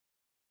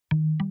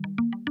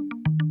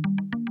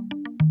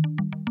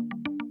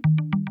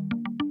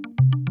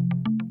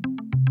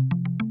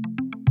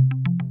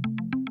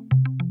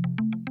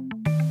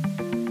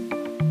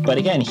But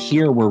again,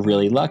 here we're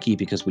really lucky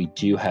because we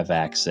do have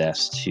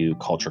access to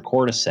culture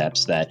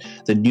cordyceps, that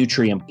the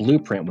nutrient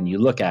blueprint, when you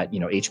look at,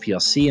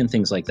 HPLC and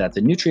things like that,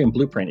 the nutrient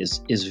blueprint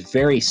is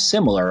very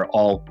similar,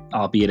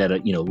 albeit at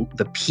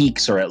the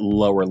peaks are at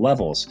lower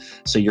levels.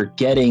 So you're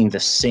getting the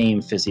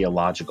same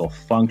physiological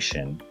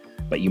function,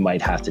 but you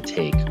might have to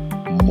take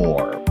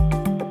more.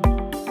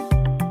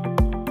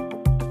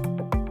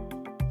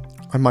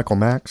 I'm Michael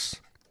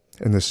Max,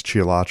 and this is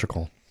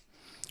Qiological.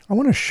 I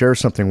want to share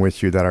something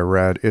with you that I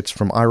read. It's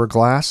from Ira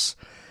Glass,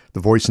 the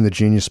voice and the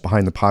genius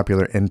behind the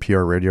popular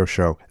NPR radio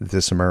show,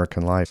 This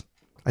American Life.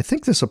 I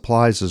think this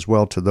applies as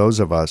well to those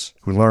of us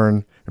who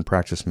learn and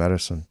practice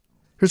medicine.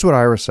 Here's what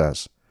Ira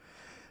says.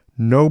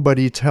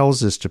 Nobody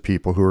tells this to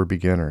people who are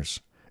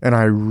beginners, and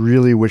I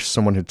really wish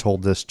someone had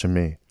told this to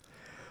me.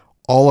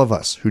 All of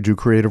us who do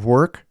creative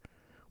work,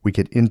 we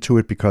get into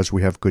it because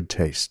we have good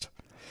taste.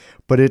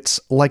 But it's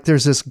like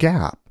there's this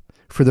gap.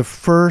 For the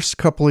first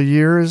couple of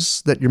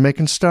years that you're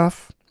making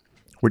stuff,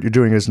 what you're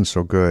doing isn't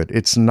so good.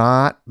 It's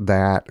not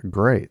that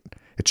great.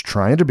 It's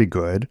trying to be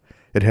good.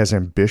 It has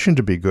ambition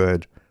to be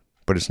good,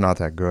 but it's not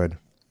that good.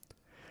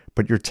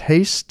 But your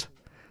taste,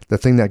 the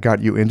thing that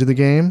got you into the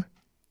game,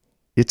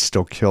 it's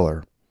still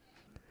killer.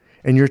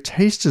 And your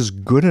taste is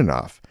good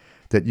enough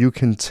that you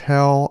can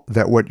tell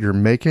that what you're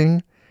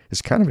making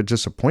is kind of a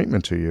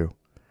disappointment to you.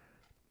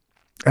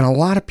 And a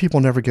lot of people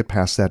never get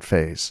past that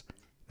phase.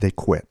 They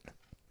quit.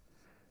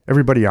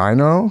 Everybody I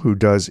know who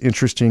does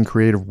interesting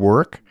creative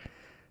work,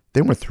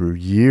 they went through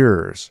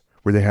years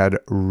where they had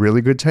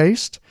really good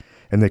taste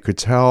and they could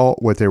tell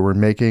what they were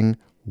making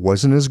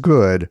wasn't as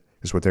good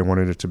as what they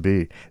wanted it to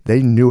be.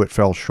 They knew it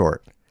fell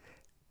short.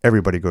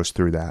 Everybody goes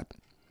through that.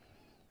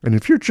 And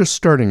if you're just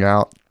starting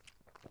out,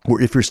 or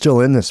if you're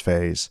still in this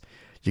phase,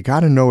 you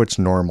got to know it's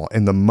normal.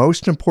 And the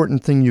most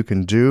important thing you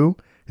can do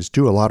is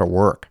do a lot of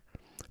work.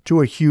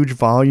 Do a huge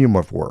volume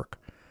of work.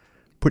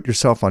 Put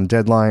yourself on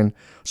deadline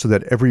so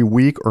that every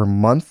week or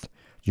month,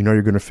 you know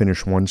you're going to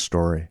finish one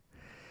story.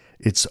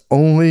 It's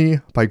only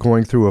by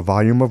going through a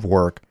volume of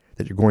work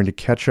that you're going to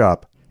catch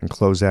up and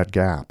close that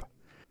gap.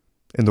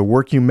 And the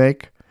work you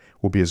make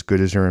will be as good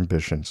as your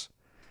ambitions.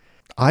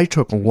 I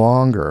took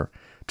longer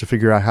to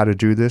figure out how to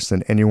do this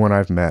than anyone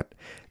I've met.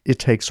 It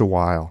takes a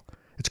while.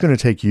 It's going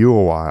to take you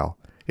a while.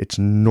 It's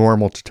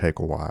normal to take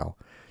a while.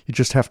 You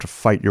just have to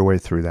fight your way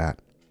through that.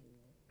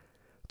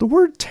 The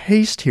word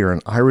taste here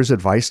in Ira's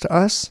advice to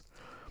us,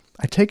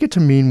 I take it to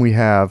mean we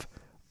have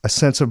a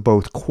sense of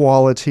both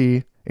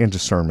quality and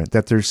discernment,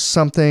 that there's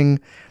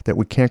something that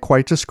we can't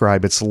quite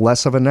describe. It's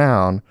less of a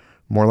noun,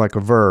 more like a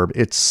verb.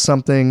 It's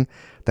something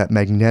that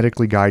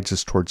magnetically guides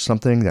us towards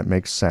something that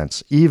makes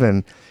sense,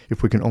 even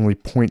if we can only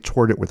point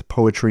toward it with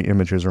poetry,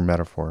 images, or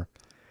metaphor.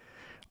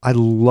 I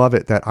love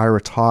it that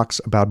Ira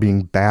talks about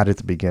being bad at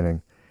the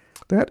beginning.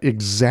 That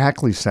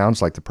exactly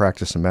sounds like the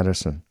practice of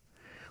medicine.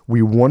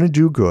 We want to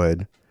do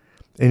good.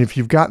 And if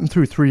you've gotten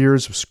through 3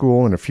 years of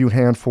school and a few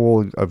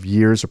handful of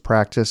years of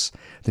practice,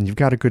 then you've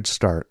got a good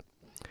start.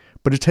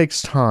 But it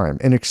takes time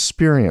and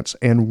experience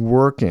and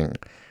working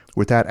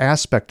with that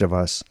aspect of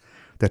us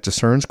that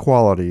discerns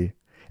quality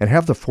and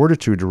have the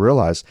fortitude to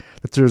realize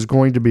that there's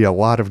going to be a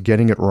lot of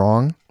getting it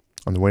wrong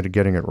on the way to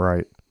getting it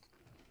right.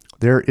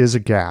 There is a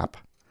gap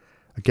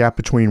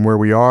between where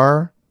we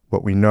are,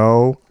 what we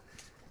know,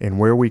 and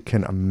where we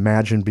can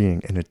imagine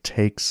being, and it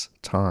takes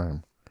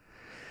time.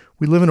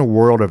 We live in a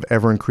world of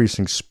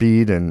ever-increasing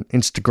speed and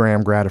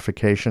Instagram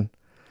gratification,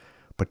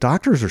 but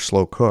doctors are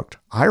slow-cooked.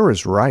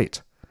 Ira's right.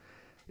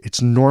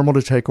 It's normal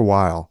to take a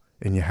while,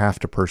 and you have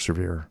to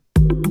persevere.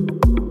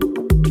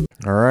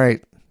 All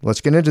right,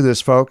 let's get into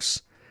this,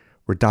 folks.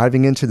 We're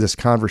diving into this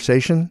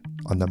conversation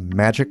on the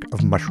magic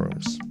of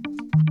mushrooms.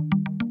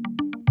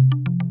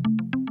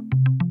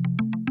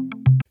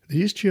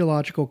 These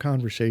Qiological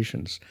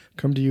conversations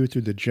come to you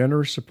through the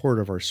generous support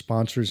of our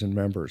sponsors and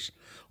members.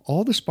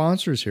 All the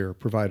sponsors here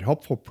provide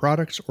helpful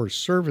products or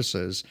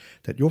services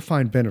that you'll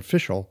find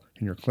beneficial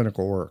in your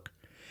clinical work.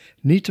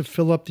 Need to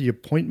fill up the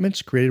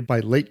appointments created by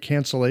late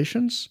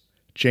cancellations?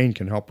 Jane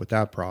can help with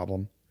that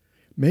problem.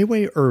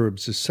 Mayway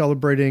Herbs is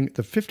celebrating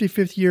the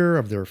 55th year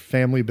of their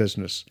family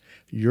business.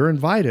 You're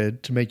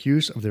invited to make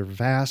use of their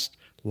vast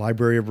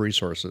library of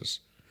resources.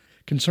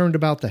 Concerned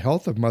about the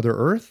health of Mother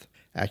Earth?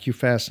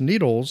 AccuFast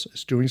Needles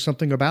is doing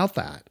something about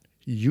that.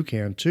 You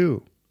can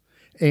too.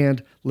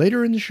 And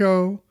later in the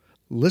show,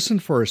 listen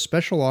for a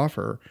special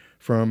offer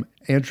from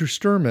Andrew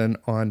Sturman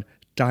on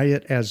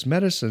diet as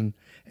medicine,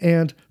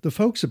 and the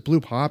folks at Blue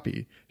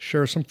Poppy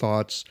share some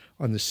thoughts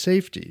on the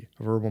safety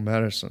of herbal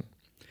medicine.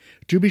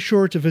 Do be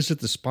sure to visit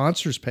the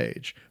sponsors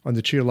page on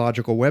the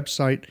Qiological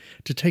website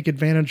to take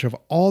advantage of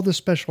all the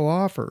special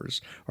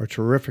offers our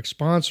terrific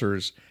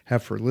sponsors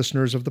have for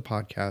listeners of the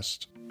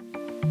podcast.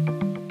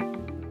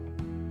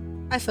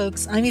 Hi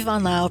folks, I'm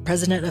Yvonne Lau,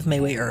 president of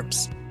Mayway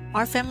Herbs.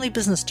 Our family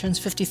business turns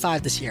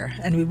 55 this year,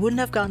 and we wouldn't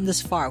have gotten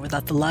this far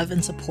without the love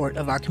and support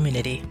of our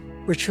community.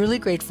 We're truly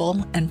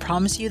grateful and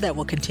promise you that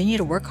we'll continue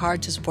to work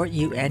hard to support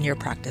you and your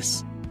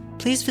practice.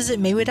 Please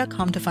visit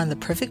Mayway.com to find the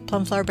perfect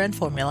Plum Flower brand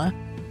formula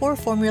or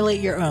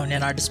formulate your own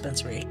in our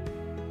dispensary.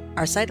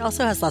 Our site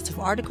also has lots of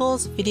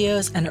articles,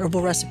 videos, and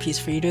herbal recipes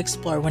for you to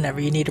explore whenever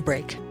you need a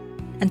break.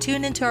 And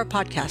tune into our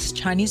podcast,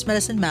 Chinese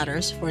Medicine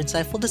Matters, for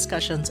insightful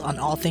discussions on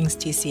all things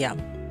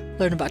TCM.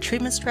 Learn about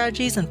treatment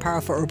strategies and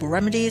powerful herbal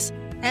remedies,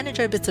 and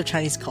enjoy bits of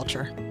Chinese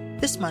culture.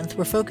 This month,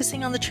 we're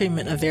focusing on the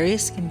treatment of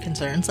various skin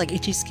concerns like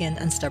itchy skin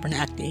and stubborn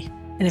acne.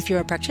 And if you're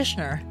a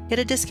practitioner, get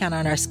a discount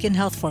on our skin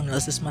health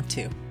formulas this month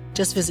too.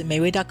 Just visit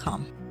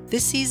Mayway.com.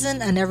 This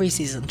season and every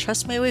season,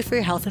 trust Mayway for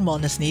your health and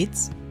wellness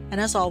needs. And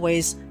as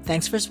always,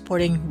 thanks for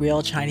supporting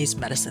real Chinese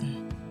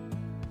medicine.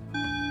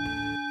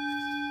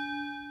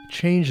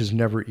 Change is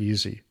never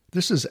easy.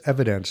 This is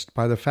evidenced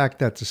by the fact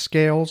that the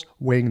scales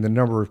weighing the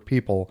number of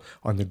people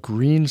on the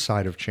green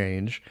side of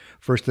change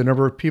versus the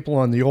number of people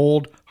on the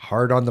old,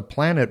 hard on the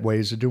planet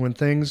ways of doing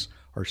things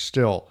are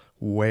still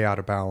way out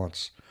of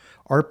balance.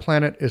 Our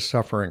planet is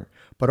suffering,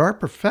 but our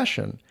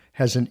profession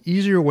has an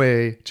easier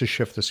way to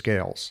shift the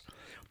scales.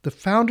 The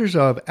founders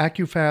of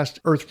AccuFast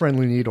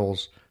Earth-Friendly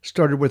Needles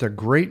started with a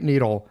great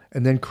needle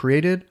and then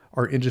created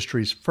our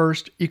industry's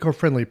first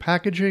eco-friendly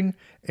packaging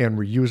and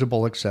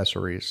reusable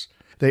accessories.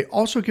 They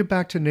also give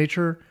back to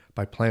nature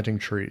by planting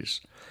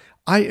trees.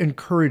 I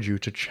encourage you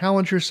to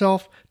challenge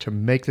yourself to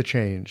make the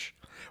change.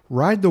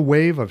 Ride the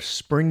wave of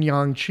spring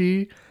yang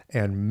qi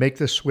and make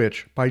the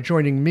switch by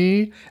joining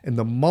me and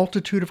the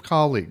multitude of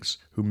colleagues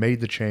who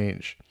made the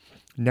change.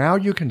 Now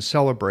you can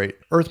celebrate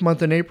Earth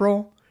Month in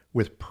April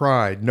with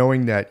pride,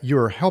 knowing that you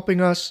are helping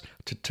us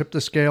to tip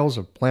the scales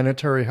of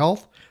planetary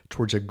health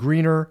towards a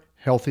greener,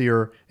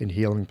 healthier, and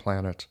healing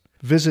planet.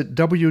 Visit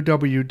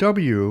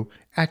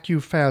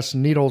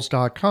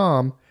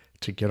www.accufastneedles.com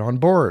to get on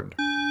board.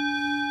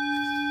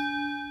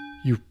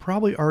 You've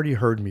probably already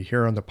heard me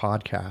here on the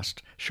podcast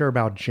share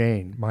about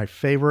Jane, my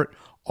favorite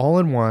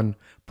all-in-one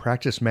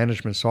practice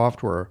management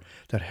software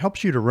that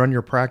helps you to run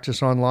your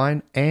practice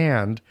online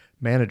and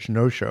manage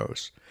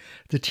no-shows.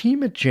 The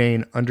team at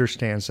Jane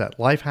understands that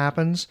life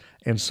happens,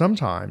 and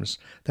sometimes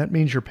that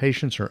means your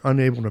patients are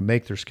unable to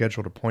make their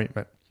scheduled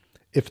appointment.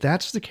 If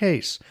that's the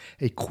case,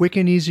 a quick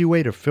and easy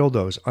way to fill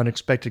those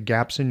unexpected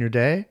gaps in your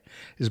day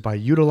is by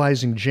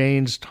utilizing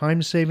Jane's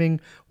time-saving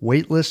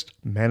waitlist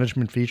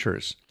management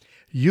features.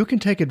 You can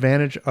take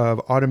advantage of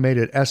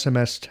automated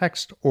SMS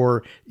text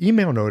or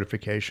email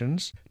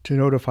notifications to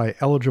notify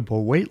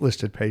eligible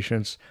waitlisted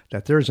patients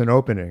that there's an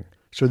opening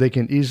so they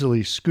can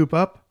easily scoop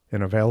up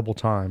an available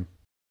time.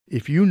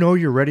 If you know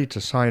you're ready to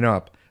sign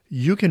up,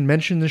 you can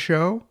mention the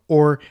show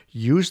or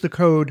use the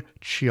code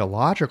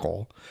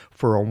QIOLOGICAL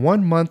for a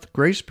 1-month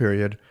grace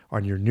period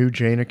on your new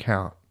Jane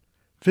account.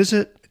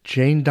 Visit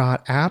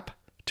jane.app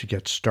to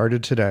get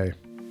started today.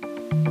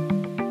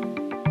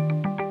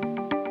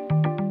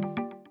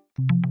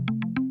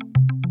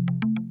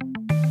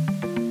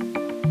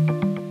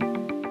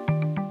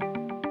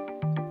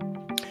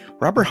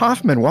 Robert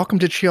Hoffman, welcome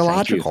to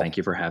QIOLOGICAL. Thank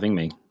you for having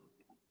me.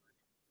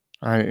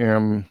 I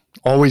am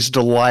always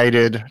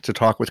delighted to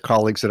talk with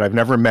colleagues that I've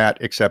never met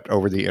except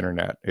over the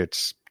internet.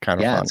 It's kind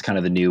of fun. It's kind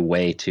of the new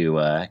way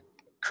to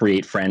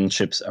create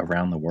friendships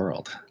around the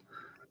world.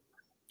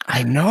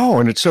 I know,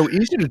 and it's so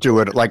easy to do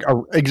it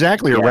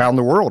around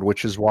the world,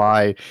 which is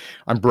why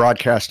I'm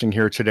broadcasting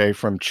here today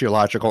from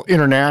QIOLOGICAL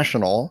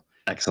International.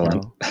 Excellent.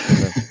 In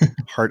the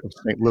heart of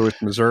St. Louis,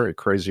 Missouri,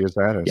 crazy as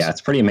that is. Yeah,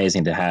 it's pretty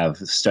amazing to have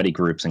study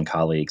groups and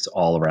colleagues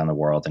all around the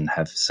world and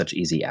have such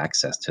easy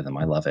access to them.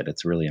 I love it.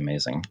 It's really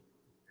amazing.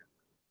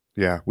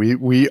 Yeah,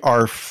 we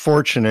are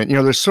fortunate. You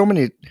know, there's so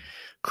many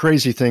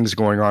crazy things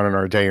going on in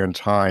our day and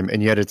time,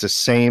 and yet at the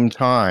same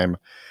time,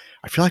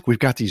 I feel like we've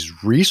got these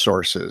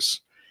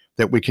resources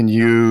that we can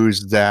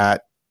use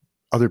that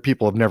other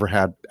people have never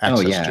had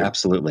access to. Oh, yeah,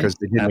 absolutely. Because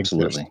they didn't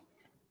absolutely. exist.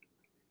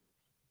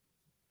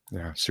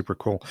 Yeah, super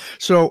cool.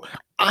 So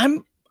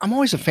I'm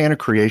always a fan of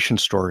creation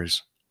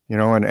stories, you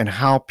know, and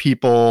how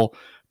people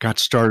got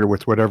started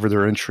with whatever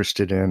they're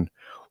interested in.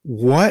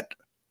 What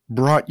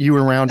brought you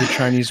around to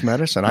Chinese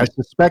medicine? I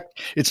suspect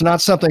it's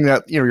not something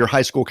that, you know, your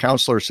high school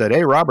counselor said,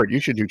 "Hey, Robert, you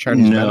should do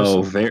Chinese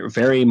medicine." No,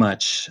 very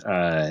much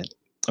a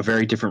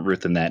very different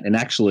route than that. And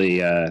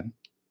actually,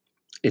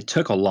 it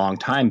took a long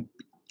time,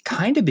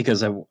 kind of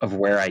because of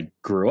where I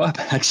grew up,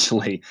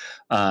 actually.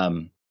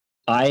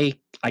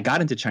 I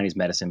got into Chinese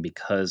medicine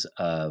because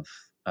of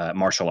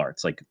martial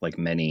arts, like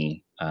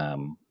many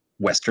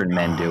Western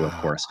men do, of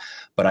course.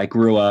 But I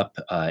grew up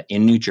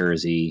in New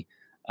Jersey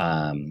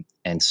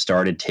and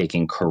started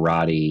taking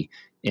karate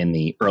in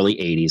the early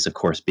 80s, of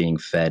course, being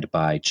fed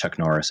by Chuck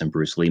Norris and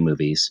Bruce Lee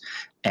movies.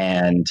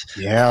 And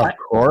yeah, of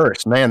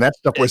course, man, that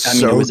stuff was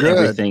it was good.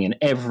 Everything, and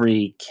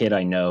every kid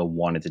I know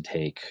wanted to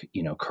take,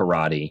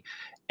 karate.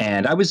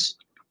 And I was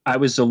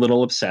a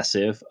little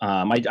obsessive.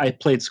 I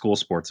played school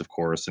sports, of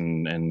course,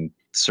 and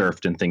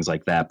surfed and things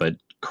like that. But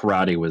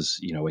karate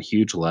was, a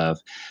huge love.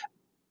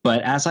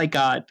 But as I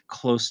got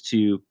close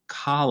to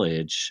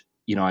college,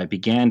 I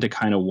began to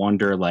kind of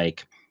wonder,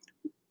 like,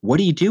 what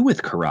do you do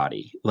with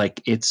karate?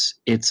 Like, it's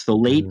the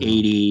late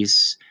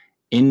 80s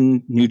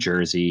in New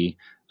Jersey.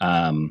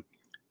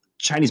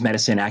 Chinese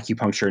medicine,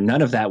 acupuncture,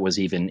 none of that was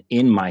even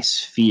in my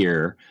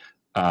sphere.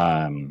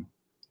 I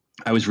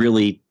was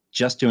really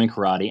just doing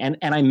karate, and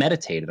I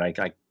meditated.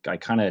 I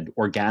kind of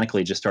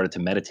organically just started to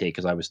meditate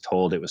because I was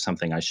told it was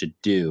something I should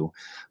do,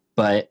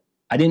 but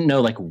I didn't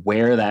know like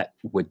where that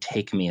would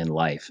take me in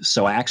life.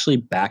 So I actually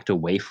backed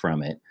away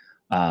from it.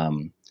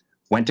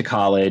 Went to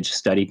college,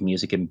 studied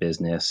music and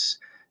business,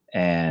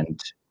 and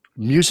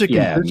Music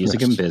and business.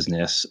 music and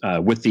business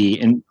with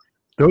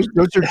those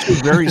are two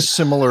very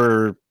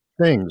similar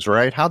things,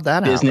 right? How'd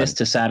that business happen?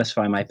 to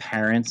satisfy my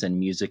parents and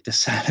music to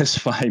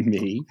satisfy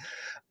me.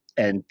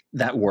 And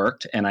that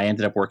worked. And I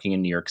ended up working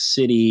in New York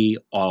City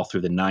all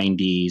through the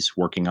 90s,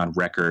 working on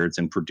records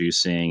and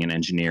producing and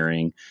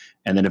engineering.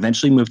 And then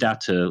eventually moved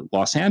out to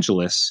Los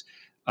Angeles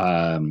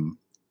in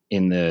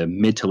the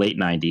mid to late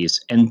 90s.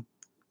 And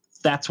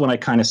that's when I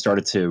kind of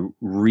started to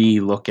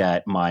re-look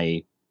at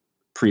my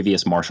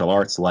previous martial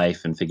arts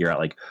life and figure out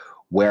like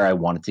where I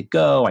wanted to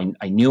go.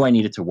 I knew I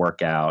needed to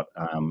work out.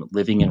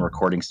 Living in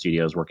recording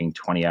studios, working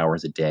 20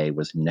 hours a day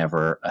was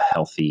never a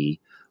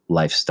healthy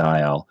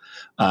lifestyle.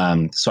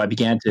 So I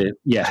began to,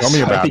 Tell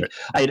me about it.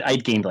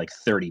 I'd gained like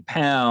 30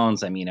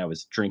 pounds. I mean, I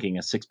was drinking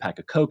a 6-pack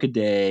of Coke a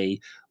day,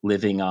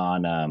 living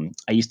on,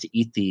 I used to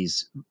eat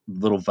these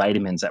little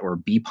vitamins that were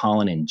bee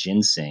pollen and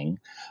ginseng.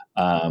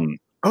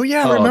 Oh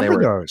yeah, I remember they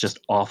were those. just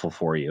awful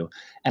for you.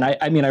 And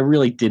I mean, I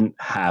really didn't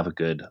have a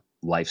good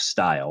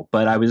lifestyle,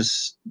 but I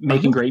was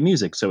making great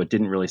music, so it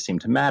didn't really seem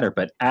to matter.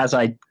 But as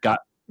I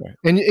got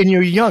and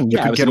you're young, you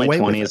I could was get in my away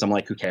with 20s. it. I'm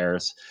like, who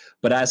cares?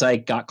 But as I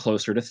got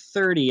closer to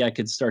 30, I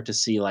could start to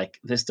see like,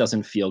 this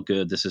doesn't feel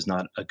good. This is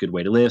not a good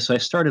way to live. So I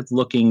started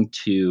looking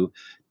to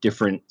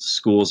different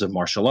schools of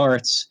martial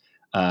arts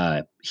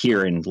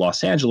here in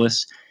Los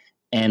Angeles.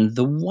 And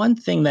the one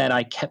thing that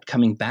I kept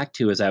coming back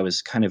to as I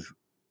was kind of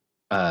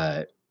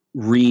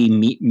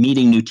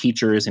meeting new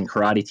teachers and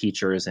karate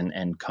teachers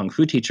and kung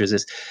fu teachers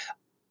is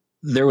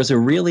there was a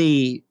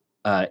really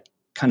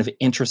kind of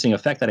interesting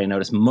effect that I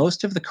noticed.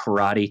 Most of the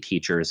karate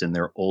teachers in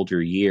their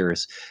older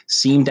years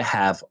seemed to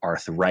have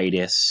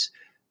arthritis.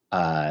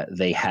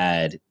 They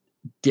had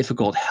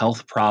difficult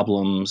health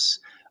problems,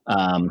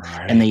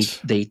 and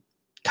they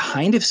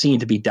kind of seemed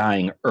to be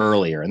dying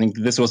earlier. I think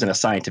this wasn't a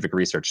scientific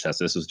research test.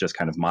 This was just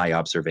kind of my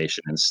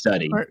observation and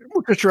study.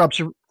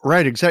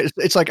 Right, exactly.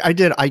 It's like I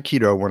did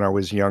Aikido when I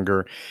was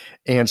younger,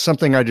 and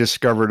something I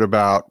discovered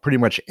about pretty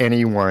much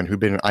anyone who'd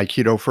been in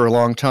Aikido for a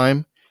long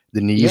time,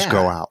 the knees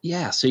go out.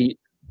 Yeah, so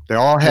they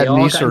all had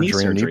knee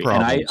surgery and knee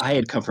problems. And I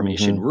had come from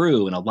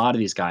Shinryu, and a lot of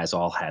these guys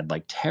all had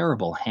like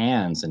terrible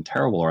hands and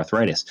terrible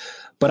arthritis.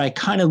 But I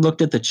kind of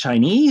looked at the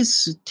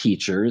Chinese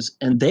teachers,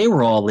 and they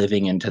were all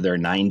living into their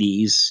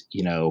 90s,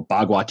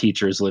 Bagua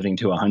teachers living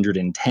to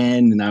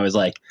 110. And I was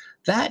like,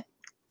 that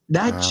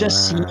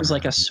just seems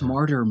like a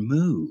smarter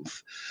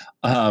move.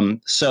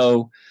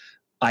 So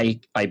I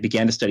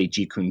began to study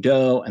Jeet Kune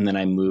Do, and then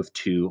I moved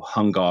to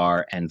Hung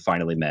Gar and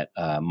finally met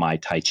my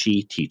Tai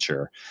Chi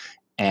teacher.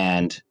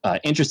 And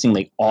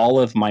interestingly, all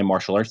of my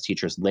martial arts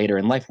teachers later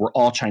in life were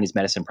all Chinese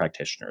medicine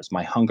practitioners.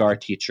 My Hung Gar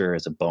teacher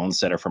is a bone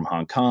setter from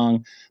Hong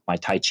Kong. My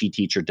Tai Chi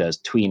teacher does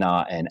Tui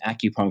Na and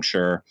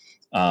acupuncture.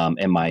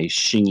 And my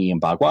Xingyi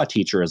and Bagua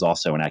teacher is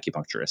also an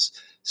acupuncturist.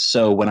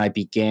 So when I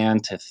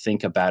began to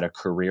think about a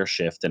career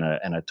shift and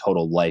a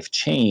total life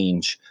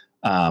change,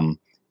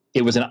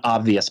 it was an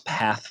obvious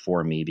path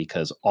for me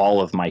because all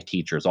of my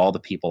teachers, all the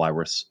people I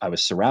was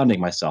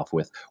surrounding myself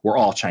with were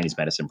all Chinese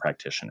medicine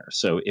practitioners.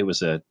 So it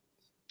was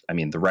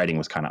the writing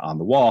was kind of on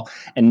the wall.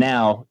 And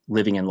now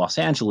living in Los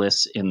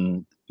Angeles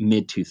in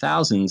mid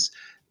 2000s,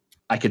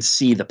 I could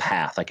see the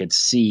path. I could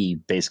see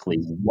basically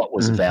what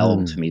was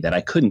available to me that I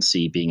couldn't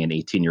see being an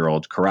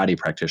 18-year-old karate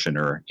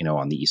practitioner,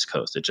 on the East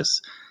Coast. It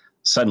just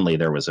suddenly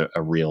there was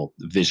a real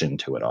vision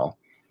to it all.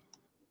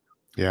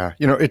 Yeah.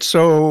 It's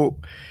so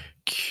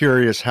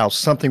curious how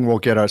something will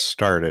get us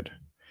started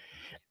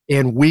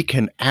and we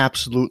can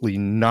absolutely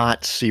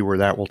not see where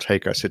that will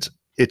take us.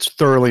 It's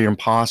thoroughly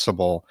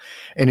impossible.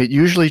 And it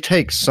usually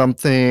takes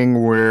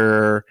something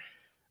where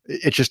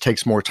it just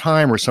takes more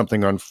time or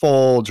something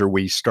unfolds or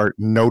we start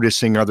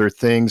noticing other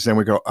things. Then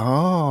we go,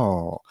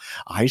 oh,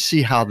 I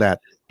see how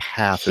that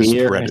path is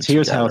threaded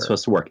Here's together. How it's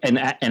supposed to work. And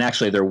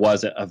actually there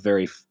was a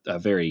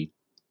very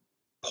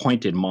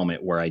pointed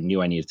moment where I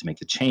knew I needed to make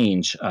the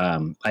change.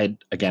 I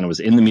was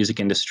in the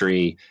music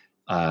industry.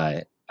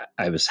 I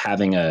was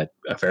having a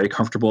very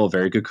comfortable,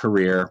 very good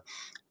career.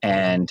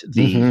 And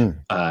the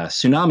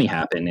tsunami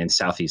happened in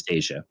Southeast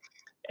Asia.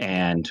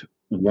 And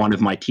one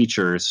of my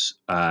teachers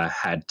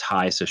had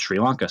ties to Sri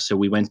Lanka. So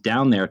we went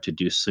down there to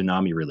do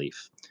tsunami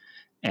relief.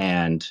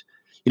 And,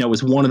 it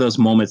was one of those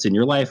moments in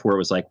your life where it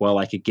was like, well,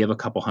 I could give a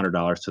couple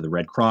 $100 to the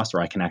Red Cross,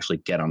 or I can actually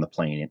get on the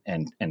plane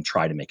and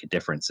try to make a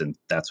difference. And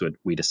that's what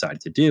we decided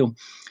to do.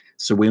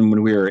 So when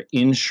we were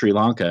in Sri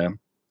Lanka,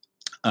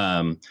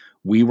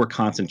 we were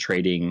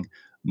concentrating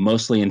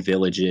mostly in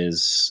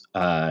villages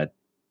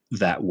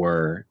that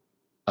were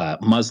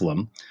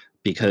Muslim,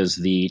 because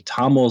the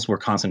Tamils were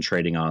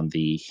concentrating on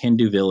the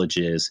Hindu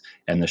villages,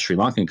 and the Sri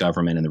Lankan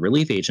government and the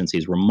relief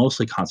agencies were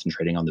mostly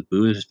concentrating on the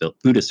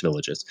Buddhist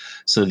villages.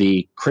 So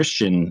the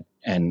Christian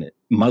and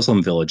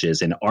Muslim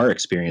villages, in our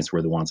experience,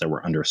 were the ones that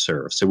were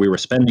underserved. So we were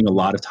spending a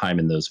lot of time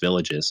in those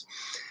villages.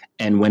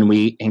 And when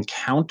we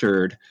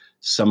encountered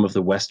some of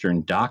the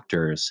Western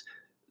doctors,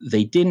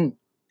 they didn't,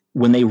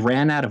 when they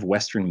ran out of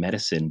Western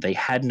medicine, they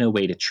had no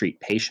way to treat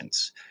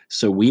patients.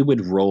 So we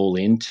would roll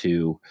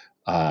into,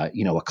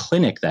 a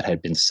clinic that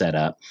had been set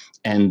up,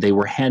 and they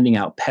were handing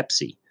out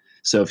Pepsi.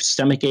 So if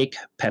stomach ache,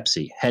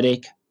 Pepsi,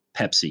 headache,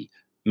 Pepsi,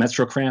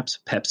 menstrual cramps,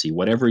 Pepsi,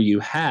 whatever you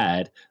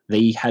had,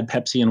 they had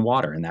Pepsi and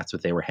water, and that's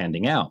what they were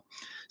handing out.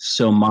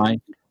 So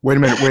Wait a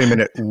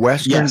minute.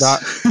 Western yes.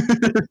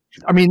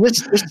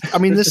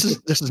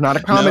 This is not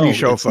a comedy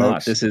show, folks.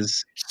 Not. This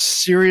is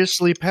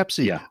seriously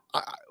Pepsi. Yeah.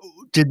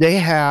 Did they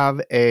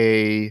have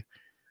a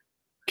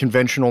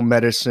conventional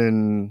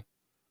medicine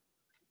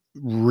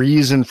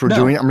reason for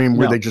doing it? I mean,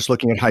 were they just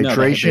looking at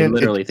hydration?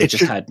 No, they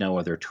just had no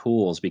other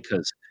tools,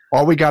 because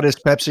all we got is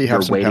Pepsi.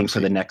 They're waiting for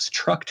the next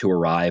truck to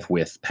arrive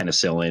with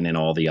penicillin and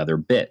all the other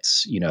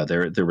bits.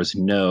 There was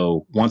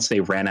no, once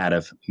they ran out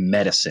of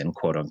medicine,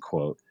 quote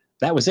unquote,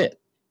 that was it,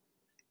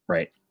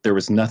 right? There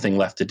was nothing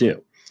left to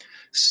do.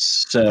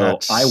 So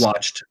I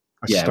watched,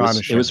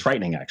 it was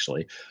frightening,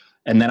 actually.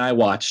 And then I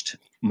watched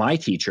my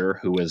teacher,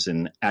 who was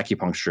an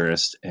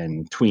acupuncturist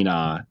and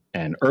Tuina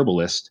and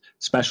herbalist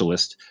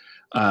specialist,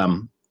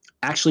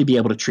 actually be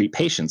able to treat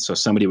patients. So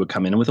somebody would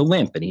come in with a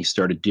limp, and he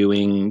started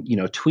doing,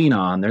 Tuina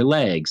on their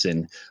legs,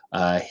 and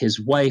his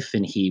wife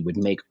and he would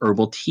make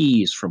herbal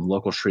teas from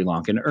local Sri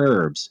Lankan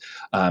herbs.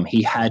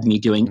 He had me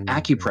doing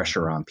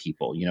acupressure on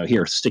people,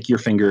 here, stick your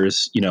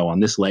fingers, on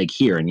this leg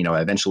here. And,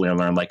 eventually I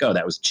learned, like, oh,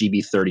 that was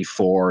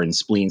GB34 and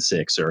spleen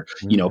 6, or,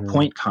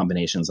 point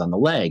combinations on the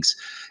legs.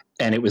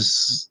 And it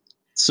was,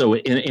 so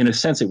in a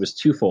sense, it was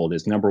twofold.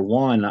 Is number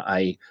one,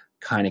 I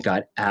kind of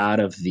got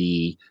out of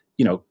the,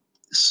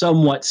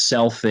 somewhat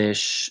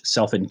selfish,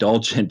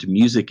 self-indulgent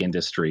music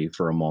industry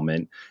for a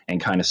moment, and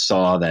kind of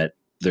saw that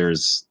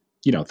there's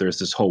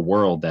this whole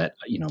world that,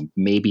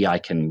 maybe I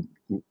can,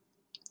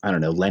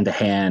 lend a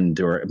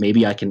hand, or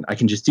maybe I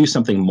can just do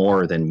something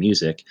more than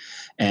music.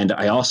 And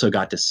I also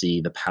got to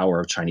see the power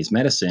of Chinese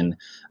medicine,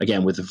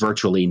 again, with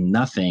virtually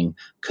nothing,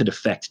 could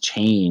affect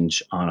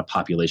change on a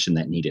population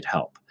that needed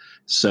help.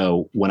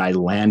 So when I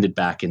landed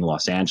back in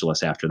Los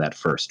Angeles after that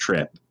first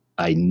trip,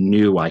 I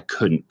knew I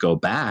couldn't go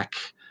back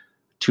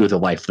to the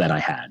life that I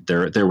had.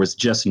 There was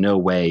just no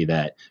way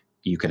that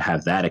you could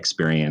have that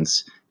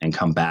experience and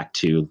come back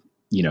to,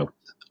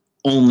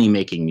 only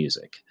making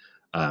music.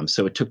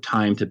 So it took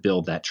time to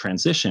build that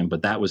transition,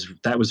 but that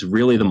was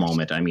really the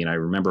moment. I mean, I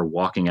remember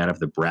walking out of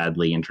the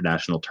Bradley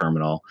International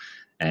Terminal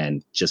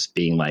and just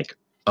being like,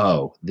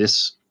 oh,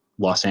 this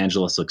Los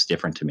Angeles looks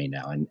different to me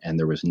now. And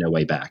there was no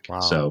way back.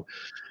 Wow. So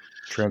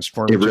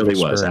transformative it really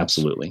experience. was.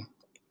 Absolutely.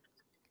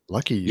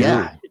 Lucky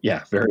you.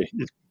 Yeah, very.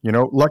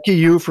 Lucky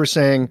you for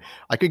saying,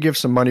 I could give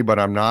some money, but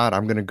I'm not.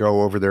 I'm going to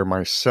go over there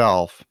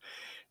myself.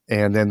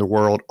 And then the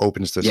world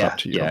opens this up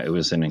to you. Yeah, it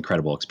was an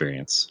incredible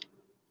experience.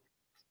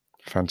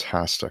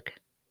 Fantastic.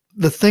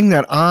 The thing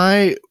that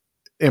I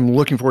am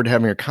looking forward to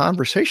having a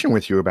conversation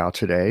with you about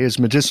today is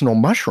medicinal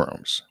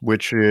mushrooms,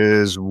 which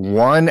is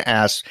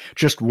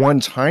just one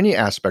tiny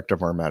aspect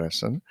of our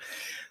medicine.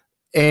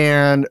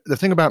 And the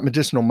thing about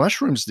medicinal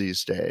mushrooms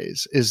these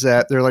days is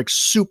that they're like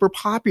super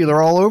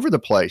popular all over the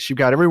place. You've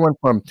got everyone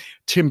from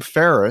Tim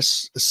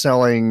Ferriss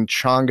selling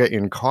chaga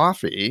in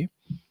coffee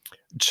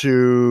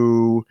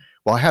to,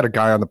 I had a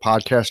guy on the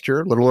podcast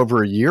here a little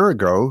over a year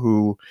ago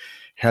who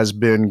has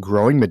been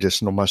growing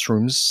medicinal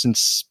mushrooms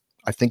since,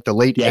 I think, the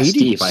late 80s.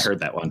 Steve, I heard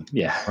that one.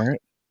 Yeah. Right.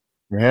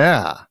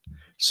 Yeah.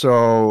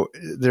 So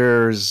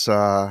there's,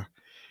 and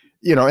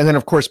then,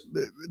 of course,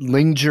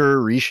 Lingzhi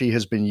Reishi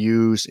has been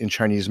used in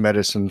Chinese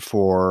medicine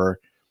for,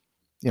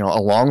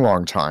 a long,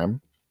 long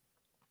time.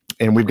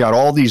 And we've got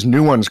all these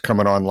new ones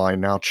coming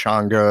online now,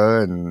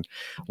 chaga and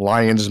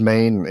lion's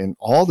mane and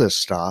all this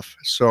stuff.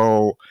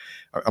 So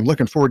I'm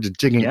looking forward to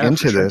digging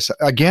into this.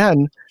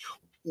 Again,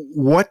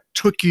 what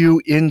took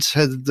you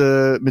into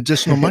the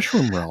medicinal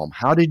mushroom realm?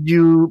 How did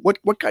you,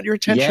 what got your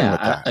attention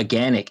with that?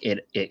 Again,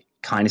 it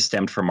kind of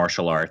stemmed from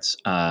martial arts.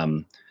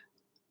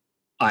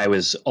 I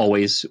was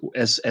always,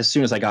 as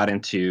soon as I got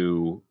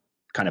into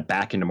kind of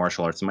back into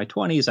martial arts in my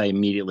 20s, I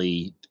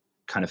immediately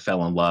kind of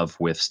fell in love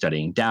with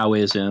studying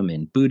Taoism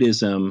and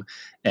Buddhism.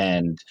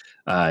 And,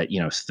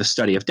 the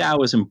study of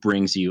Taoism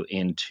brings you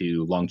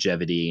into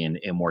longevity and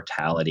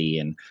immortality,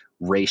 and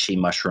reishi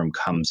mushroom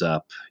comes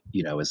up,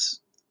 as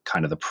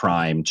kind of the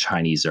prime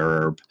Chinese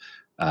herb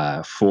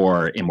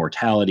for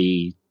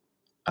immortality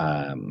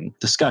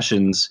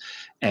discussions.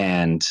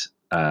 And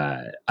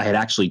I had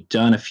actually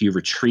done a few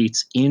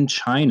retreats in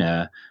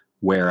China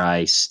where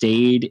I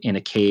stayed in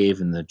a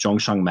cave in the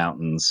Zhongshan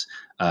Mountains,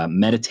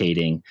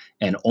 meditating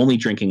and only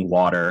drinking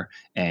water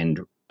and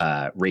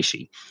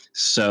reishi.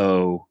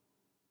 So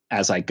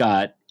as I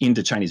got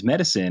into Chinese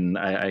medicine,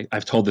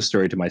 I've told this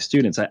story to my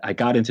students. I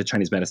got into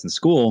Chinese medicine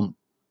school,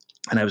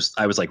 and I was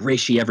like,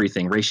 reishi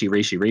everything,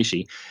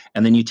 reishi.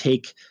 And then you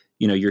take,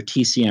 your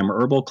TCM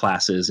herbal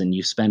classes, and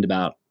you spend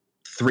about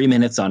 3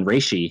 minutes on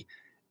reishi,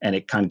 and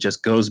it kind of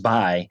just goes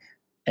by,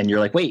 and you're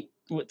like, wait,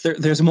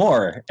 there's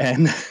more,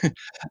 and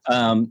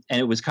and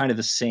it was kind of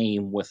the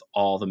same with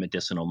all the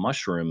medicinal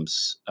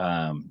mushrooms.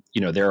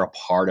 They're a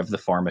part of the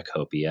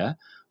pharmacopoeia,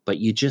 but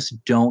you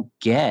just don't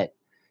get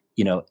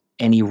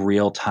any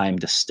real time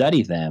to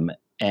study them.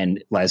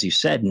 And as you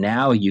said,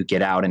 now you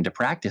get out into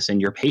practice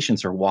and your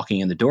patients are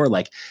walking in the door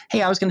like,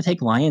 hey, I was going to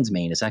take lion's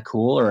mane. Is that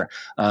cool? Or,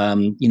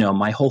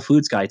 my Whole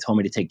Foods guy told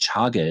me to take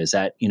chaga. Is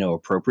that,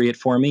 appropriate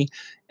for me?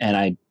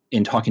 And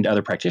in talking to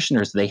other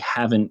practitioners, they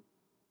haven't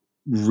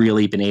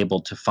really been able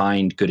to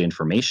find good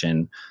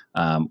information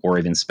or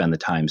even spend the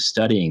time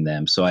studying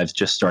them. So I've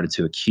just started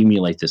to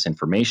accumulate this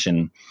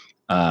information.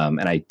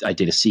 And I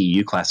did a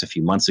CEU class a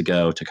few months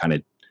ago to kind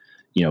of,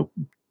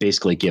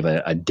 basically give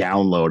a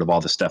download of all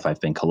the stuff I've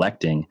been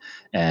collecting.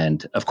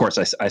 And of course,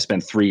 I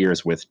spent 3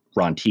 years with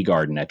Ron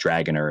Teagarden at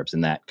Dragon Herbs,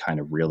 and that kind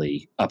of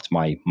really upped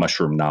my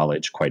mushroom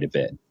knowledge quite a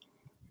bit.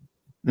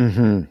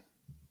 Mm-hmm.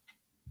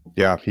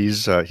 Yeah,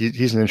 he's an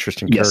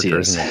interesting character. Yes, he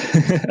is.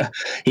 Isn't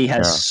he? He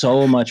has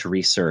so much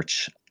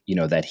research,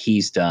 that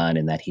he's done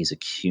and that he's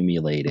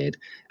accumulated.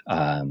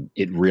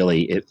 It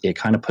really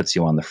kind of puts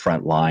you on the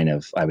front line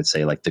of, I would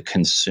say, like the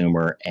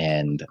consumer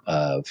end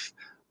of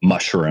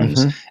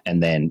mushrooms,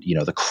 and then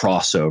the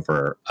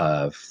crossover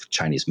of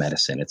Chinese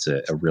medicine. It's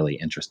a really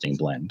interesting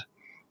blend.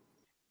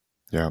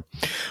 Yeah,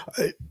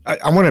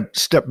 I want to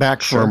step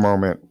back for a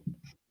moment.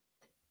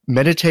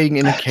 Meditating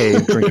in a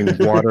cave,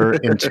 drinking water,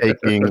 and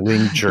taking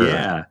Lingzhi.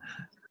 Yeah.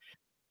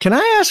 Can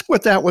I ask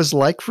what that was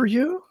like for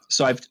you?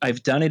 So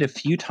I've done it a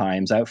few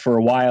times. For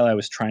a while, I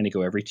was trying to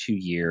go every 2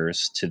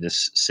 years to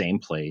this same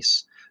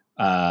place.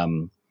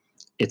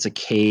 It's a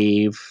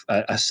cave,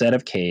 a set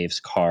of caves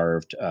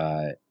carved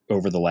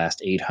over the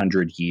last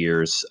 800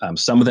 years.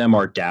 Some of them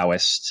are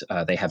Taoist.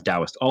 They have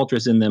Taoist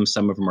altars in them.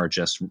 Some of them are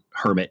just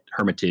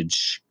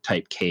hermitage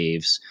type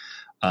caves.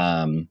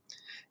 And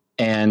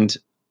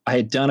I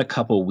had done a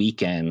couple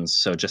weekends,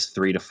 so just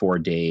 3 to 4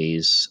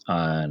 days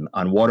on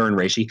water and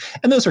reishi,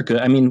 and those are good.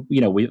 I mean,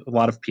 a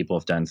lot of people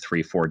have done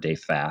 3-4 day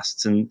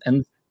fasts, and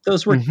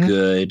those were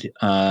good.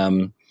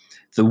 The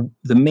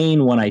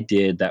main one I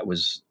did that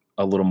was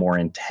a little more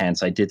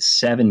intense. I did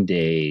 7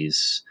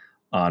 days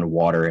on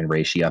water and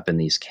reishi up in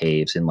these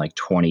caves in like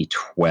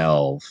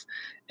 2012,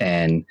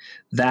 and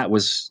that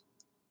was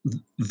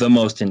the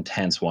most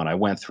intense one. I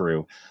went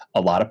through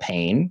a lot of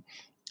pain,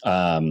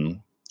 a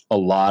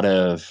lot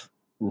of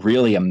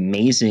really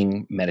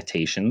amazing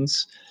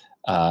meditations,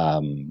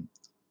 really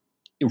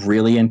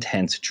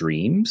intense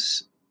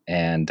dreams,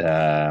 and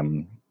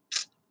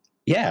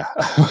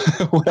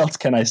what else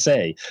can I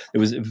say? It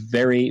was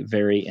very,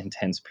 very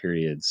intense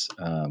periods,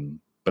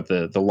 but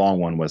the long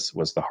one was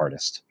the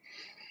hardest.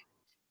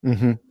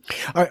 Mm-hmm.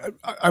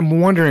 I'm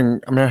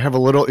wondering, I have a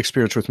little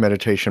experience with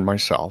meditation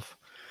myself.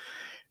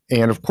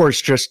 And of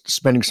course, just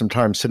spending some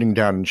time sitting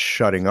down and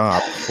shutting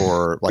up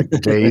for like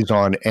days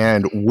on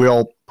end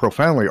will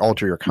profoundly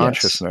alter your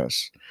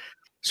consciousness. Yes.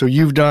 So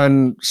you've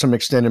done some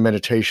extended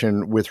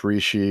meditation with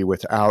reishi,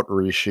 without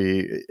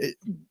reishi.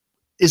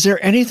 Is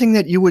there anything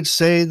that you would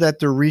say that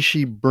the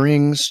reishi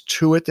brings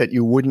to it that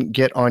you wouldn't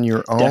get on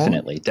your own?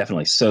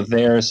 Definitely. So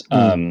there's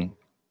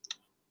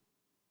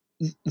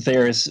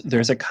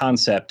a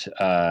concept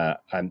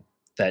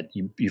that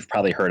you've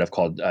probably heard of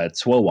called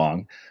Cuo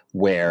Wang,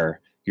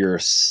 where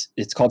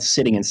it's called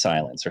sitting in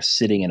silence or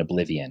sitting in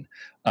oblivion.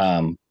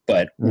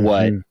 But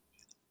what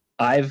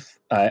I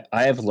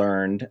have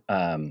learned,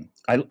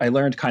 I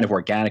learned kind of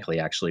organically,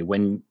 actually,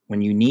 when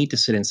you need to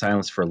sit in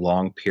silence for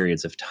long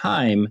periods of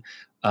time,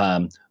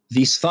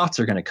 these thoughts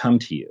are going to come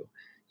to you.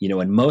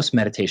 And most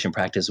meditation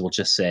practice will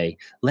just say,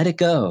 let it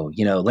go,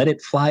 let it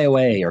fly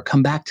away, or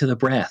come back to the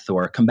breath,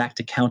 or come back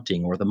to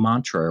counting, or the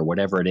mantra, or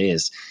whatever it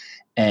is.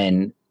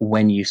 And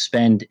when you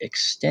spend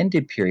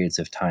extended periods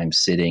of time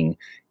sitting,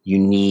 you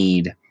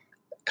need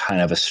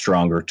kind of a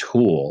stronger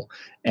tool.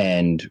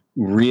 And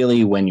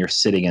really, when you're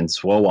sitting in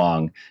Cuo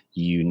Wang,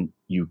 you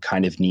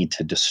kind of need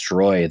to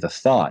destroy the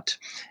thought.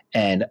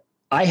 And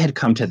I had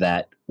come to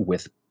that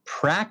with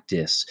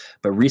practice,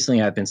 but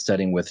recently I've been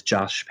studying with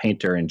Josh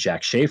Painter and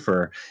Jack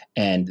Schaefer,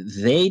 and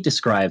they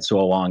describe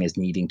Cuo Wang as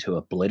needing to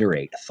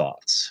obliterate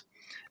thoughts.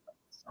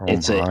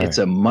 It's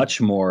a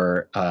much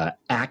more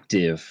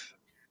active,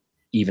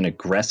 even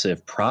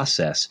aggressive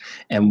process.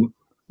 And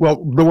well,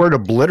 the word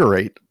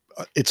obliterate,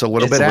 it's a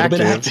little bit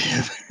active.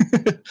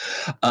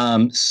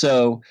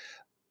 So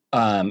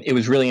it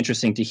was really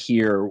interesting to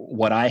hear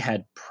what I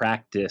had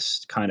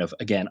practiced kind of,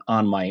 again,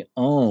 on my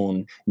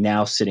own.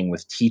 Now sitting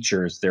with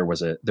teachers, there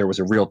was a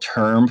real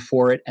term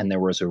for it, and there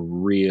was a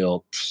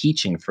real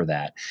teaching for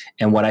that.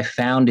 And what I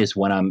found is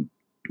when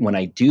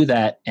I do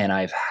that, and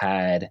I've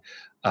had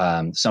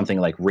something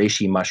like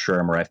reishi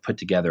mushroom, or I've put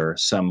together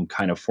some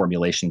kind of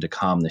formulation to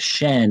calm the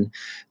Shen,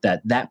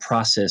 that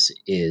process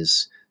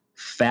is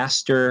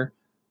faster,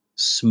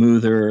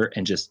 smoother,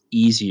 and just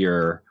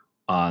easier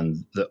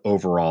on the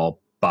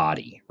overall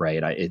body,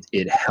 right?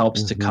 It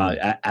helps to calm,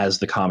 as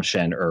the Calm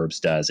Shen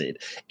herbs does. It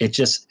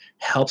just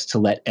helps to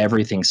let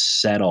everything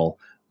settle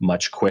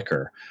much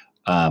quicker.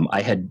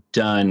 I had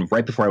done,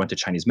 right before I went to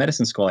Chinese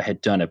medicine school, I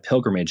had done a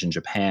pilgrimage in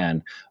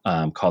Japan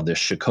called the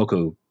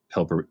Shikoku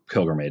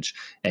pilgrimage,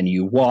 and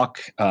you walk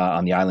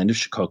on the island of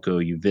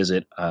Shikoku. You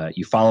visit,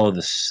 you follow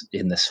this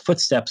in the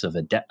footsteps of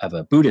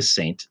a Buddhist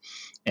saint,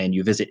 and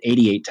you visit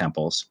 88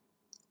 temples.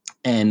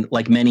 And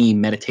like many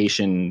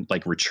meditation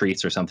like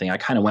retreats or something, I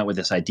kind of went with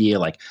this idea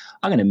like,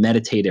 I'm going to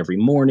meditate every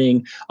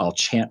morning. I'll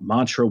chant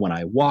mantra when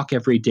I walk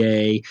every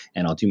day,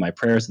 and I'll do my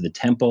prayers at the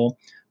temple.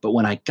 But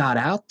when I got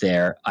out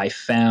there, I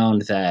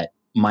found that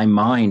my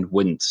mind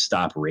wouldn't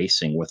stop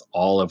racing with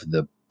all of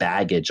the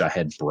baggage I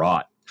had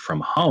brought from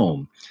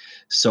home.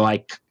 So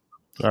I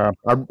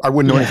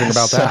wouldn't know anything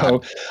about that.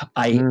 So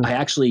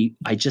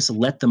I just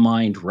let the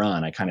mind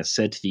run. I kind of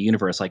said to the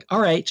universe, like,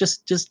 all right,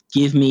 just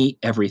give me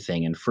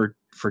everything. And for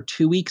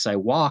 2 weeks I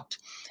walked,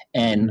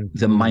 and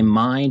my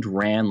mind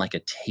ran like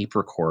a tape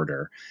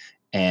recorder.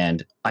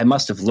 And I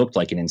must have looked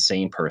like an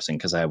insane person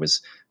because I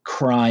was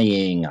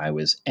crying, I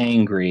was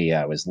angry,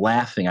 I was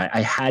laughing.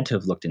 I had to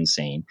have looked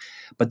insane.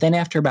 But then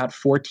after about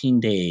 14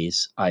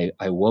 days, I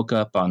woke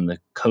up on the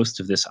coast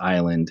of this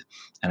island,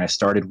 and I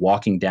started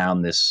walking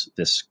down this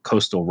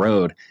coastal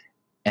road.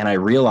 And I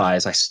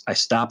realized I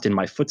stopped in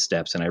my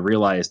footsteps, and I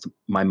realized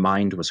my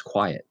mind was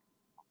quiet.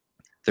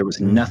 There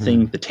was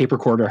nothing, the tape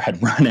recorder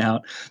had run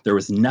out. There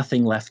was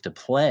nothing left to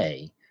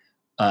play.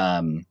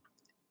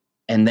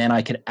 And then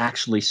I could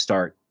actually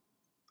start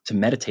to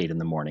meditate in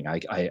the morning.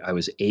 I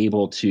was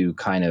able to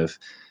kind of,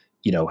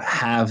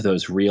 have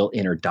those real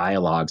inner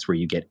dialogues where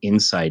you get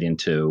insight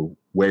into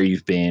where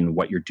you've been,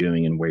 what you're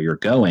doing, and where you're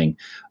going.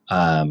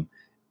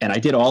 And I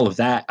did all of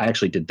that. I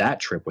actually did that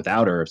trip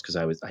without herbs because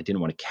I didn't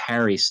want to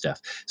carry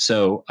stuff.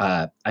 So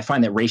I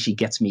find that reishi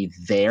gets me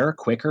there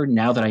quicker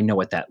now that I know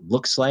what that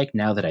looks like.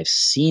 Now that I've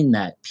seen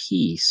that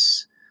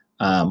piece,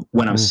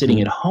 when I'm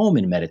sitting at home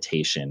in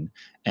meditation,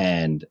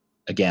 and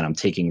again, I'm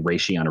taking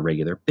reishi on a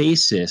regular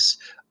basis,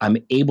 I'm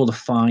able to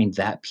find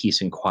that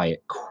peace and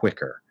quiet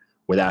quicker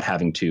without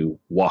having to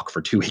walk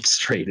for 2 weeks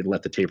straight and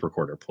let the tape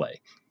recorder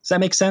play. Does that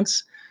make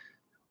sense?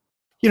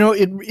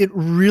 It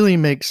really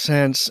makes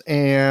sense.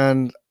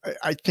 And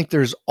I think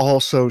there's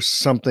also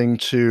something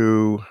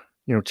to,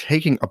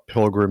 taking a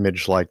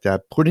pilgrimage like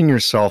that, putting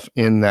yourself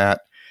in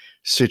that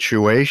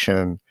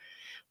situation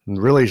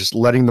and really just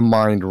letting the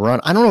mind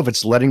run. I don't know if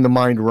it's letting the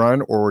mind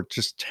run or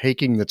just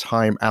taking the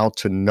time out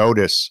to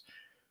notice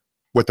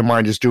what the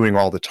mind is doing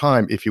all the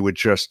time. If you would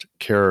just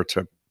care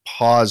to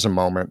pause a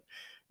moment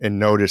and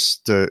notice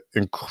the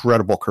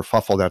incredible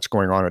kerfuffle that's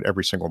going on at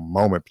every single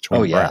moment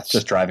between breaths.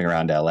 Just driving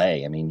around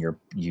LA. I mean,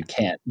 you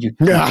can't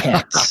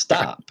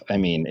stop. I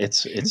mean,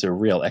 it's a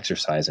real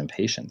exercise in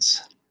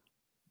patience.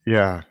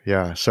 Yeah.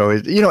 So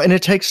and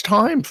it takes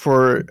time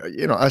for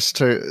us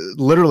to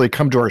literally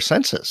come to our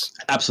senses.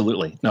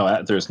 Absolutely,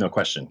 no, there's no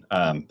question.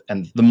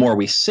 And the more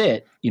we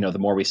sit, the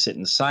more we sit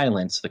in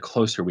silence, the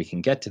closer we can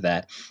get to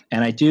that.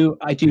 And I do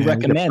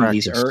recommend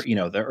these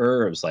the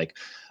herbs like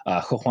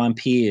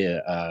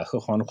Huanpi,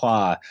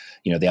 Huanhua,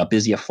 the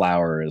albizia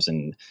flowers,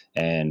 and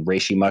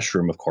reishi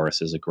mushroom, of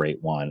course, is a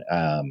great one.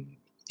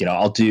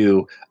 I'll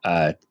do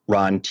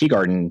Ron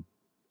Teagarden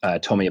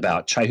told me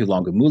about Chaihu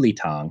Longu Muli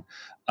Tang.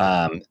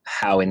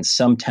 How in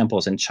some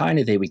temples in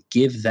China, they would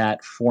give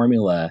that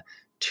formula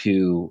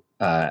to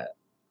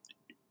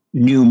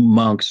new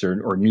monks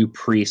or new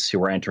priests who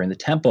were entering the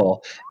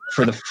temple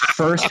for the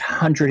first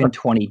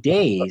 120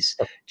 days,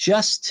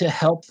 just to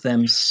help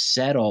them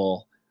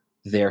settle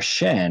their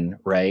shen,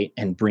 right,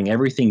 and bring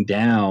everything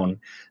down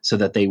so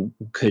that they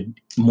could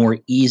more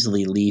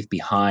easily leave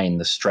behind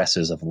the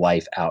stresses of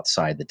life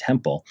outside the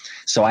temple.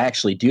 So I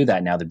actually do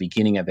that now. The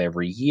beginning of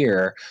every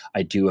year,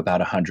 I do about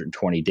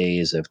 120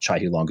 days of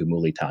Chaihu Longu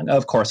Muli Tang.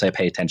 Of course, I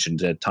pay attention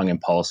to tongue and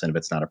pulse, and if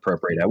it's not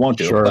appropriate, I won't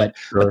do it.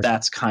 But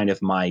that's kind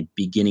of my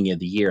beginning of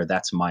the year.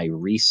 That's my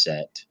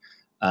reset,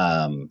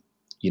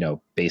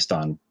 based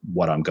on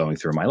what I'm going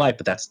through in my life.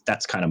 But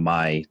that's kind of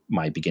my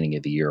beginning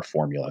of the year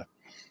formula.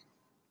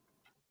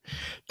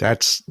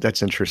 That's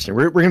interesting.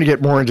 We're going to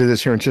get more into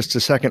this here in just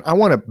a second. I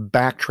want to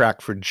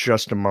backtrack for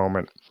just a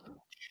moment.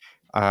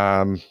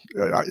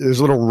 There's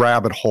a little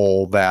rabbit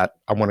hole that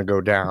I want to go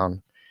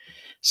down,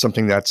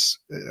 something that's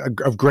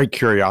of great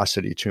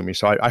curiosity to me.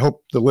 So I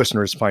hope the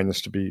listeners find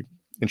this to be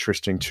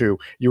interesting too.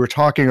 You were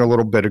talking a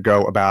little bit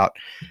ago about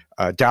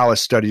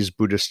Taoist studies,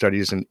 Buddhist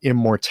studies, and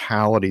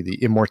immortality, the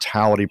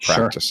immortality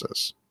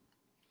practices.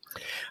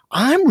 Sure.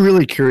 I'm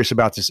really curious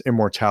about this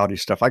immortality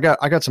stuff. I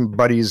got some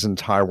buddies in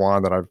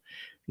Taiwan that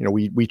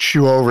we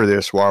chew over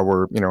this while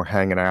we're,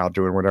 hanging out,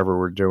 doing whatever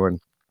we're doing.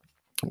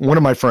 One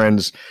of my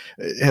friends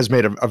has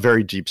made a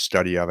very deep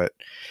study of it.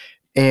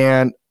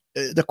 And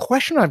the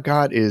question I've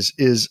got is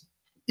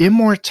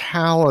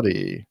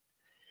immortality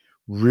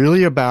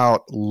really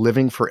about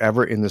living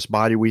forever in this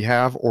body we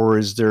have, or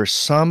is there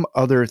some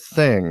other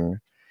thing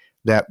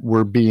that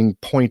we're being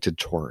pointed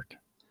toward?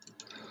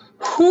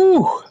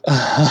 Well,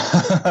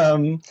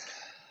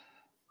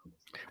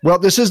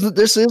 this is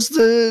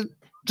the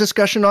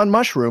discussion on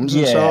mushrooms,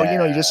 and so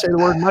you just say the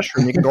word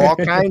mushroom, you can go all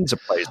kinds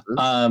of places.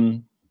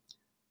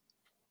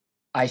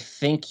 I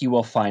think you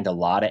will find a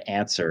lot of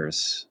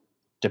answers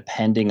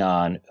depending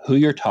on who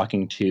you're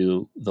talking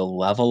to, the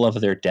level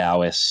of their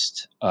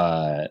Taoist,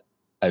 I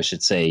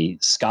should say,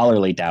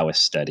 scholarly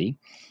Taoist study,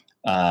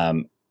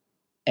 um,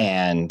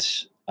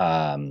 and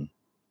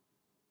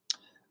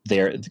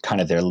their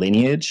kind of their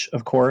lineage,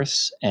 of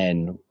course,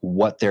 and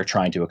what they're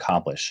trying to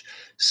accomplish.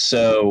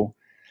 So,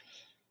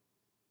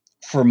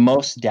 for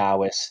most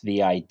Taoists,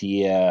 the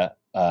idea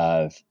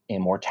of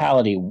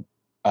immortality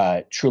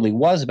truly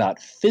was about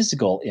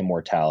physical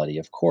immortality,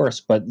 of course,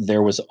 but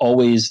there was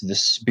always the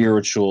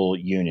spiritual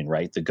union,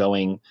 right?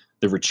 The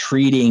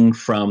retreating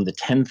from the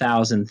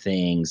 10,000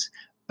 things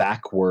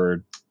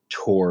backward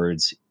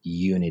towards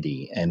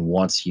unity. And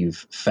once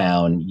you've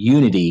found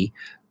unity,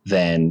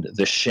 then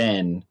the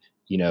Shen,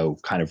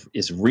 kind of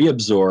is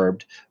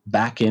reabsorbed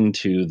back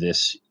into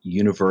this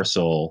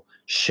universal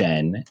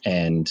Shen,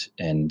 and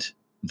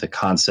the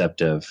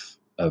concept of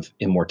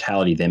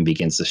immortality then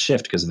begins to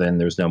shift because then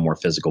there's no more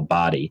physical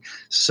body.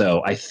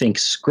 So I think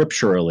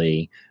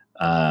scripturally,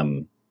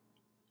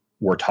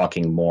 we're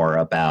talking more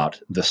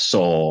about the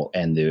soul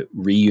and the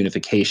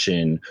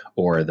reunification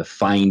or the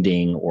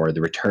finding or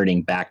the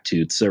returning back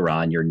to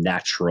Tzuran, your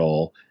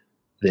natural,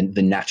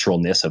 the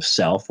naturalness of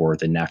self or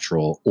the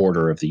natural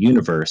order of the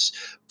universe.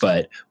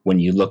 But when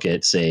you look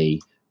at, say,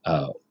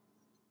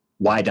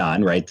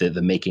 Wydon, right, the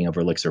making of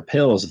elixir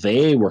pills,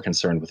 they were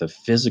concerned with a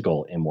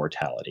physical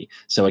immortality.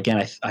 So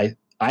again,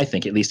 I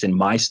think, at least in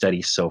my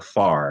study so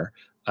far,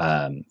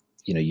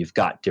 you've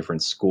got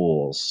different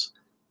schools.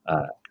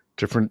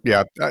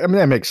 Yeah. I mean,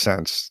 that makes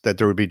sense that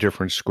there would be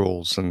different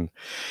schools, and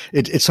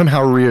it's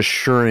somehow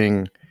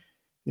reassuring.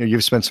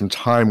 You've spent some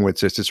time with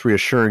this. It's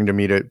reassuring to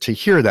me to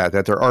hear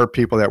that there are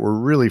people that were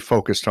really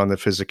focused on the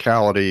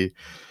physicality.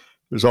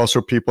 There's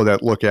also people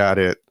that look at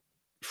it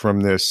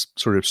from this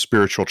sort of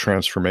spiritual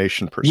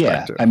transformation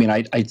perspective. Yeah, I mean,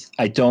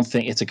 I don't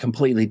think it's a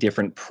completely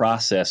different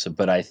process,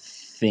 but I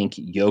think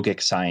yogic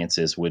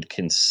sciences would,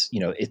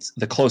 it's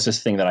the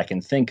closest thing that I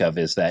can think of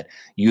is that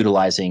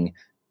utilizing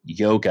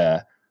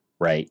yoga,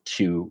 right,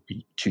 to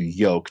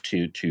yoke,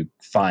 to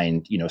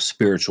find,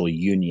 spiritual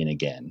union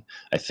again.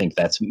 I think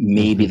that's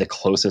maybe the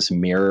closest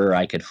mirror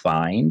I could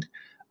find,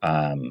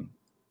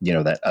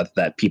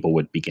 that people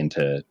would begin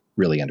to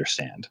really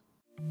understand.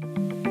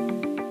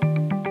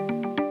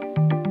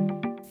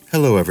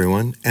 Hello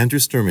everyone, Andrew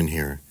Sturman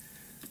here.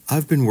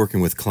 I've been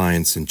working with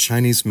clients in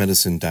Chinese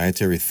medicine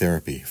dietary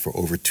therapy for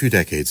over 2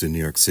 decades in New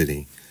York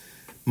City.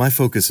 My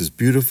focus is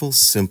beautiful,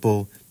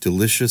 simple,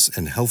 delicious,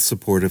 and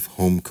health-supportive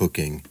home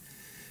cooking.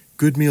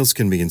 Good meals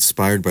can be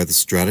inspired by the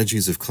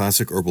strategies of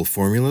classic herbal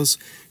formulas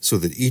so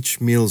that each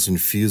meal is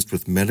infused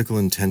with medical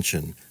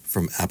intention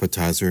from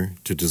appetizer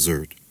to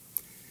dessert.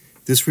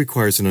 This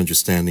requires an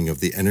understanding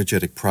of the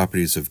energetic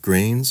properties of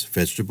grains,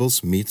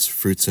 vegetables, meats,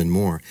 fruits, and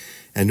more,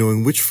 and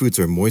knowing which foods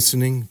are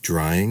moistening,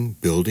 drying,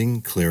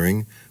 building,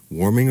 clearing,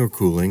 warming, or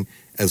cooling,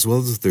 as well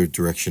as their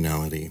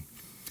directionality.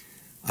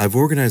 I've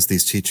organized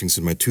these teachings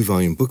in my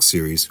 2-volume book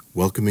series,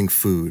 Welcoming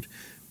Food,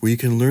 where you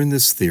can learn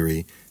this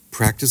theory,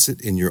 practice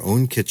it in your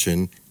own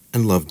kitchen,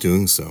 and love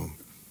doing so.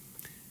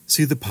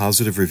 See the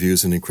positive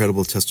reviews and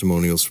incredible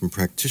testimonials from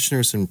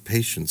practitioners and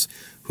patients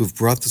who've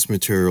brought this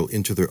material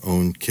into their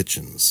own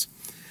kitchens.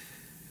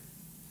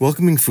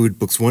 Welcoming Food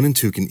Books 1 and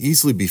 2 can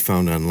easily be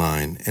found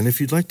online, and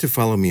if you'd like to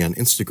follow me on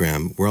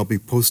Instagram, where I'll be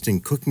posting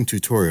cooking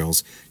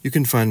tutorials, you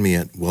can find me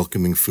at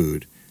Welcoming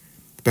Food.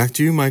 Back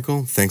to you,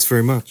 Michael. Thanks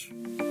very much.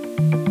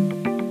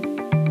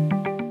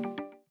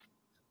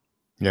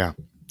 Yeah.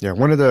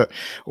 One of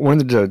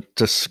the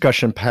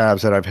discussion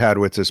paths that I've had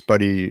with this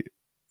buddy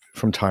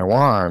from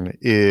Taiwan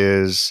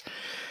is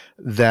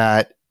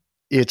that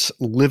it's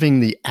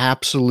living the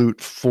absolute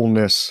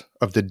fullness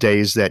of the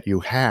days that you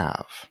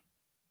have.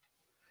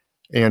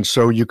 And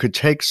so you could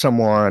take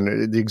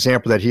someone, the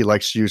example that he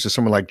likes to use is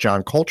someone like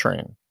John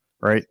Coltrane,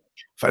 right?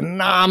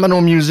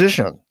 Phenomenal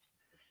musician.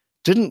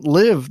 Didn't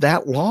live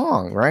that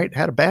long, right?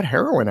 Had a bad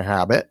heroin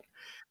habit.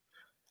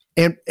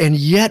 And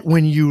yet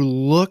when you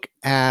look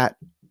at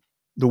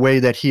the way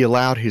that he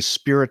allowed his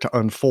spirit to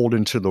unfold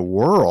into the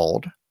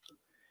world,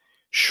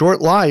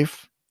 short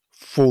life,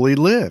 fully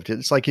lived.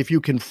 It's like if you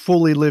can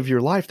fully live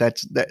your life,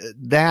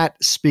 that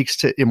speaks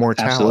to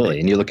immortality. Absolutely.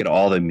 And you look at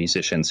all the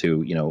musicians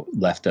who,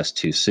 left us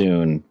too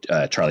soon,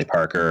 Charlie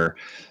Parker,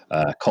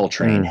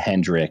 Coltrane,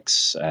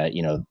 Hendrix,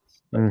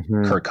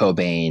 Kurt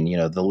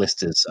Cobain, the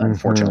list is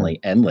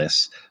unfortunately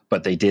endless,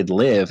 but they did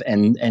live,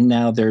 and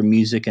now their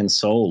music and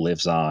soul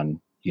lives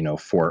on,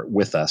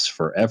 with us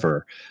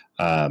forever.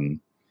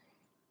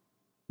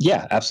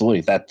 Yeah,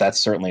 absolutely.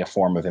 That's certainly a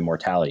form of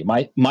immortality.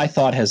 My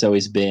thought has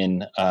always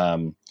been,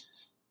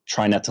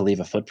 try not to leave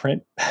a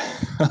footprint.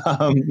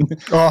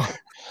 Well,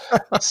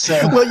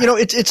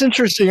 it's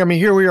interesting. I mean,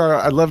 here we are.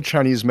 I love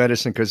Chinese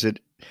medicine because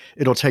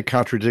it'll take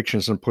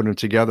contradictions and put them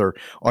together.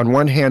 On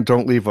one hand,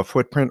 don't leave a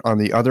footprint. On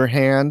the other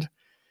hand,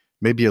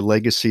 maybe a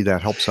legacy that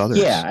helps others.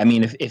 Yeah, I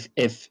mean,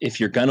 if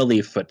you're gonna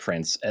leave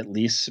footprints, at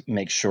least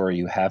make sure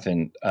you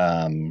haven't,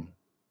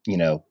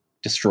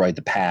 destroyed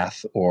the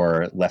path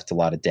or left a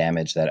lot of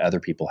damage that other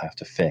people have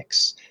to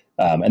fix.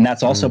 And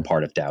that's also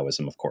part of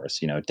Taoism, of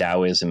course.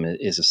 Taoism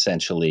is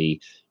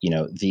essentially,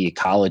 the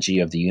ecology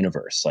of the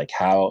universe. Like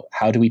how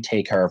do we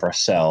take care of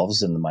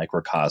ourselves in the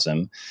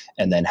microcosm,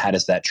 and then how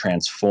does that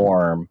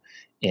transform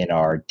in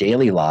our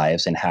daily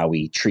lives and how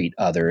we treat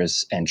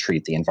others and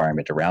treat the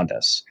environment around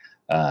us.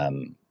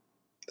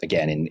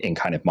 Again, in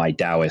kind of my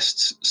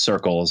Taoist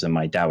circles and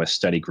my Taoist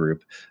study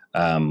group,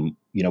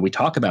 we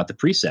talk about the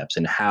precepts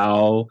and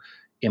how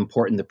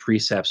important the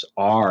precepts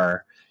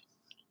are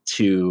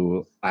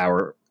to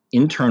our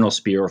internal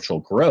spiritual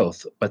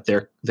growth, but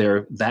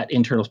that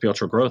internal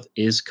spiritual growth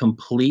is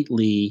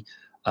completely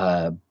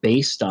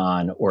based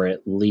on, or at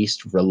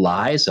least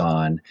relies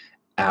on,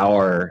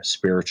 our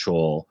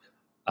spiritual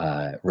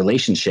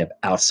relationship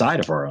outside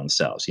of our own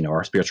selves,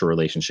 our spiritual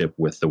relationship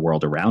with the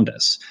world around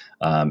us.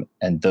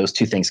 And those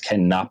two things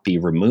cannot be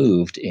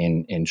removed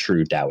in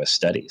true Taoist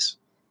studies.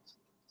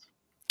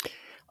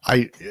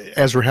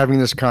 As we're having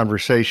this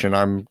conversation,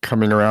 I'm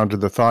coming around to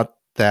the thought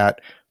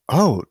that,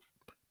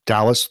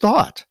 Taoist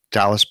thought,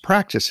 Taoist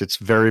practice, it's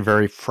very,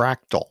 very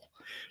fractal.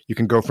 You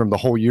can go from the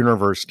whole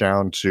universe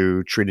down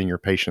to treating your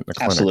patient in the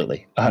clinic.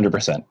 Absolutely,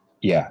 100%.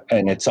 Yeah,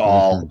 and it's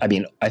all,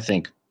 I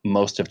think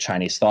most of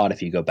Chinese thought,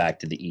 if you go back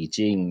to the I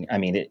Ching,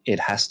 it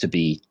has to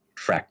be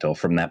fractal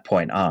from that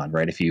point on,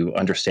 right? If you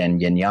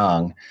understand yin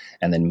yang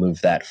and then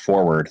move that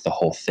forward, the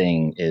whole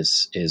thing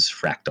is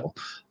fractal.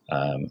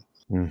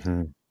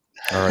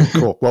 All right,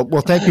 cool.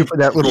 Well, thank you for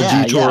that little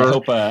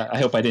detour. Yeah, I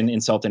hope I didn't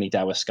insult any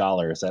Taoist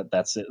scholars.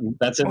 That's at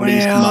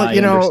least my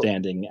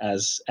understanding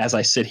as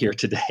I sit here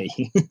today.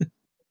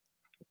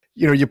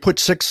 You put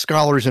 6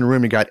 scholars in a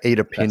room, you got 8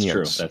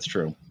 opinions. That's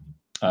true.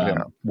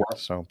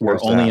 We're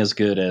only as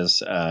good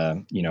as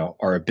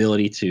our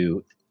ability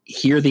to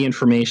hear the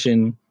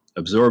information,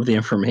 absorb the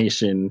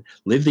information,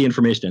 live the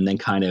information, and then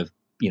kind of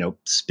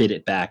spit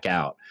it back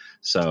out.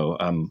 So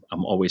I'm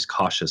always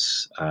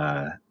cautious,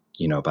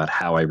 about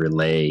how I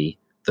relay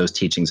those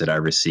teachings that I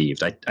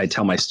received. I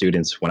tell my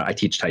students when I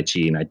teach Tai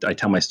Chi, and I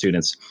tell my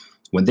students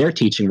when they're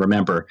teaching,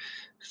 remember,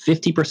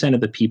 50% of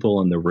the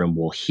people in the room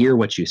will hear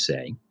what you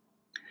say.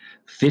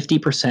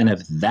 50%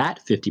 of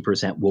that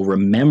 50% will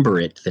remember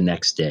it the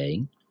next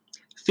day.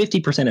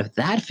 50% of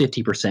that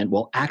 50%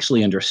 will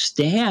actually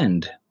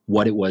understand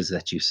what it was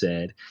that you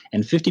said.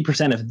 And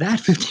 50% of that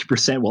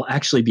 50% will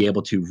actually be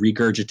able to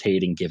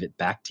regurgitate and give it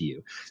back to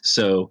you.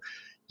 So,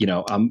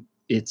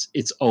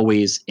 it's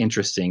always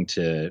interesting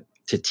to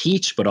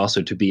teach, but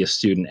also to be a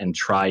student and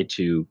try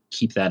to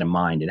keep that in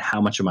mind. And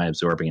how much am I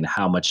absorbing, and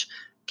how much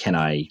can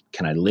I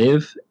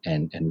live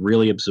and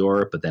really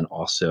absorb, but then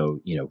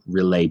also,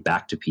 relay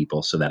back to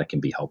people so that it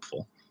can be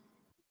helpful.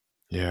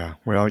 Yeah.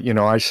 Well,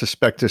 I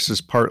suspect this is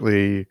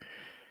partly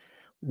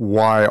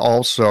why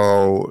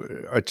also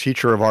a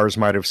teacher of ours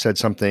might have said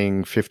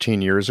something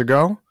 15 years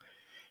ago,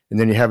 and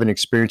then you have an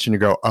experience and you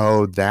go,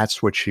 oh,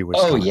 that's what she was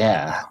talking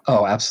about.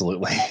 Oh,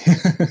 absolutely.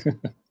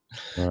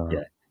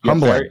 Yeah.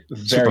 Humbling.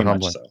 Very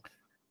much so.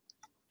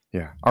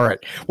 Yeah. All right.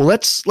 Well,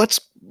 let's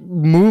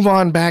move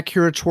on back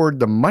here toward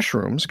the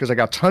mushrooms, because I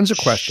got tons of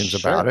questions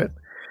about it.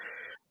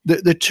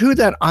 The two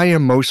that I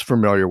am most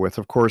familiar with,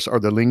 of course, are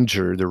the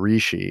Lingzhi, the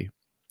reishi,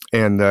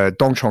 and the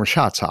Dongchong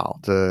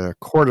Sha-Cao, the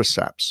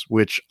cordyceps,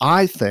 which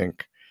I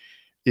think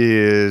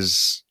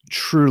is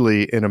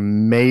truly an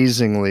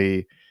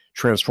amazingly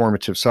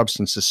transformative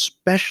substance,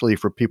 especially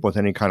for people with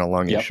any kind of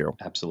lung issue.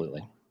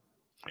 Absolutely.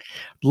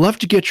 Love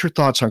to get your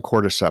thoughts on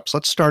cordyceps.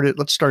 Let's start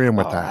in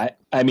with that.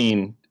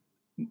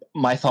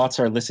 My thoughts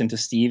are listen to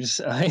Steve's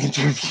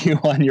interview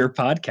on your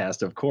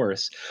podcast, of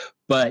course.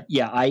 But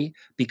yeah,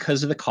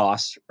 because of the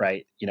cost,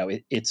 right?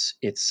 It's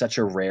such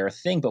a rare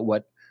thing,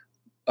 but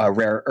a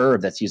rare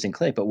herb that's used in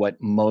clay. But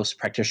what most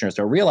practitioners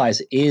don't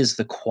realize is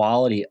the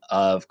quality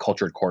of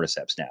cultured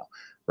cordyceps now,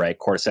 right?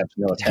 Cordyceps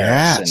militaris.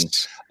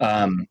 Yes.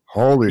 And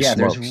Holy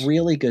smokes. There's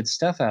really good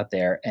stuff out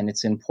there, and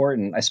it's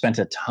important. I spent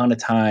a ton of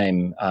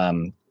time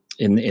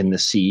in the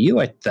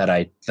CEU that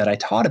I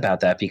taught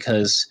about that,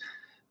 because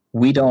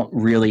we don't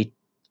really,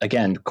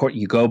 again,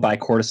 you go by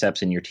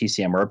cordyceps in your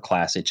TCM herb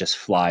class, it just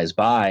flies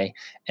by,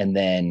 and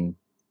then,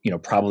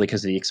 probably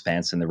because of the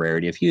expense and the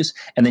rarity of use,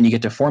 and then you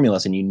get to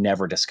formulas and you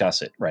never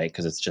discuss it, right?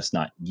 Because it's just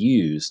not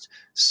used.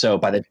 So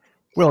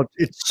well,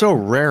 it's so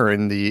rare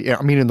in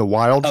the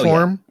wild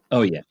form. Yeah.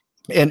 Oh yeah.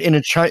 And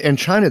in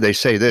China, they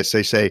say this.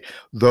 They say,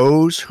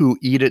 those who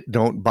eat it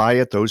don't buy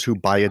it. Those who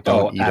buy it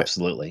don't eat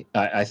absolutely. It.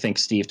 I think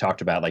Steve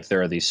talked about, like,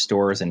 there are these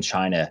stores in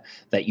China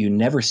that you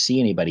never see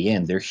anybody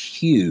in. They're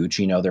huge.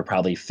 They're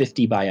probably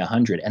 50 by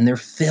 100, and they're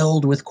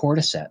filled with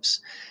cordyceps.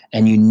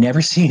 And you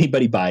never see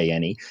anybody buy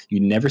any.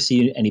 You never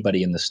see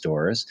anybody in the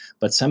stores.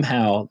 But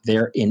somehow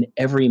they're in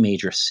every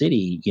major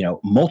city,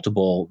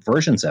 multiple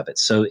versions of it.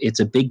 So it's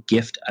a big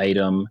gift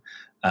item,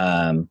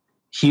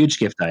 huge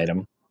gift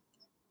item.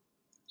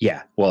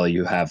 Yeah, well,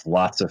 you have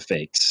lots of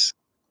fakes.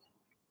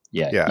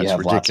 Yeah, Yeah, you it's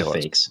have lots of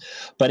ridiculous.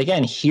 fakes. But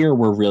again, here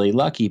we're really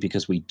lucky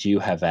because we do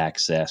have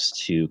access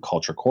to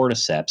culture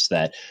cordyceps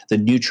that the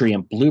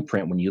nutrient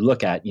blueprint, when you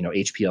look at,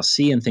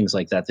 HPLC and things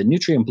like that, the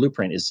nutrient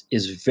blueprint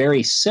is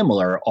very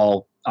similar,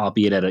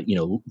 albeit at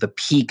the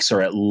peaks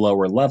are at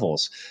lower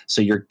levels.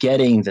 So you're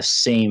getting the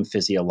same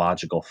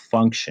physiological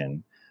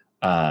function,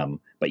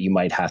 but you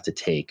might have to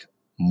take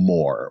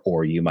more,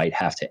 or you might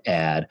have to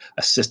add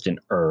assistant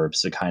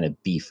herbs to kind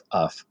of beef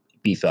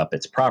up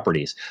its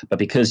properties. But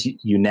because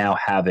you now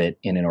have it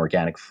in an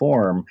organic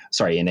form,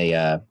 in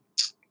a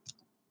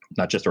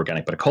not just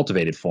organic, but a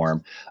cultivated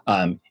form,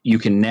 you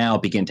can now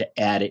begin to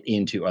add it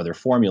into other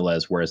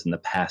formulas, whereas in the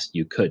past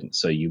you couldn't.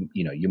 So you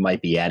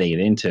might be adding it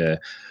into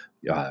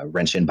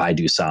Renshin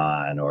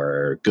Baidusan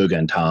or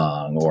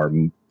Gugantong, or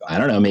I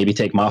don't know, maybe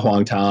take Ma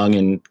Huang Tong,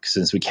 and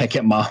since we can't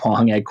get Ma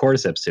Huang, add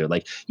cordyceps to it.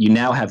 Like, you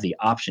now have the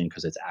option,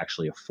 because it's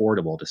actually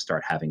affordable, to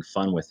start having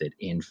fun with it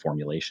in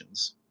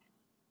formulations.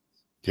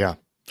 Yeah.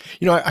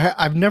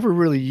 I've never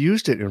really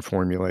used it in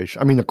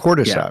formulation. I mean, the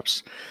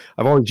cordyceps,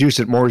 I've always used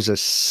it more as a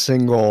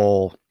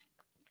single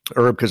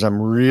herb because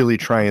I'm really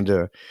trying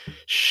to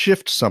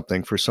shift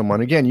something for someone.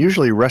 Again,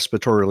 usually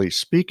respiratorily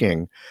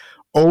speaking,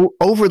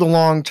 over the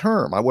long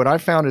term. What I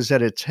found is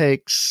that it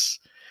takes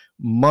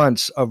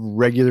months of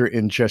regular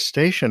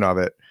ingestion of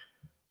it.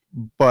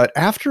 But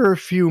after a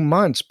few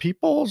months,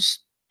 people's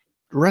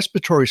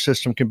respiratory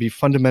system can be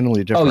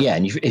fundamentally different. Oh yeah,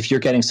 and if you're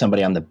getting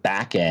somebody on the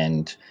back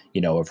end,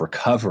 of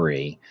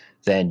recovery,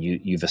 then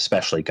you've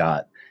especially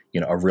got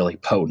a really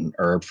potent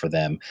herb for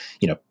them.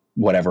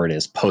 Whatever it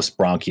is,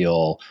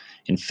 post-bronchial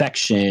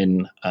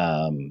infection.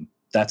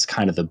 That's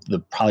kind of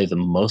the probably the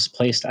most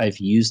placed I've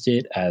used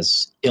it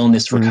as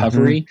illness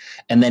recovery.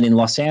 Mm-hmm. And then in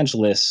Los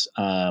Angeles,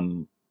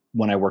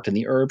 when I worked in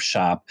the herb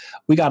shop,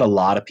 we got a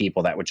lot of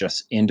people that were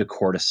just into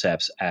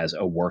cordyceps as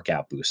a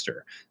workout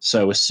booster.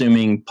 So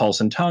assuming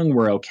pulse and tongue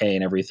were okay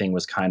and everything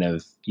was kind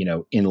of,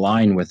 in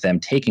line with them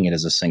taking it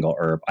as a single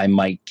herb, I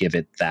might give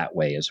it that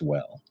way as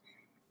well.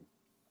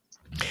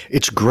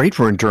 It's great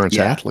for endurance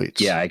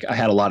athletes. Yeah, I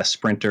had a lot of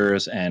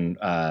sprinters and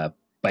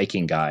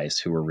biking guys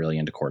who were really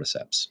into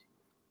cordyceps.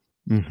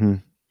 Mm-hmm.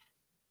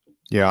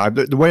 Yeah,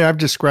 the way I've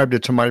described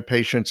it to my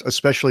patients,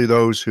 especially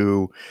those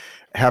who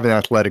have an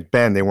athletic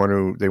bend, they want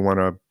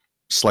a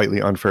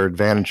slightly unfair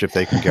advantage if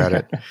they can get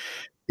it,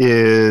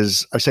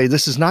 is I say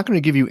this is not going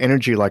to give you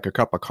energy like a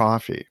cup of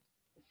coffee,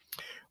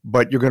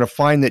 but you're going to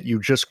find that you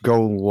just go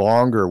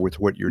longer with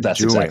what you're doing.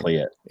 That's exactly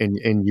it.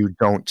 And you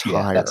don't tire.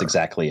 Yeah, that's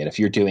exactly it. If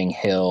you're doing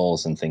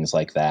hills and things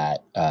like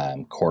that,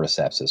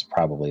 cordyceps is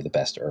probably the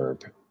best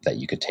herb that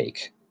you could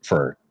take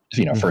for,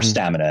 mm-hmm. for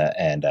stamina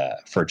and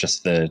for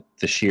just the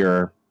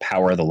sheer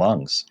power of the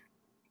lungs.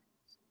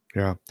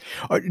 Yeah.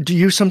 Do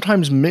you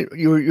sometimes,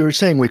 you're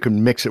saying we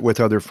can mix it with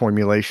other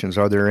formulations.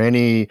 Are there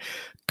any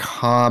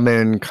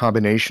common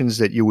combinations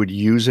that you would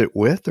use it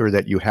with, or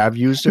that you have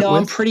used it with? No,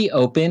 I'm pretty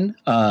open.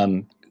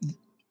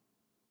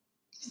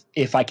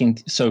 If I can,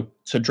 so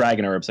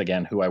Dragon Herbs,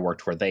 again, who I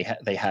worked for, they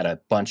had a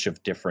bunch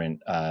of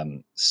different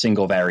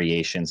single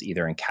variations,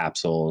 either in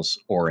capsules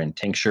or in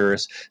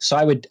tinctures. So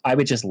I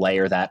would just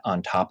layer that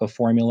on top of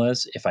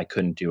formulas if I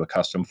couldn't do a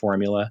custom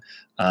formula.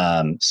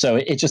 So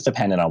it just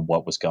depended on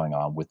what was going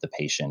on with the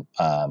patient.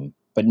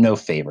 But no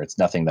favorites,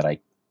 nothing that I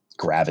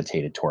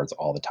gravitated towards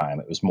all the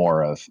time. It was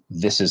more of,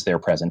 this is their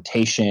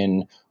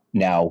presentation.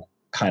 Now,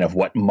 kind of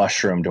what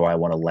mushroom do I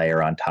want to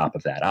layer on top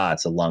of that?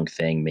 It's a lung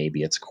thing.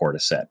 Maybe it's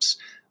cordyceps.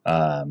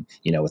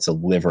 It's a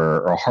liver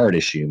or a heart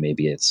issue.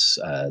 Maybe it's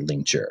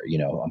Lingzhi.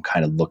 I'm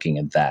kind of looking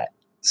at that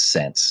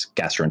sense.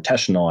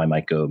 Gastrointestinal, I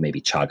might go maybe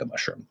chaga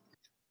mushroom.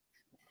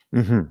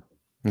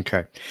 Mm-hmm.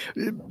 Okay.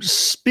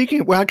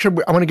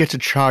 Actually, I want to get to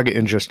chaga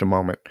in just a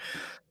moment.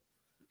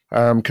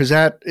 Because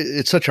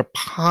it's such a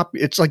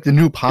it's like the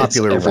new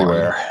popular it's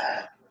everywhere.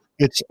 one.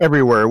 It's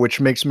everywhere, which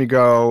makes me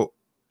go,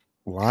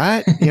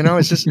 what?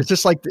 It's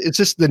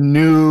just the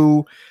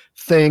new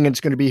thing.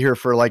 It's going to be here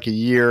for like a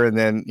year, and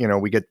then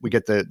we get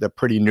the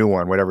pretty new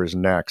one, whatever is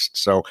next.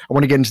 So I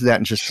want to get into that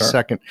in just a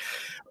second.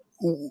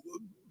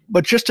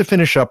 But just to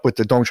finish up with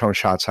the Dongchong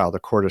Shaocao,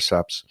 the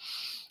cordyceps,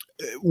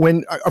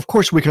 of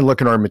course we can look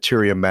in our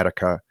Materia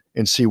Medica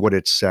and see what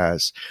it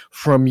says.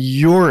 From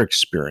your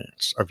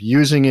experience of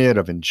using it,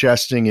 of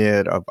ingesting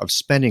it, of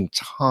spending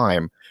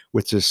time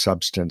with this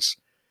substance,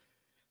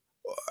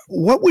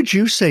 what would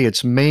you say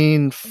its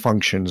main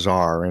functions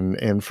are?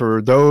 And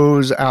for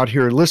those out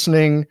here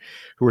listening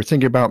who are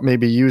thinking about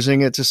maybe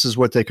using it, this is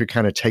what they could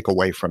kind of take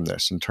away from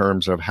this in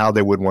terms of how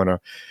they would want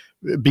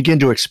to begin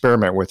to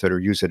experiment with it or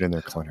use it in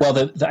their clinic.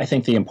 Well, I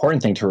think the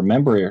important thing to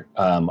remember,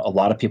 a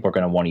lot of people are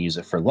going to want to use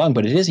it for lung,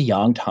 but it is a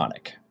yang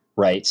tonic,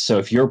 right? So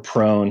if you're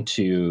prone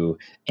to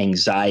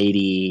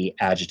anxiety,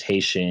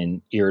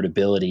 agitation,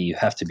 irritability, you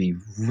have to be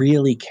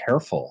really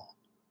careful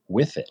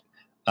with it.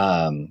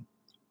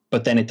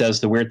 But then it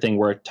does the weird thing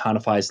where it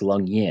tonifies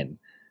lung yin.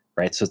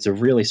 right? So it's a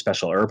really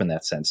special herb in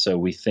that sense. So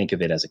we think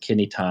of it as a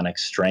kidney tonic,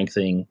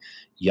 strengthening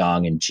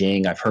yang and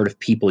jing. I've heard of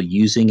people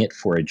using it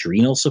for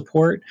adrenal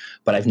support,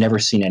 but I've never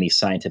seen any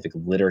scientific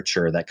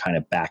literature that kind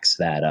of backs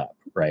that up,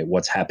 right?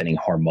 What's happening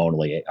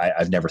hormonally.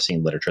 I've never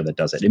seen literature that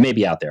does it. It may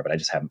be out there, but I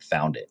just haven't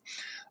found it.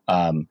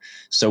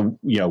 So,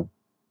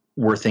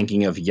 we're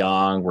thinking of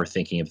yang, we're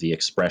thinking of the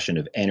expression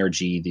of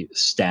energy, the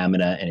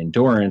stamina and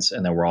endurance,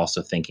 and then we're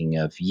also thinking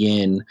of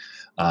yin,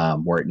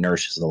 where it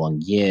nourishes the lung,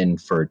 yin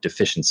for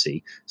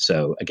deficiency.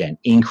 So again,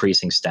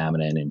 increasing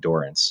stamina and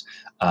endurance.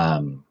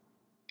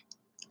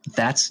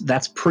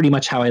 That's pretty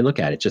much how I look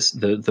at it.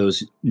 Just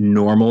those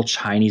normal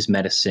Chinese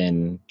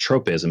medicine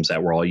tropisms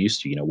that we're all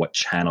used to. What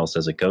channels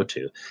does it go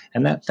to?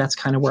 And that's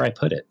kind of where I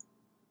put it.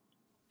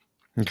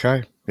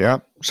 Okay. Yeah.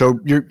 So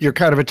you're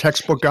kind of a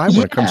textbook guy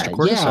when it comes to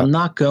cordyceps. Yeah, I'm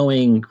not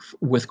going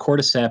with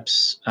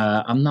cordyceps.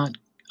 I'm not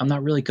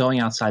really going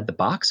outside the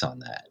box on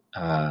that.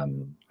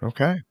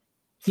 Okay.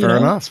 Fair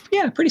enough.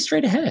 Yeah, pretty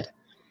straight ahead.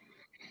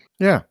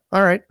 Yeah.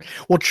 All right.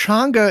 Well,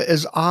 chaga,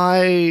 as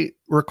I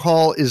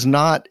recall, is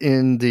not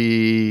in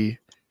the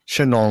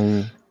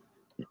Shennong,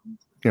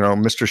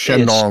 Mr.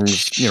 Shennong's,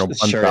 sure,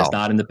 it's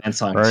not in the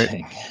Bensao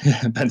Jing.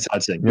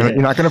 Bensao Jing.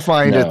 You're not going to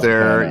find it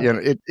there.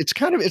 No. It's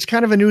kind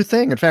of a new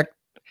thing. In fact,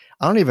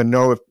 I don't even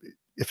know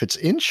if it's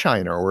in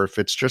China or if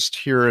it's just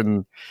here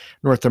in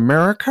North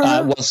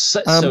America.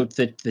 So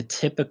the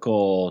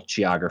typical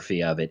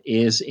geography of it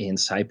is in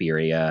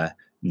Siberia,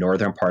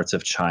 northern parts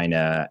of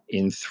China,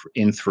 in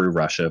through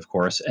Russia, of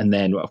course, and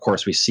then of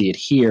course we see it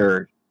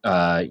here,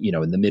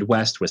 in the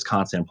Midwest,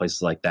 Wisconsin, and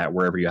places like that,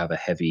 wherever you have a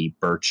heavy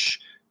birch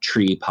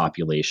tree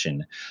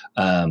population.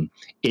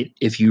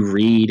 If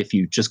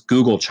you just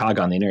Google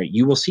chaga on the internet,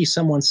 you will see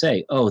someone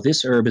say, "Oh,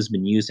 this herb has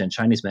been used in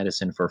Chinese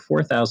medicine for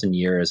 4,000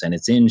 years, and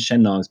it's in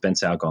Shennong's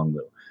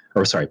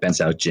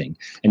Bensao Jing."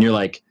 And you're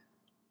like,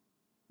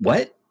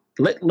 "What?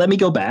 Let me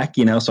go back."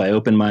 So I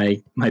open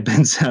my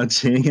Bensao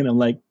Jing, and I'm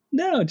like,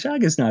 "No,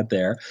 chaga's not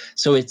there."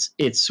 So it's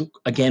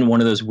again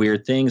one of those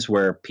weird things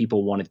where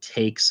people want to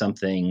take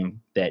something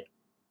that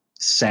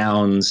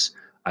sounds,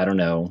 I don't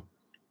know,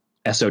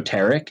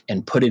 esoteric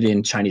and put it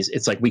in Chinese.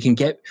 It's like we can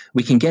get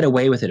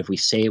away with it if we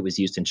say it was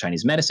used in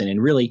Chinese medicine.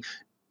 And really,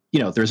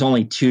 there's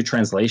only 2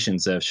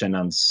 translations of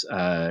Shennong's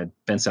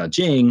Bensao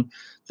Jing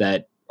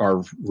that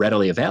are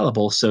readily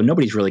available, so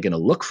nobody's really going to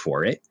look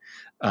for it.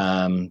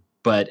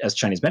 But as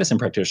Chinese medicine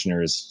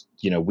practitioners,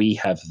 we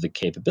have the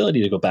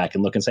capability to go back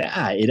and look and say,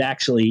 it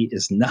actually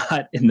is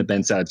not in the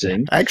Bensao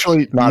Jing.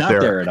 Actually, not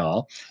there at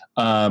all.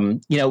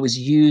 It was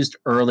used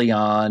early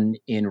on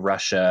in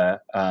Russia,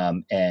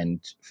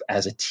 and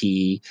as a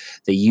tea.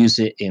 They use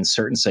it in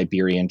certain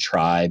Siberian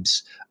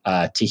tribes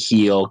to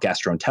heal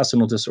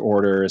gastrointestinal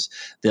disorders.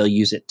 They'll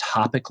use it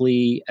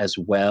topically as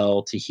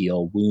well to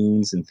heal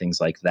wounds and things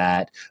like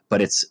that.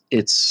 But it's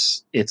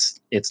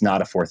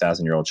not a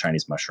 4,000-year-old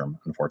Chinese mushroom,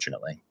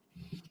 unfortunately.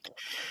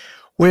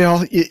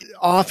 Well,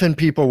 often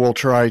people will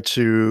try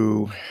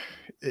to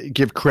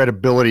give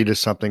credibility to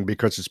something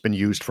because it's been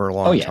used for a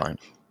long time.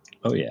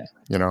 Oh, yeah.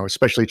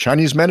 Especially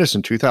Chinese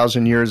medicine,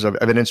 2,000 years of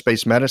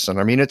evidence-based medicine.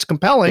 I mean, it's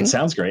compelling. It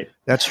sounds great.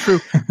 That's true.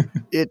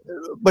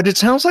 But it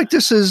sounds like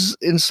this is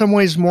in some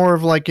ways more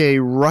of like a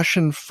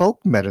Russian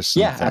folk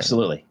medicine thing.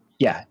 Absolutely.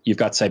 Yeah, you've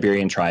got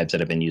Siberian tribes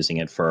that have been using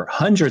it for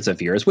hundreds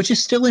of years, which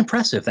is still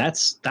impressive.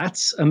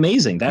 That's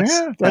amazing.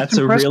 That's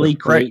a really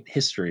great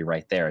history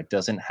right there. It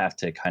doesn't have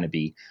to kind of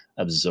be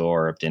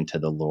absorbed into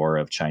the lore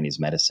of Chinese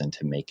medicine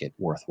to make it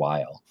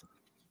worthwhile.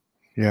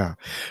 Yeah.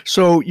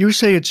 So you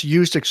say it's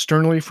used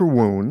externally for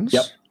wounds.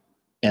 Yep.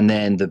 And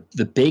then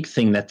the big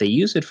thing that they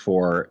use it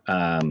for,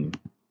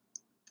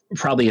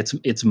 probably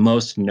its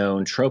most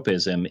known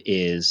tropism,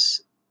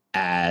 is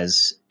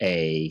as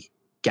a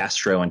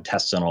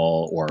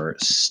gastrointestinal or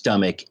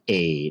stomach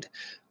aid.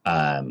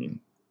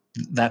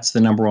 That's the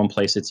number one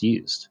place it's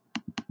used.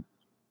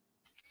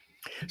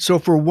 So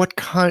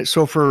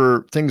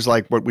for things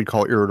like what we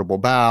call irritable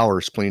bowel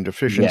or spleen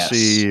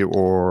deficiency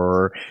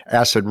or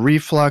acid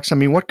reflux, I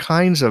mean, what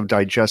kinds of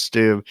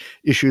digestive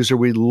issues are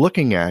we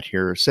looking at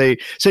here? Say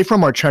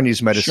from our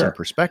Chinese medicine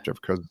perspective,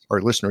 because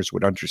our listeners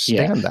would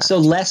understand that. So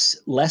less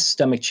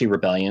stomach chi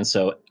rebellion.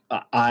 So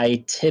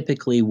I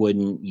typically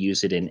wouldn't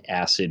use it in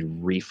acid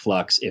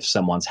reflux if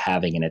someone's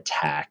having an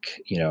attack,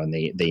 and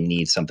they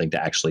need something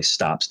to actually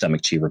stop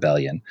stomach chi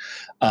rebellion.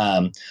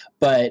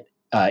 But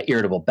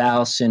irritable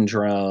bowel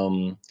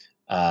syndrome,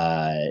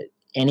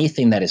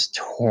 anything that is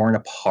torn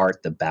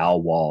apart the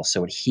bowel wall,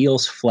 so it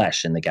heals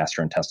flesh in the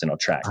gastrointestinal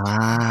tract.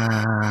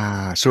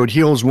 So it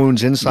heals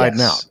wounds inside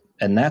and out.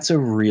 And that's a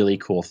really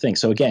cool thing.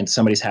 So again,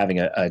 somebody's having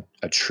a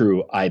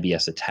true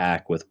IBS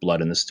attack with blood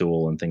in the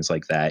stool and things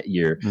like that.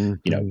 You're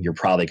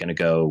probably going to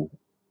go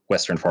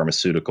Western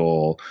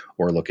pharmaceutical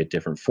or look at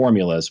different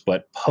formulas.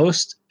 But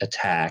post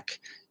attack,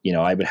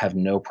 I would have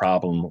no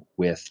problem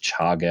with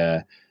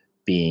chaga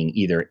being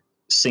either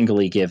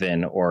singly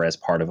given or as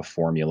part of a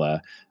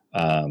formula.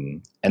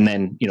 And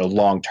then,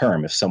 long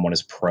term, if someone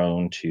is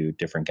prone to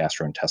different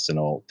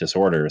gastrointestinal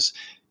disorders,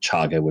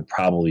 chaga would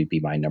probably be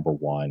my number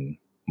one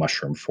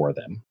mushroom for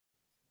them.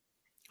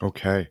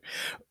 Okay.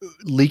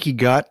 Leaky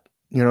gut,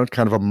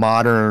 kind of a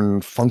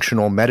modern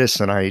functional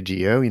medicine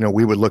idea.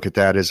 We would look at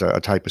that as a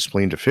type of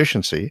spleen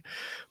deficiency,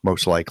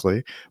 most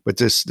likely. But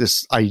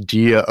this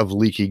idea of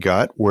leaky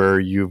gut, where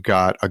you've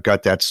got a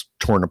gut that's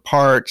torn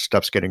apart,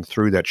 stuff's getting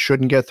through that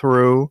shouldn't get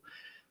through,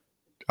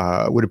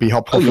 would it be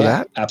helpful for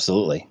that?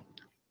 Absolutely.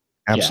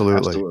 Absolutely. Yeah,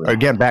 absolutely.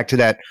 Again, back to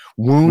that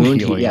wound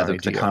healing Yeah, idea.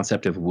 the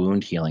concept of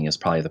wound healing is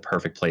probably the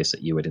perfect place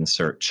that you would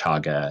insert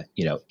chaga,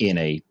 in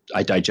a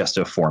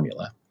digestive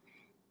formula.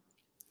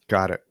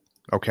 Got it.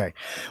 Okay.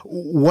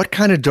 What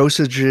kind of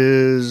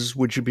dosages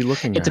would you be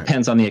looking at? It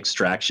depends on the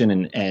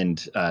extraction,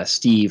 and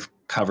Steve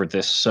covered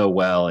this so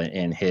well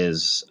in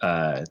his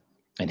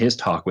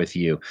talk with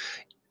you.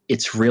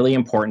 It's really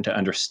important to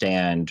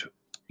understand,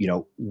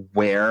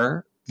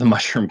 where the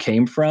mushroom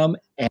came from.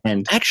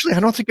 And actually, I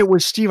don't think it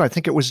was Steve. I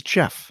think it was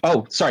Jeff.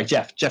 Oh, sorry,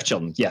 Jeff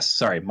Chilton. Yes,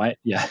 sorry.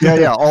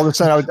 Yeah. All of a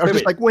sudden, I was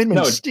just like, wait a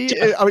minute, no, Steve.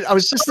 I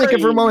was just thinking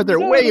for a moment there.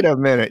 No. Wait a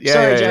minute.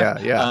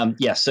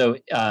 Yeah.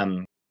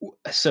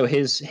 So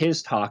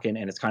his talk, and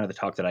it's kind of the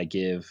talk that I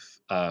give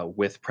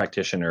with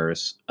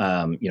practitioners,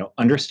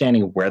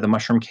 understanding where the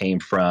mushroom came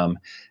from,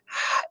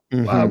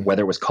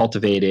 whether it was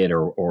cultivated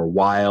or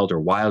wild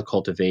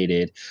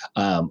cultivated,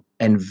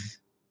 and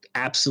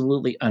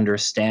absolutely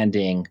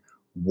understanding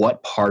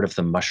what part of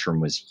the mushroom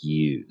was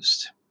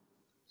used.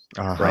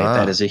 Right.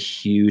 That is a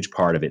huge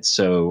part of it.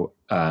 So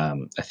I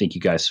think you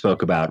guys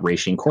spoke about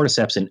reishi and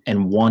cordyceps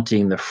and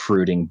wanting the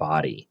fruiting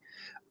body.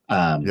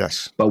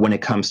 Yes. But when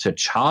it comes to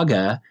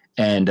chaga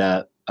and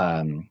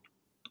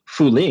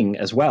fuling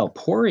as well,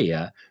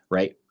 poria,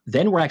 right,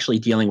 then we're actually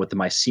dealing with the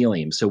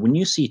mycelium. So when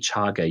you see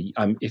chaga,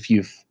 if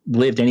you've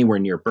lived anywhere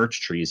near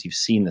birch trees, you've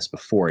seen this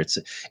before. It's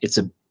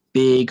a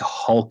big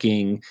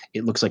hulking,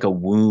 it looks like a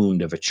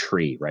wound of a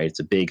tree, right? It's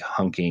a big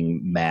hunking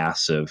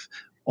mass of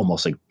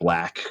almost like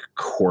black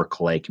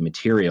cork-like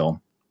material.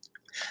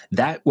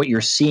 What you're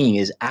seeing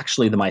is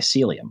actually the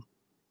mycelium.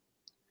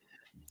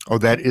 Oh,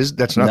 that's not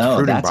the fruiting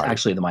body. That's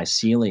actually the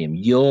mycelium.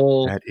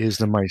 That is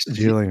the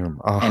mycelium.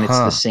 And it's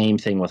the same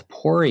thing with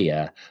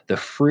poria. The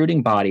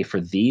fruiting body for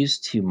these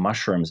two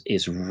mushrooms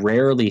is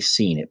rarely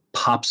seen. It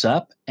pops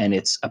up, and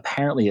it's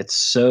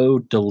so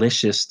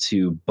delicious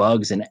to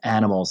bugs and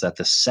animals that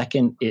the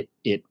second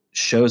it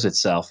shows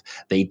itself,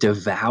 they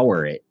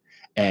devour it.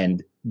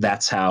 And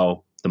that's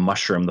how the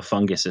mushroom, the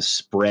fungus, is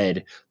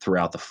spread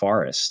throughout the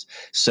forest.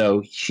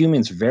 So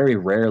humans very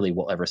rarely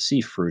will ever see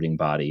fruiting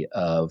body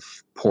of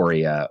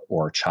poria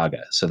or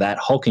chaga. So that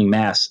hulking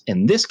mass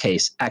in this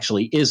case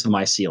actually is the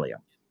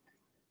mycelium.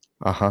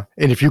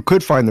 And if you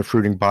could find the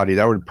fruiting body,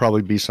 that would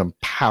probably be some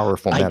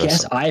powerful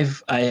medicine. I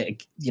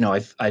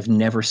guess I've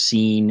never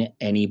seen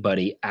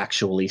anybody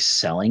actually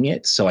selling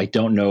it, so I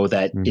don't know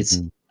that it's.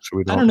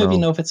 So I don't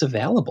know if it's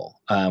available,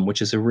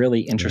 which is a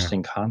really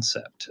interesting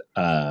concept.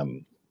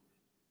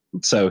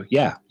 So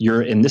yeah,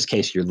 in this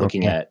case, you're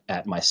looking at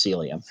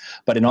mycelium,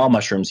 but in all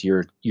mushrooms,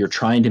 you're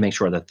trying to make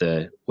sure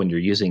that when you're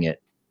using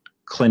it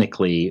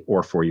clinically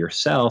or for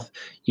yourself,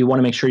 you want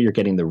to make sure you're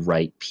getting the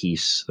right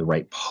piece, the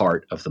right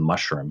part of the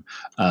mushroom.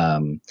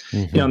 And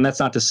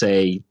that's not to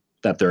say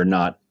that there are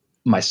not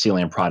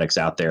mycelium products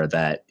out there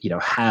that,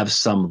 have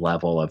some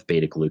level of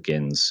beta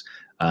glucans,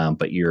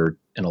 but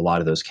in a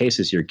lot of those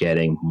cases, you're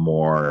getting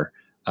more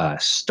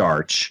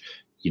starch,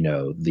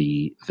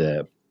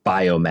 the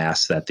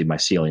biomass that the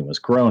mycelium was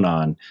grown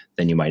on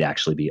than you might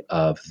actually be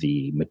of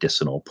the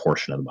medicinal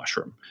portion of the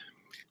mushroom.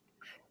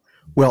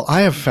 Well, I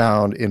have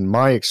found in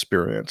my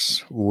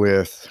experience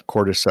with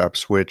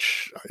cordyceps,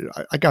 which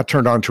I got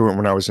turned on to it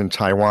when I was in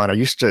Taiwan. I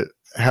used to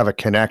have a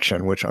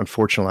connection, which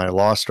unfortunately I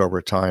lost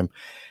over time,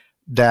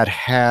 that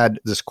had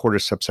this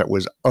cordyceps that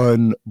was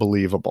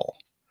unbelievable.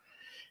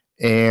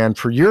 And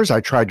for years I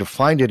tried to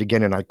find it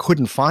again, and I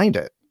couldn't find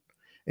it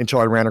until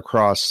I ran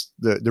across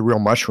the real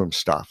mushroom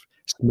stuff.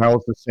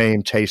 Smells the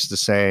same, tastes the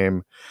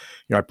same.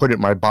 I put it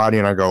in my body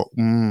and I go,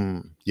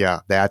 yeah,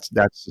 that's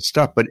the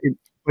stuff. But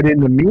in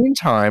the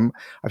meantime,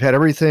 I've had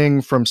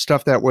everything from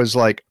stuff that was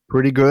like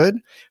pretty good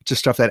to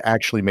stuff that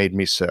actually made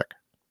me sick,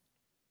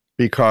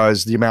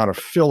 because the amount of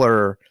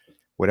filler,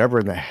 whatever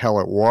in the hell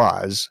it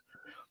was,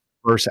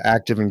 versus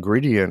active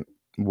ingredient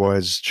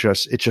was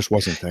it just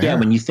wasn't there. Yeah,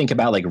 when you think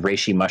about like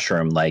reishi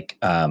mushroom, like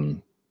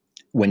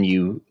when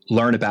you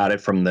learn about it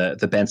from the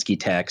Bensky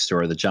text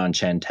or the John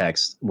Chen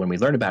text, when we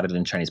learn about it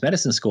in Chinese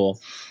medicine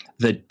school,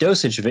 the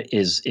dosage of it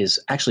is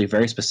actually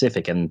very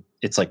specific, and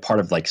it's like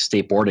part of like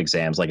state board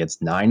exams. Like it's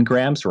 9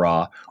 grams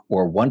raw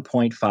or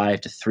 1.5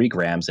 to 3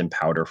 grams in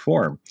powder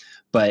form.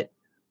 But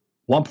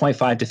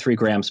 1.5 to 3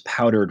 grams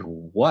powdered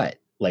what?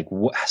 Like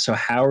so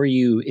how are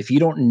you, if you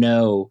don't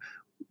know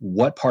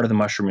what part of the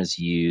mushroom is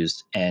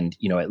used and,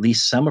 at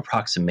least some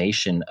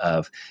approximation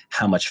of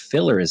how much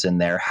filler is in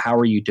there, how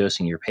are you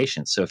dosing your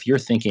patient? So if you're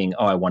thinking,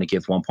 I want to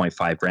give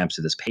 1.5 grams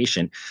to this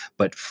patient,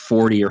 but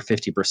 40 or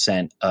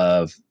 50%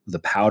 of the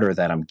powder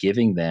that I'm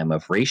giving them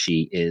of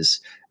reishi is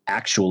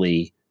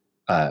actually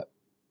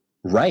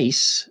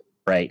rice,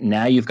 right?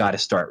 Now you've got to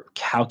start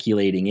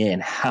calculating in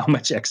how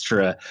much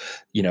extra,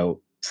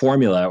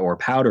 formula or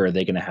powder are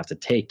they going to have to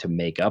take to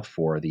make up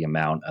for the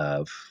amount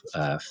of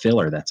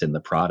filler that's in the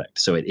product?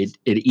 So it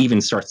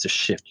even starts to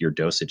shift your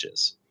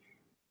dosages.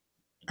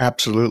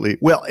 Absolutely.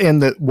 Well,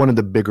 and one of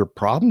the bigger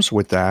problems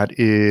with that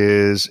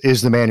is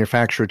the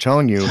manufacturer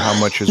telling you how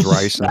much is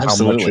rice and how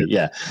much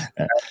is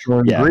actual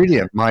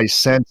ingredient. My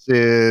sense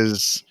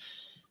is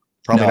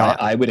probably not.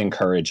 I would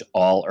encourage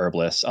all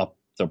herbalists.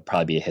 There'll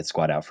probably be a hit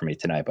squad out for me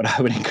tonight, but I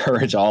would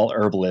encourage all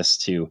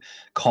herbalists to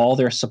call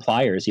their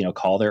suppliers,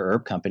 call their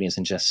herb companies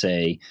and just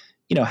say,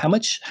 how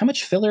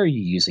much filler are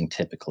you using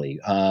typically?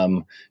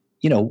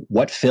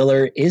 What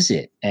filler is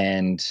it?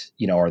 And,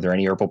 are there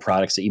any herbal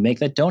products that you make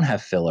that don't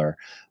have filler?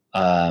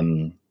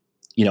 And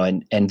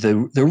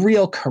the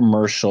real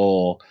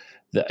commercial,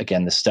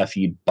 the stuff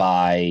you'd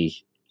buy,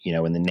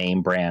 in the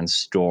name brand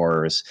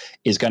stores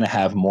is going to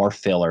have more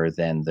filler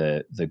than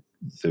the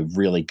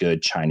really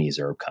good Chinese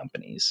herb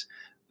companies.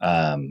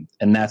 And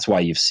that's why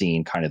you've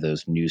seen kind of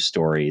those news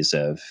stories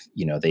of,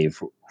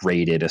 they've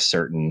raided a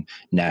certain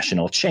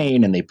national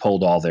chain and they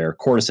pulled all their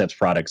cordyceps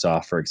products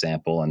off, for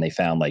example, and they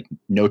found like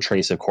no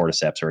trace of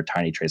cordyceps or a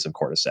tiny trace of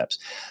cordyceps.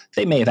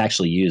 They may have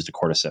actually used a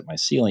cordyceps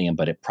mycelium,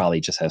 but it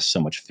probably just has so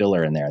much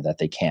filler in there that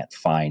they can't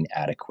find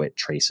adequate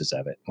traces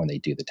of it when they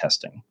do the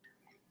testing.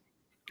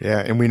 Yeah,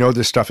 and we know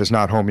this stuff is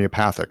not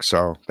homeopathic,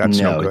 so that's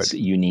no good.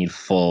 You need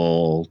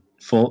full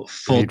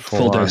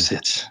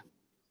dosage.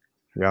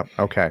 Yeah.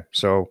 Okay.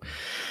 So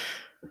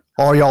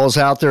all y'all's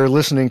out there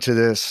listening to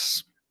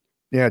this,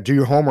 do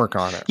your homework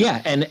on it.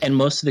 Yeah. And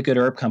most of the good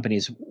herb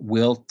companies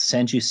will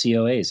send you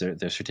COAs, or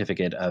their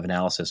certificate of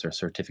analysis or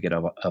certificate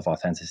of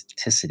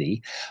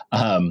authenticity.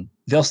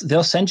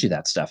 They'll send you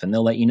that stuff and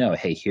they'll let you know,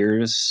 hey,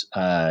 here's,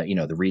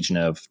 the region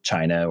of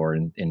China, or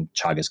in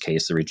Chaga's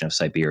case, the region of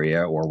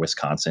Siberia or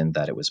Wisconsin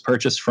that it was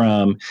purchased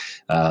from.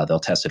 They'll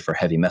test it for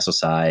heavy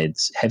metals,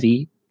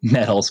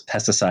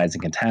 pesticides,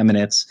 and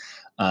contaminants.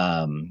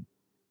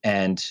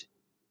 And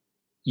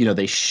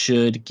they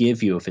should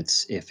give you, if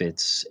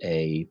it's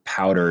a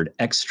powdered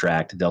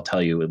extract, they'll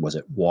tell you, was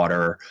it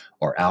water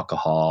or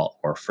alcohol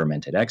or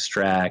fermented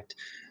extract?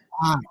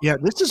 Yeah,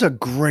 this is a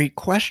great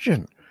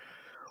question.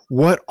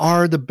 What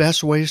are the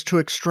best ways to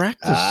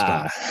extract this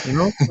stuff?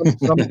 We're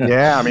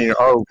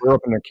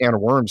opening a can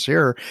of worms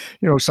here.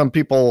 Some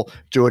people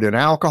do it in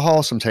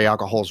alcohol. Some say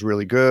alcohol is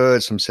really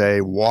good. Some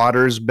say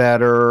water's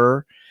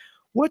better.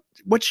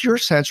 What's your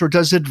sense, or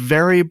does it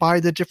vary by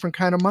the different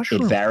kind of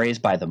mushroom? It varies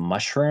by the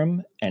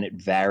mushroom, and it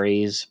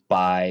varies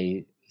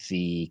by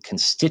the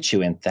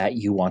constituent that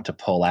you want to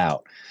pull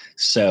out.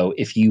 So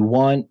if you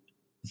want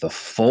the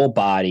full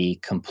body,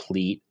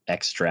 complete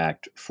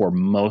extract for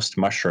most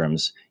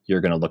mushrooms, you're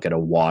going to look at a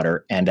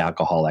water and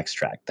alcohol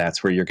extract.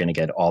 That's where you're going to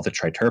get all the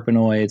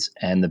triterpenoids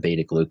and the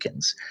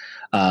beta-glucans.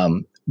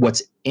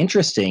 What's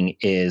interesting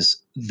is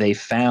they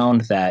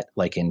found that,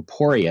 like in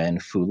Poria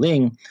and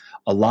Fuling,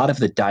 a lot of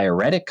the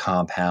diuretic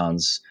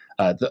compounds,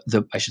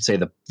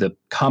 the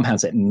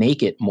compounds that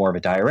make it more of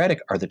a diuretic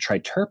are the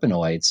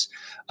triterpenoids,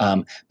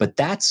 but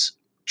that's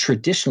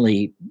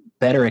traditionally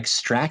better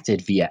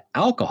extracted via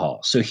alcohol.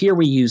 So here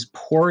we use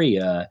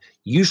Poria,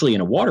 usually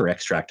in a water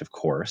extract, of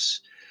course,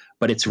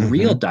 but its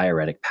real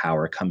diuretic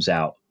power comes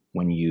out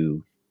when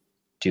you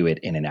do it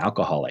in an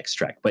alcohol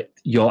extract. But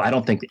I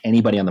don't think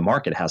anybody on the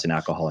market has an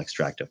alcohol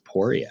extract of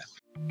Poria.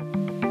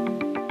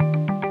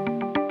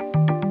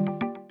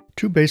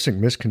 Two basic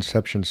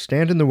misconceptions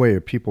stand in the way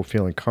of people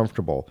feeling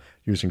comfortable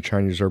using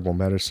Chinese herbal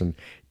medicine,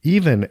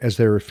 even as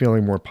they are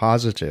feeling more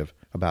positive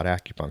about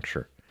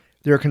acupuncture.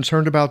 They are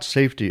concerned about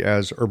safety,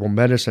 as herbal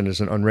medicine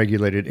is an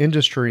unregulated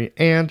industry,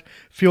 and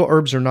feel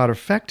herbs are not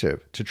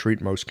effective to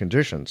treat most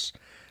conditions.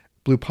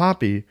 Blue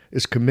Poppy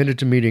is committed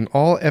to meeting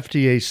all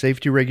FDA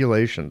safety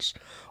regulations.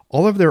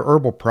 All of their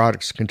herbal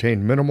products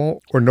contain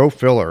minimal or no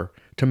filler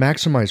to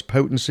maximize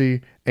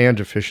potency and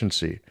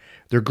efficiency.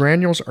 Their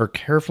granules are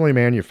carefully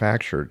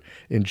manufactured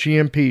in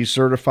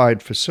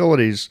GMP-certified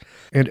facilities,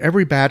 and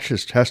every batch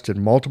is tested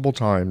multiple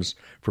times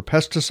for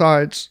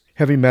pesticides,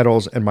 heavy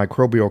metals, and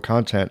microbial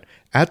content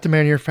at the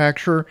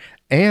manufacturer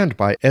and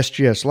by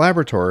SGS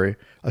Laboratory,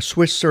 a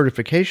Swiss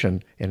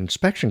certification and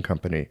inspection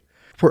company.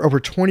 For over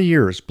 20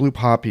 years, Blue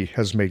Poppy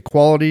has made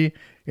quality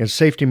and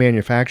safety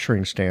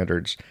manufacturing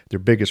standards their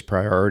biggest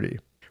priority,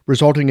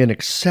 resulting in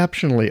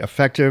exceptionally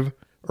effective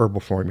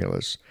herbal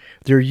formulas.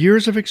 Their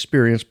years of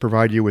experience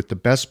provide you with the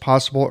best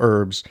possible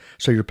herbs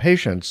so your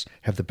patients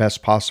have the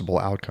best possible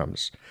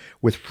outcomes.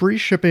 With free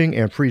shipping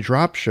and free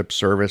drop ship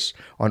service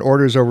on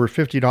orders over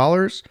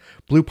 $50,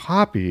 Blue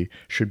Poppy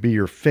should be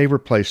your favorite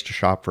place to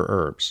shop for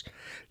herbs.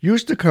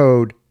 Use the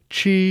code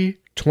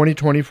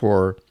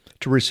CHI2024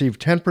 to receive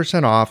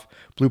 10% off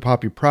Blue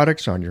Poppy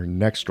products on your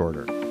next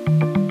order.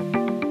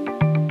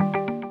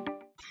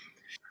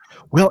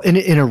 Well, and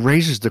it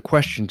raises the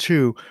question,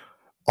 too,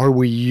 are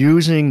we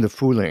using the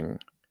Fuling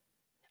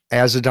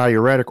as a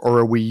diuretic, or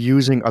are we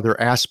using other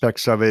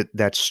aspects of it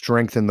that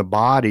strengthen the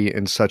body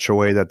in such a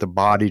way that the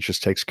body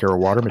just takes care of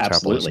water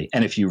metabolism? Absolutely.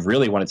 And if you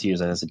really wanted to use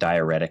it as a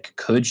diuretic,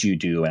 could you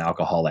do an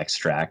alcohol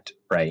extract,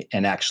 right,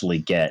 and actually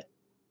get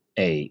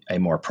a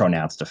more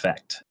pronounced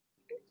effect?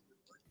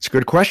 It's a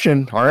good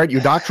question. All right, you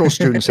doctoral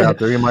students out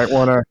there, you might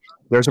want to.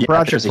 There's a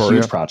project there's a for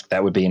huge you. project.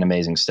 That would be an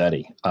amazing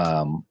study.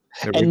 And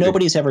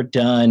nobody's ever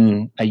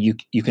done,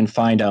 you can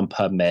find on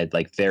PubMed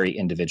like very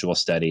individual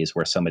studies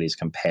where somebody's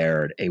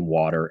compared a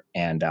water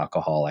and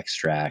alcohol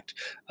extract.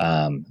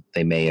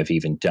 They may have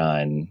even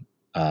done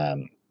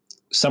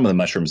some of the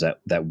mushrooms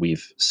that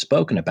we've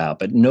spoken about,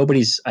 but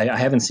I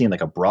haven't seen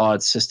like a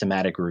broad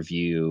systematic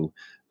review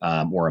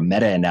or a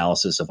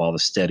meta-analysis of all the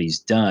studies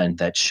done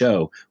that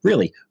show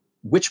really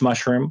which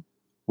mushroom,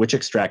 which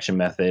extraction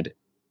method,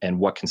 and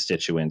what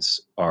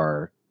constituents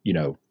are,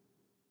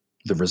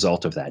 the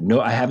result of that. No,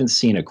 I haven't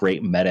seen a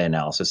great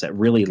meta-analysis that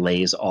really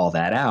lays all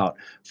that out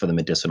for the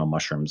medicinal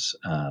mushrooms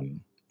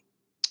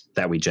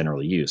that we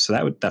generally use.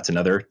 So that's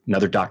another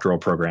doctoral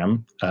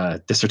program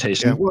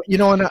dissertation.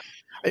 Yeah, well,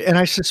 and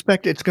I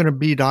suspect it's going to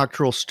be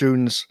doctoral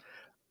students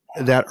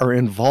that are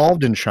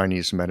involved in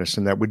Chinese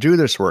medicine that would do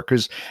this work,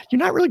 because you're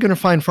not really going to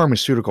find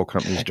pharmaceutical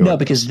companies doing. No,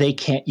 because they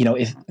can't.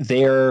 If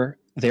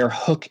their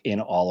hook in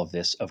all of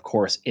this, of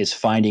course, is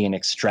finding an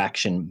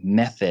extraction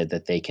method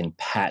that they can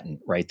patent,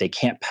 right? They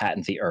can't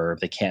patent the herb.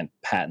 They can't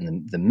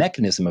patent the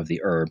mechanism of the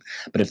herb.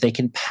 But if they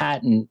can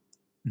patent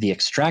the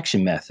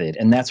extraction method,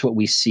 and that's what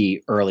we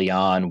see early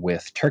on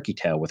with turkey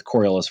tail, with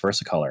Coriolus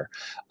versicolor.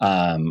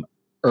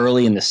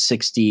 Early in the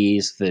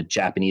 60s, the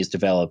Japanese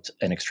developed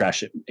an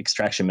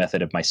extraction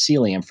method of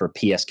mycelium for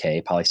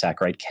PSK,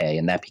 polysaccharide K,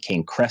 and that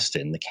became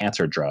Crestin, the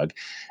cancer drug.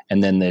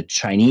 And then the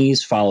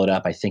Chinese followed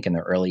up, I think, in the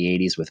early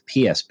 80s with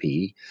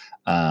PSP,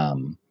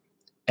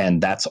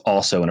 and that's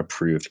also an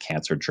approved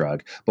cancer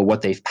drug. But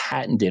what they've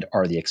patented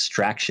are the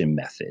extraction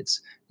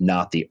methods,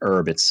 not the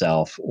herb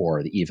itself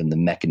or even the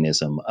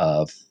mechanism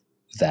of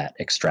that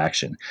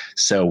extraction.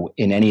 So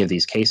in any of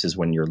these cases,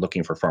 when you're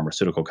looking for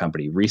pharmaceutical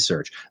company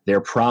research, they're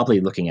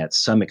probably looking at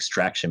some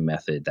extraction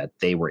method that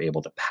they were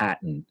able to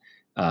patent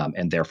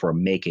and therefore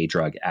make a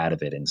drug out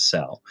of it and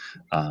sell.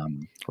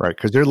 Right,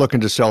 because they're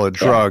looking to sell a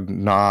drug,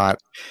 not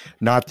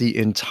the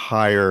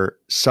entire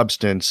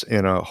substance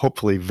in a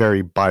hopefully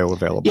very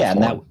bioavailable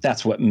form. And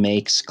that's what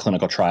makes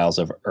clinical trials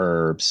of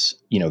herbs,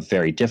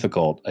 very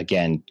difficult.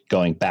 Again,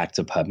 going back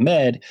to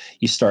PubMed,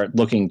 you start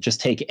looking,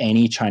 just take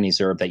any Chinese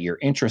herb that you're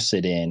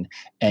interested in,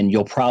 and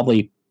you'll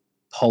probably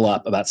pull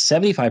up about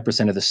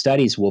 75% of the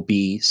studies will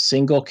be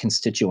single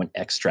constituent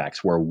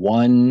extracts where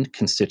one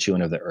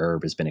constituent of the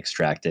herb has been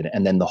extracted.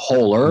 And then the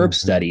whole herb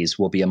studies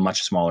will be a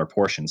much smaller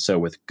portion. So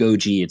with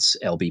goji, it's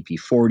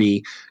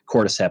LBP40,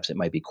 cordyceps, it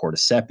might be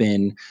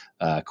cordycepin,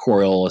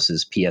 Coriolus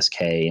is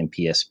PSK and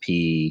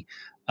PSP.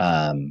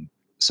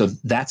 So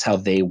that's how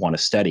they want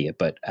to study it.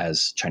 But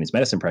as Chinese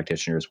medicine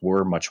practitioners,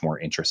 we're much more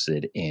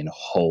interested in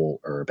whole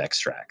herb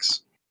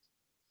extracts.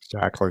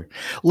 Exactly.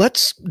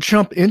 Let's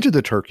jump into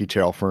the turkey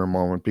tail for a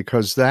moment,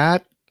 because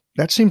that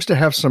seems to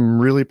have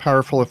some really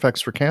powerful effects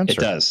for cancer.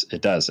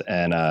 It does.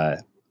 And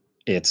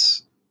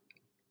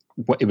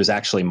it was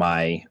actually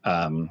my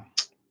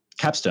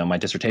capstone, my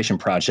dissertation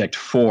project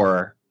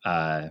for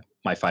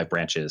my 5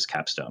 branches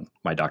capstone,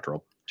 my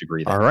doctoral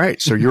degree there. All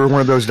right. So you're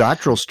one of those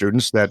doctoral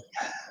students that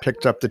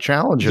picked up the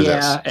challenge of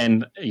this. Yeah.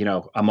 And,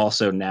 I'm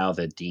also now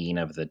the dean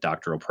of the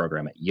doctoral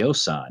program at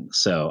Yosan.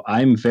 So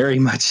I'm very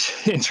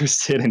much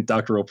interested in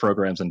doctoral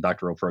programs and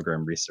doctoral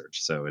program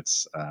research. So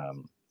it's,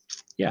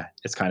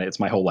 it's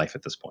my whole life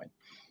at this point.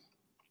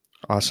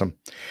 Awesome.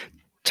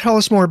 Tell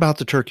us more about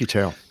the turkey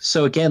tail.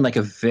 So again, like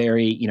a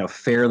very,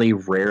 fairly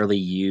rarely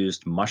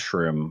used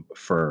mushroom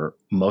for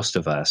most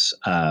of us.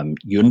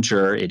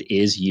 Yunzhi, it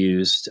is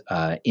used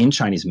in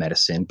Chinese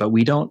medicine, but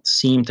we don't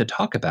seem to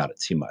talk about it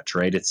too much,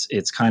 right?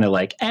 It's kind of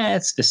like,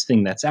 it's this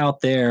thing that's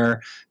out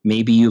there.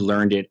 Maybe you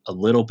learned it a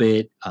little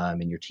bit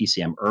in your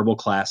TCM herbal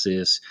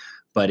classes,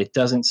 but it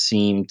doesn't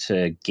seem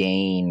to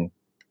gain,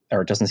 or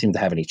it doesn't seem to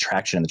have any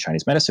traction in the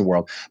Chinese medicine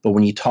world. But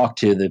when you talk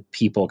to the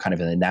people kind of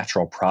in the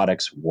natural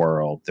products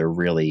world, they're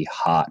really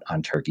hot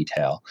on turkey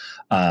tail.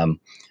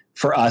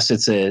 For us,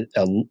 it's a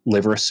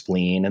liver,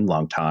 spleen, and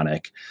lung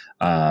tonic.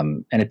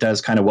 And it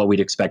does kind of what we'd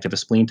expect of a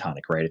spleen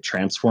tonic, right? It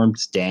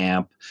transforms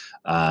damp.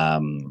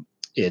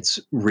 It's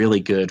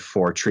really good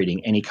for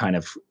treating any kind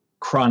of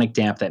chronic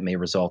damp that may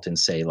result in,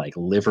 say, like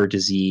liver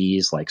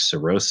disease, like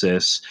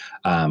cirrhosis,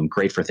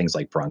 great for things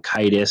like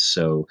bronchitis,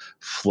 so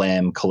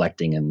phlegm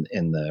collecting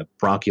in the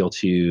bronchial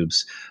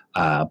tubes,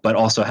 but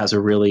also has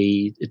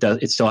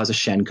it still has a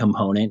Shen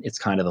component. It's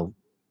kind of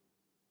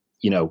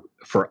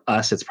for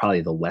us, it's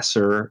probably the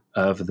lesser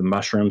of the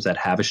mushrooms that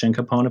have a Shen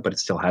component, but it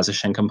still has a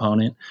Shen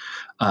component.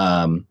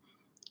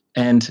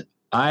 And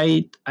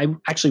I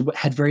actually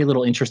had very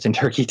little interest in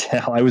turkey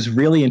tail. I was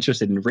really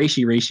interested in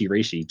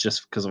reishi,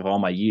 just because of all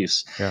my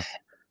use. Yeah,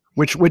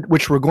 which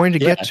we're going to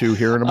get to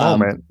here in a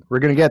moment. We're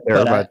going to get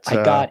there, but I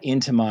got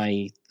into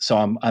so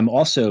I'm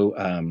also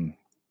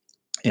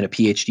in a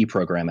PhD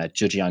program at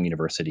Zhejiang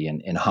University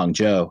in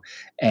Hangzhou,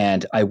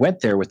 and I went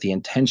there with the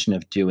intention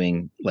of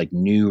doing like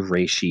new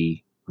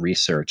reishi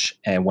research.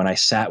 And when I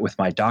sat with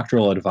my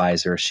doctoral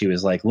advisor, she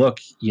was like, look,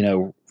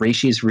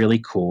 reishi is really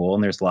cool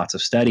and there's lots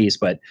of studies,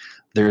 but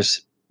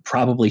there's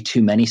probably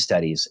too many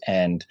studies.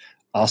 And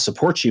I'll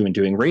support you in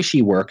doing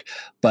reishi work,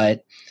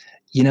 but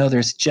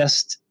there's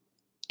just,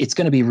 it's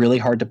going to be really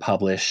hard to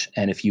publish.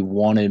 And if you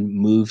want to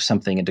move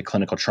something into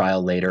clinical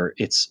trial later,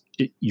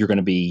 you're going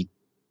to be,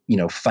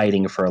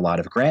 fighting for a lot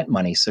of grant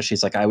money. So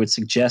she's like, I would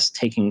suggest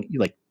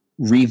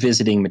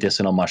revisiting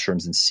medicinal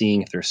mushrooms and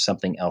seeing if there's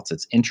something else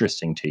that's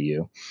interesting to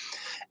you.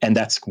 And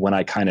that's when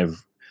I kind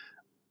of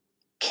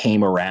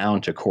came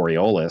around to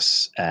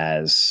Coriolis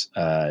as,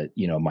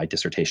 my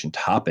dissertation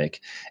topic.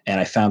 And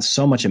I found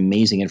so much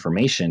amazing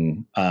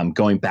information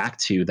going back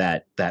to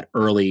that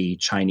early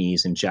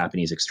Chinese and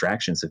Japanese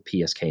extractions of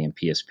PSK and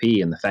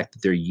PSP, and the fact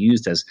that they're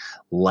used as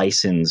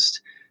licensed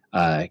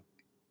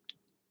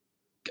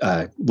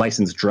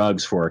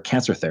drugs for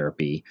cancer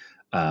therapy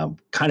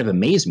kind of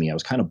amazed me. I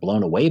was kind of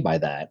blown away by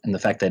that, and the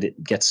fact that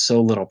it gets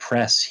so little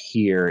press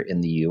here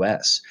in the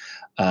US.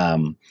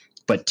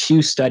 But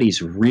two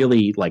studies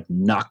really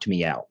knocked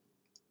me out.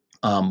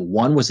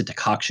 One was a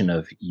decoction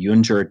of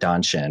Yunzhi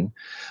Danshen,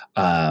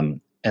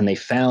 and they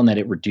found that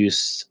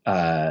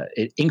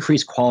it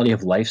increased quality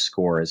of life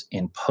scores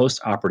in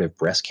post-operative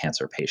breast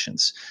cancer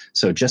patients.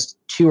 So just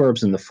 2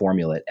 herbs in the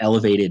formula, it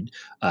elevated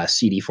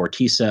CD4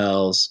 T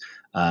cells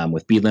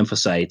with B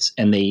lymphocytes,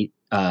 and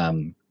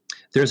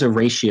there's a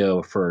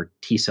ratio for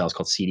T cells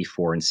called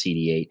CD4 and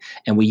CD8,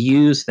 and we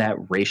use that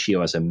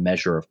ratio as a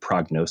measure of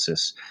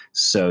prognosis.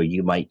 So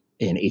you might,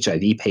 in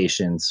HIV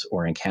patients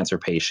or in cancer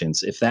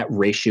patients, if that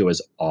ratio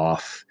is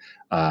off,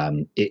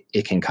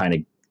 it can kind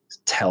of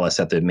tell us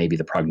that maybe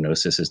the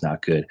prognosis is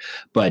not good.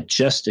 But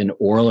just an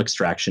oral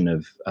extraction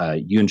of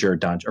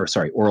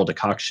oral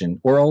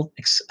decoction,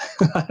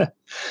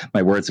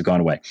 my words have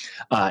gone away.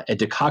 A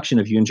decoction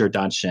of Yunzhi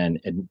Danshen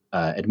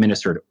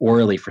administered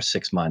orally for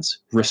 6 months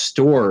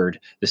restored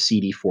the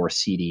CD4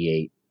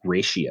 CD8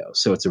 ratio.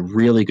 So it's a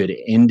really good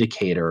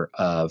indicator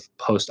of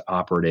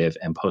post-operative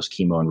and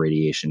post-chemo and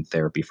radiation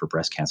therapy for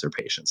breast cancer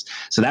patients.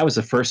 So that was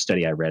the first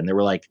study I read. And there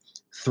were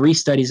 3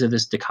 studies of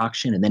this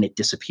decoction, and then it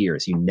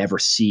disappears. You never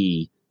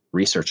see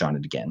research on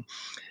it again.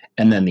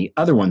 And then the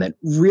other one that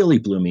really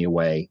blew me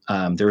away,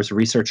 there was a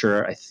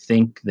researcher, I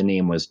think the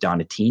name was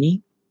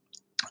Donatini.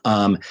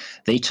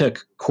 They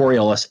took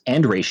Coriolis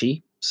and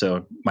reishi,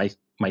 so my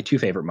 2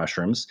 favorite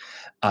mushrooms,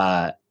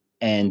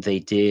 and they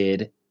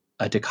did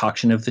a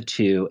decoction of the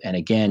 2, and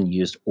again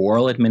used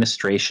oral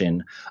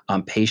administration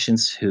on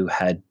patients who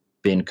had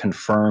been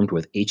confirmed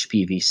with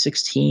HPV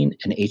 16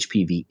 and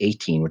HPV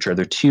 18, which are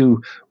the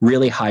 2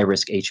 really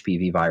high-risk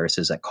HPV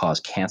viruses that cause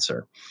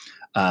cancer.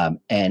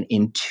 And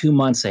in 2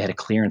 months, they had a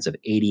clearance of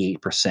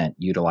 88%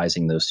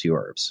 utilizing those 2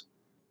 herbs.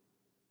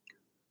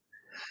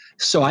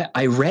 So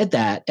I read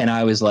that and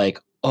I was like,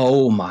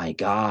 oh my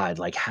God,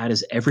 how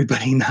does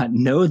everybody not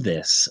know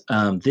this?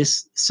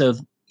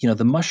 The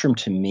mushroom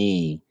to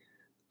me,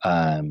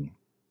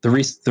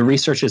 the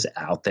research is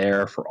out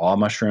there for all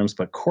mushrooms,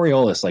 but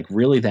Coriolis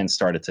really then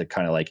started to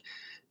kind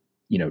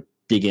of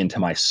dig into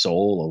my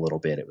soul a little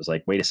bit. It was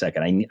like, wait a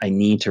second, I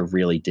need to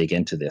really dig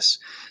into this.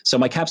 So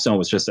my capstone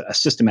was just a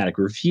systematic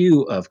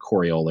review of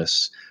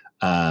Coriolis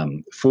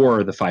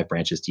for the 5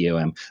 branches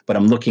DOM, but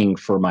I'm looking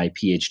for my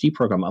PhD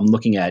program. I'm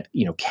looking at,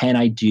 can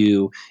I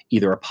do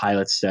either a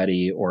pilot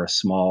study or a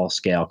small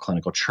scale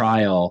clinical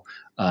trial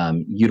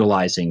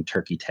utilizing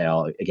turkey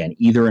tail, again,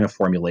 either in a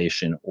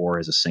formulation or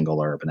as a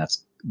single herb. And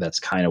that's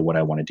kind of what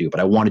I want to do. But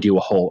I want to do a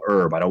whole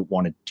herb. I don't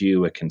want to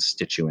do a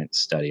constituent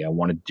study. I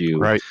want to do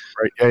right.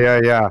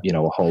 Yeah.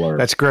 A whole herb.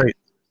 That's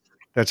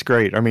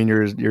great. I mean,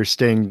 you're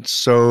staying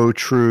so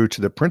true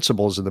to the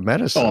principles of the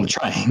medicine. Oh, I'm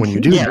trying. When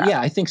you do that.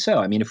 Yeah, I think so.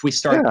 I mean, if we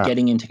start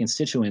getting into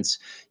constituents,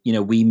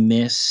 we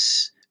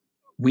miss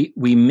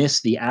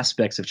the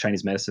aspects of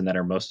Chinese medicine that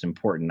are most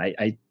important.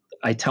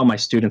 I tell my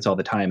students all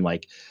the time,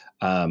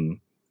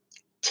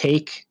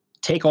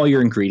 take all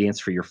your ingredients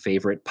for your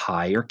favorite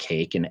pie or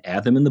cake and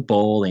add them in the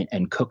bowl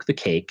and cook the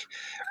cake,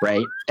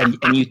 right? And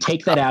you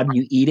take that out and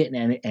you eat it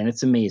and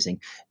it's amazing.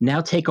 Now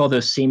take all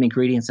those same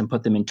ingredients and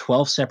put them in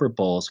 12 separate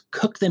bowls,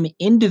 cook them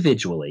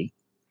individually,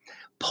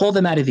 pull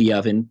them out of the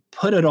oven,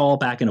 put it all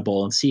back in a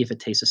bowl and see if it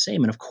tastes the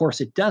same. And of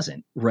course it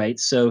doesn't, right?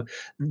 So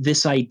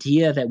this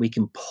idea that we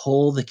can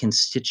pull the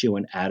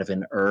constituent out of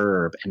an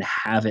herb and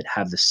have it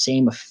have the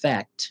same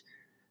effect,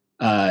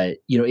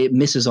 it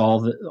misses all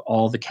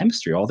the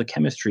chemistry. All the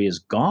chemistry is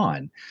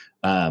gone.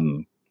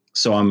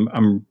 So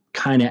I'm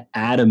kind of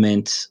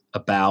adamant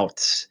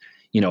about,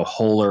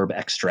 whole herb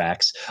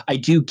extracts. I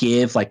do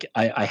give,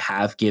 I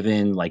have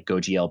given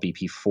Goji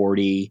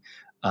LBP40.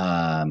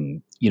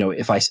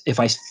 If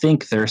I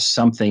think there's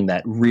something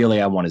that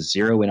really I want to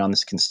zero in on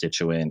this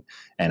constituent,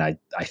 and I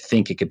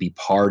think it could be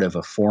part of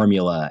a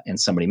formula, and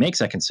somebody makes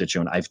that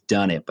constituent, I've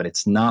done it, but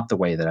it's not the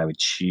way that I would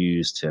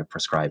choose to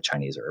prescribe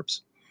Chinese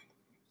herbs.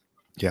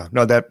 Yeah,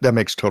 no, that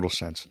makes total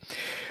sense.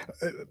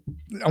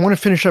 I want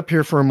to finish up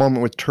here for a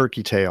moment with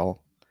turkey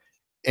tail,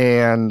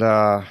 and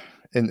I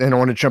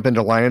want to jump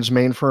into lion's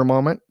mane for a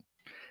moment,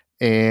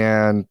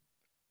 and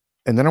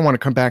then I want to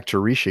come back to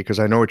reishi because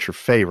I know it's your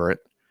favorite.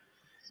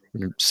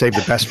 Save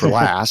the best for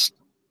last.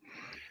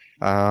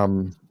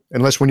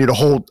 Unless we need a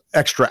whole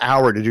extra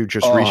hour to do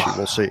just reishi.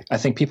 We'll see. I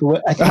think people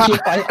would,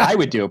 I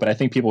would do it, but I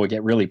think people would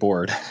get really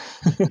bored.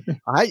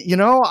 I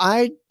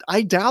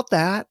doubt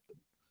that.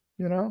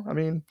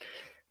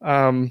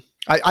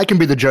 I can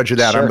be the judge of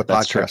that. Sure, I'm the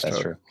that's podcast true,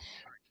 host. true.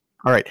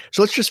 All right.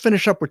 So let's just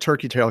finish up with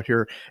turkey tail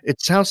here.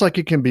 It sounds like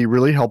it can be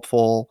really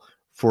helpful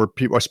for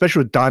people,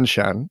 especially with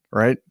danshen,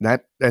 right?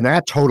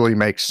 That totally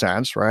makes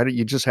sense, right?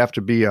 You just have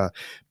to be a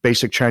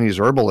basic Chinese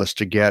herbalist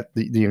to get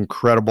the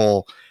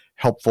incredible,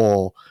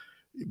 helpful,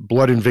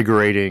 blood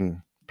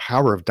invigorating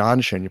power of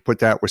danshen. You put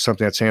that with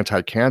something that's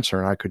anti-cancer,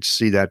 and I could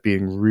see that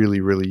being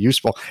really, really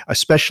useful,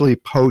 especially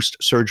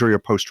post-surgery or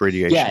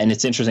post-radiation. Yeah, and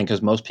it's interesting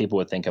because most people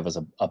would think of as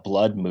a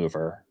blood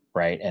mover,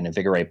 right? And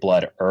invigorate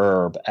blood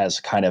herb as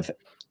kind of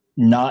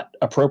not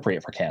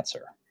appropriate for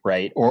cancer,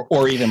 right?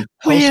 Or even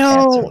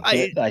post-cancer. Well,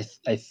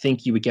 I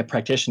think you would get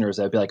practitioners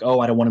that would be like,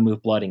 oh, I don't want to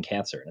move blood in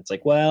cancer. And it's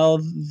like, well,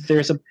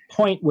 there's a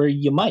point where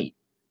you might.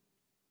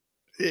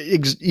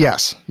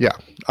 Yes. Yeah.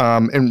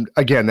 And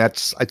again,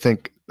 that's, I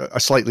think, a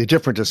slightly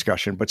different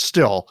discussion, but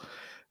still,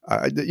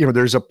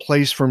 there's a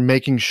place for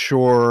making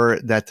sure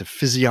that the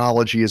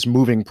physiology is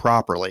moving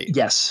properly.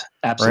 Yes,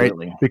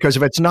 absolutely. Right? Because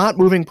if it's not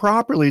moving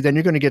properly, then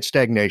you're going to get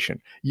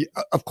stagnation.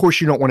 Of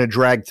course, you don't want to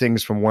drag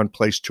things from one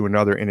place to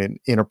another in an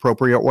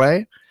inappropriate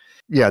way.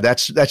 Yeah,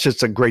 that's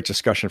just a great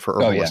discussion for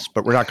herbalists,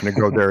 but we're not going to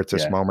go there at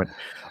this moment.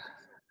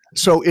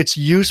 So it's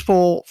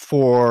useful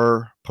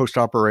for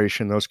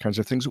post-operation, those kinds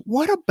of things.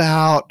 What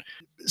about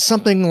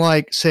something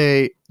like,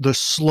 say, the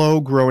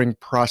slow-growing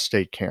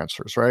prostate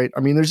cancers, right? I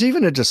mean, there's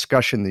even a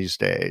discussion these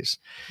days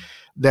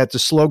that the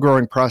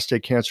slow-growing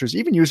prostate cancers,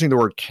 even using the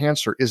word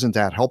cancer, isn't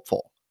that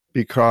helpful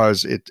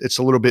because it's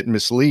a little bit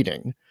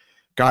misleading.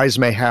 Guys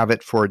may have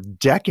it for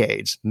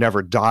decades,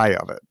 never die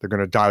of it. They're going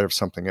to die of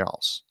something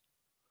else.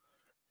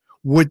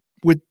 Would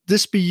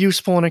this be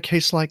useful in a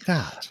case like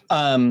that?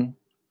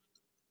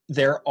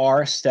 There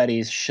are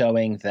studies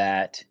showing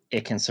that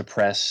it can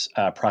suppress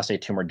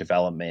prostate tumor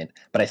development,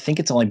 but I think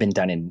it's only been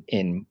done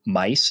in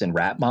mice and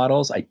rat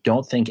models. I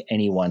don't think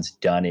anyone's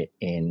done it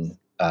in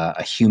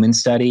a human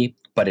study,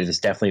 but it has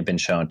definitely been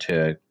shown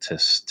to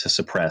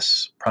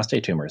suppress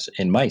prostate tumors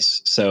in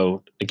mice.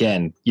 So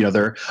again,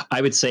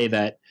 I would say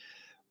that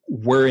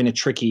we're in a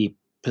tricky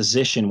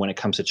position when it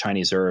comes to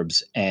Chinese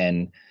herbs,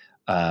 and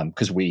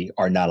because we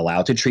are not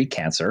allowed to treat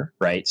cancer,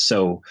 right?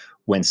 So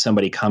when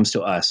somebody comes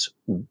to us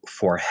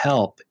for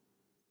help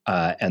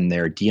and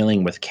they're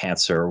dealing with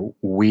cancer,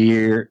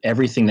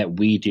 everything that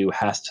we do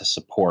has to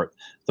support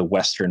the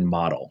Western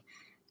model,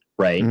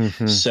 right?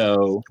 Mm-hmm.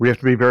 So we have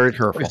to be very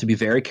careful. We have to be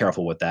very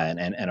careful with that.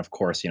 And of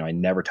course, I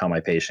never tell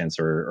my patients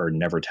or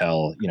never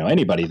tell,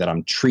 anybody that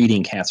I'm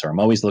treating cancer. I'm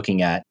always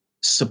looking at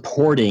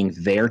supporting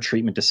their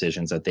treatment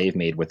decisions that they've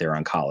made with their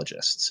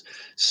oncologists.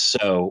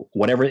 So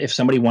if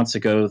somebody wants to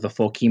go the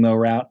full chemo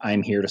route,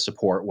 I'm here to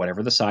support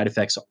whatever the side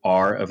effects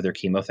are of their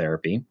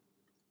chemotherapy.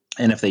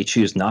 And if they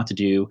choose not to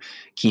do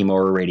chemo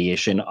or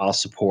radiation, I'll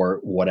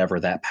support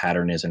whatever that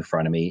pattern is in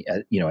front of me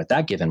at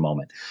that given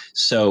moment.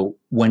 So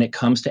when it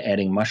comes to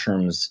adding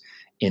mushrooms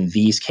in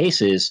these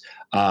cases,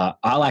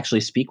 I'll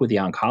actually speak with the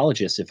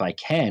oncologist if I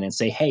can and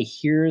say, hey,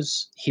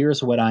 here's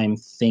what I'm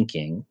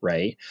thinking,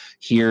 right?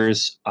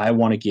 I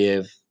want to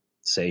give,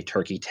 say,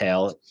 turkey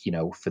tail,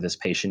 for this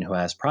patient who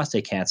has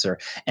prostate cancer,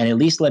 and at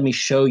least let me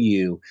show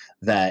you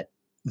that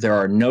there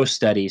are no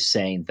studies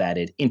saying that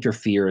it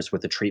interferes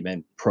with the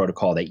treatment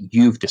protocol that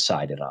you've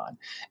decided on.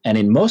 And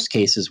in most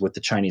cases with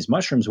the Chinese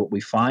mushrooms, what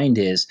we find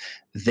is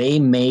they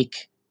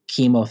make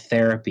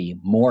chemotherapy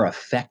more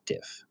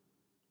effective.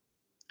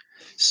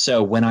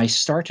 So when I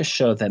start to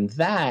show them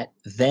that,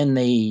 then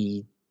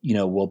they,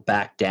 will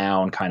back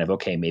down kind of,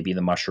 okay, maybe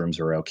the mushrooms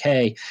are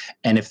okay.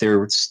 And if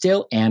they're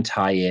still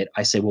anti it,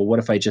 I say, well, what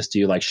if I just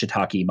do like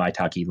shiitake,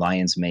 maitake,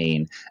 lion's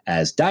mane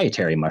as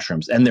dietary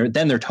mushrooms? And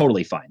then they're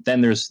totally fine. Then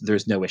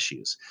there's no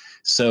issues.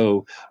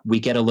 So we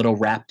get a little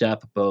wrapped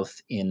up both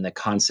in the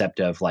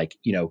concept of like,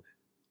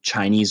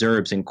 Chinese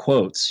herbs in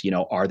quotes,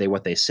 are they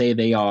what they say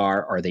they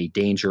are? Are they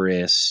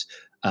dangerous?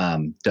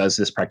 Does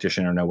this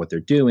practitioner know what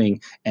they're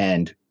doing?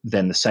 And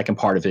then the second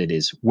part of it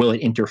is, will it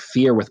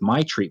interfere with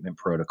my treatment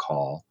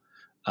protocol?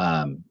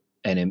 And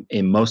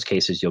in most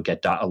cases, you'll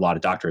get a lot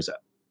of doctors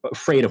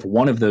afraid of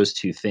one of those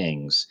two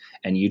things.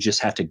 And you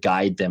just have to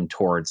guide them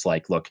towards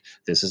like, look,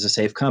 this is a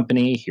safe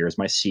company. Here's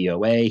my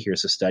COA.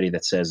 Here's a study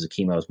that says the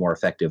chemo is more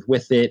effective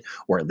with it,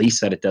 or at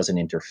least that it doesn't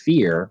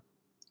interfere.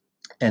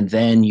 And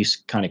then you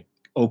kind of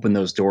open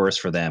those doors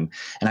for them.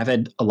 And I've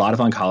had a lot of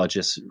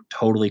oncologists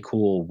totally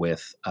cool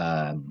with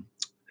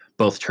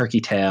both turkey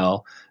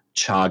tail,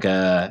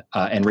 chaga,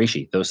 and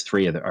reishi. Those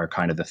three are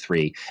kind of the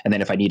three. And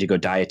then if I need to go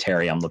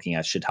dietary, I'm looking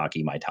at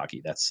shiitake,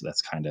 maitake.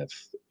 That's kind of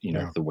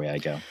the way I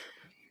go.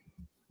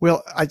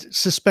 Well, I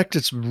suspect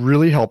it's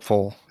really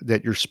helpful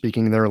that you're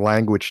speaking their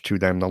language to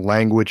them, the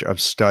language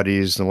of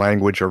studies, the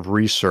language of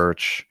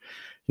research.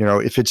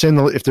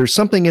 If there's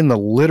something in the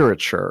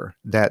literature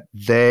that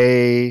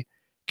they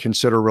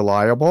consider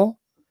reliable,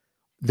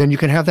 then you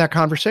can have that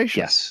conversation.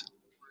 Yes.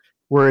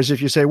 Whereas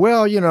if you say,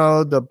 well,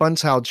 the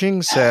Bancao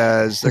Jing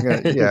says, they're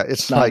gonna,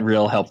 it's not like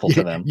real helpful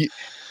to them.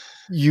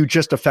 You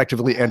just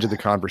effectively ended the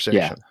conversation.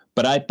 Yeah,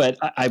 but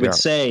I would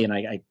say, and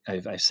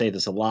I say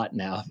this a lot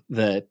now,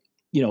 that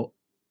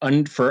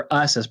for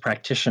us as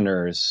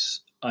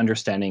practitioners,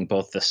 understanding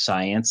both the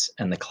science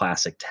and the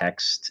classic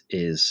text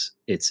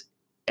it's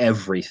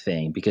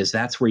everything, because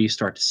that's where you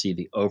start to see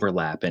the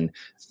overlap. And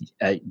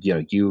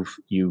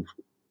you've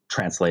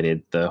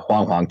translated the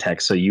Huang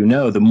text, so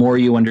the more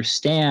you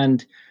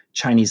understand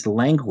Chinese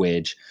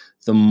language,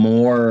 the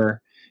more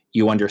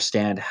you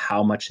understand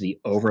how much the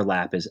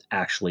overlap is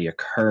actually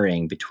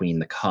occurring between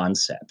the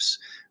concepts,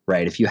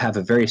 right? If you have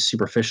a very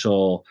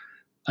superficial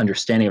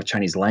understanding of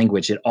Chinese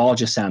language, it all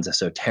just sounds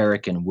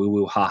esoteric and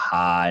woo-woo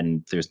ha-ha,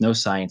 and there's no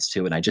science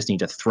to it, and I just need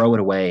to throw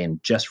it away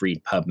and just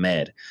read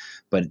PubMed.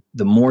 But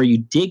the more you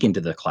dig into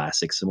the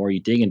classics, the more you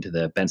dig into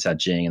the Bancao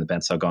Jing and the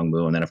Bancao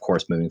Gongmu, and then, of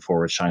course, moving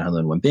forward, Shanghai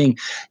Lun Wenbing,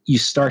 you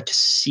start to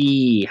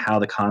see how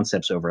the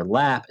concepts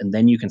overlap, and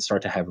then you can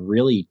start to have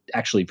really,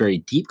 actually very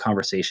deep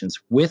conversations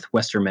with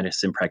Western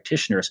medicine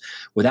practitioners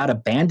without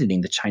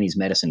abandoning the Chinese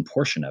medicine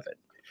portion of it.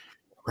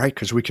 Right,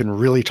 because we can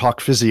really talk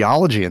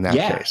physiology in that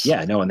case.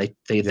 Yeah, no, and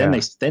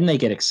then they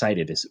get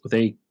excited.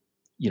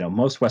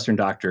 Most Western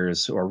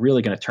doctors are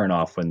really going to turn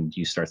off when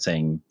you start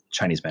saying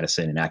Chinese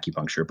medicine and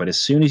acupuncture. But as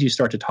soon as you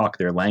start to talk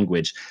their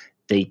language,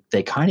 they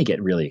kind of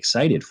get really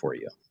excited for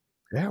you.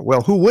 Yeah,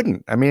 well, who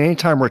wouldn't? I mean,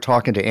 anytime we're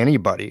talking to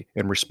anybody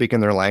and we're speaking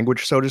their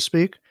language, so to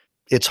speak,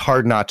 it's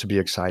hard not to be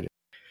excited.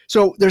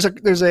 So there's a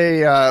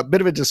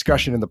bit of a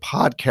discussion in the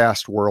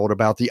podcast world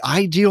about the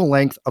ideal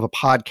length of a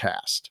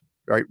podcast.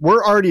 Right,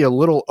 we're already a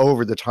little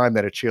over the time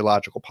that a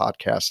Qiological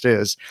podcast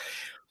is,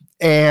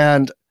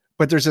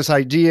 but there's this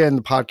idea in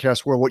the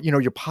podcast world,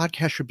 your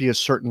podcast should be a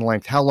certain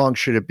length. How long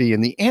should it be?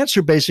 And the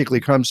answer basically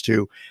comes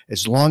to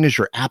as long as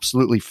you're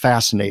absolutely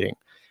fascinating.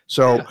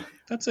 So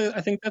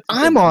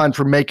I'm on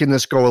for making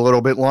this go a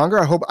little bit longer.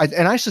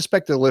 I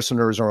suspect the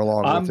listeners are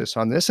along with us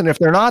on this. And if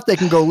they're not, they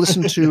can go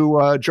listen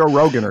to Joe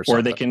Rogan or something.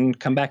 Or they can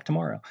come back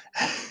tomorrow.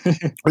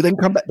 Or they can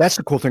come back. That's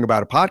the cool thing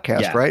about a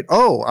podcast, right?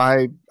 Oh,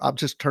 I'll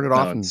just turn it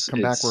off and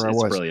come back where I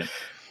was. Brilliant.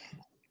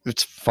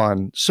 It's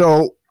fun.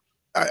 So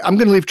I'm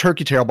going to leave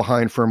Turkey Tail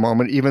behind for a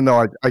moment, even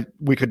though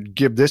we could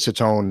give this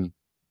its own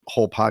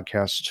whole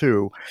podcast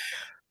too.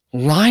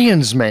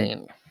 Lion's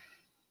mane.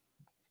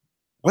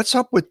 What's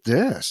up with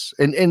this?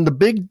 And the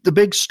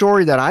big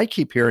story that I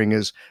keep hearing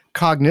is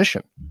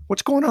cognition.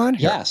 What's going on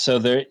here? Yeah. So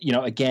there,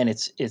 again,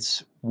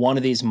 it's one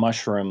of these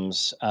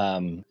mushrooms.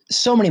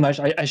 So many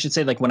mushrooms. I should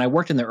say, like when I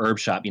worked in the herb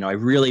shop, I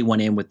really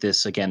went in with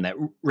this again, that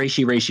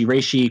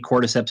reishi,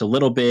 cordyceps a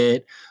little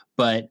bit,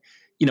 but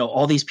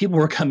all these people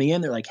were coming in.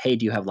 They're like, "Hey,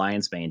 do you have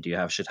lion's mane? Do you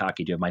have shiitake?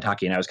 Do you have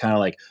maitake?" And I was kind of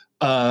like,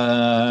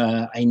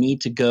 I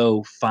need to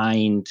go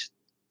find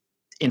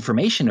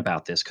information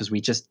about this, because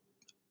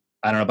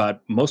I don't know about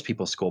most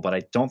people's school, but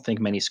I don't think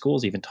many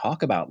schools even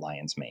talk about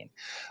lion's mane.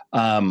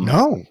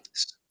 No,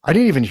 I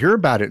didn't even hear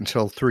about it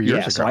until 3 years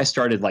ago. So I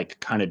started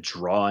kind of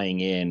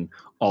drawing in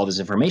all this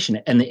information.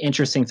 And the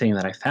interesting thing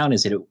that I found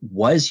is that it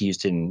was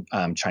used in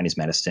Chinese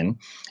medicine.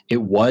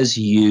 It was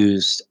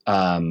used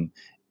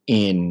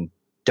in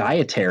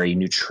dietary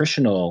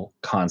nutritional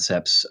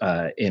concepts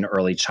in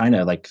early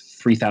China, like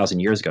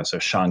 3,000 years ago. So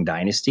Shang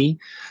Dynasty.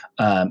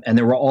 And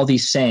there were all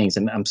these sayings,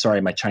 and I'm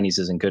sorry, my Chinese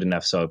isn't good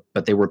enough.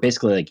 But they were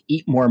basically like,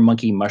 eat more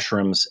monkey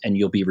mushrooms and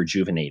you'll be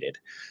rejuvenated.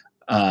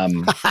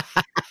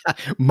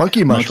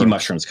 Monkey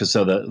mushrooms. Cause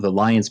so the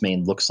lion's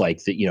mane looks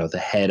like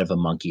the head of a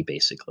monkey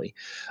basically.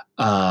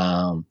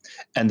 And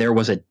there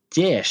was a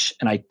dish,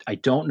 and I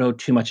don't know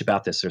too much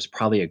about this. There's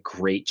probably a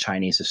great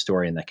Chinese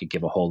historian that could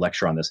give a whole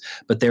lecture on this,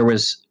 but there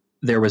was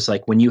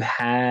like, when you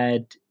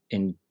had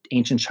in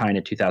ancient China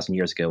 2,000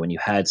 years ago, when you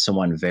had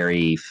someone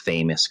very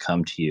famous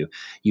come to you,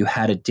 you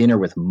had a dinner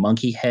with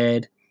monkey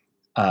head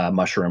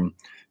mushroom,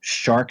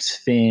 shark's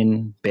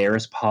fin,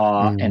 bear's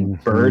paw, and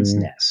bird's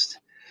nest.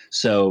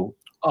 So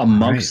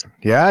amongst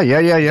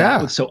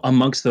so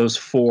amongst those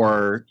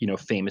four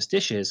famous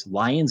dishes,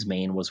 lion's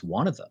mane was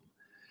one of them.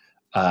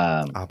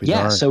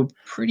 So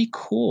pretty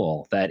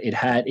cool that it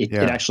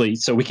actually,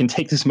 so we can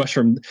take this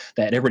mushroom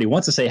that everybody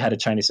wants to say had a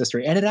Chinese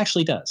history, and it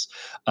actually does.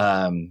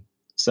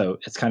 So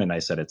it's kind of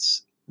nice that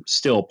it's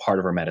still part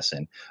of our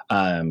medicine.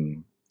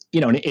 And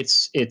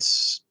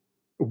it's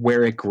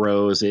where it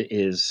grows. It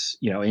is,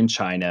 in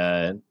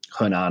China,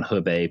 Henan,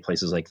 Hebei,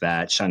 places like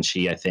that,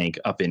 Shanxi, I think,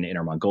 up in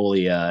Inner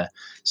Mongolia,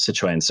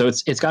 Sichuan. So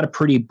it's got a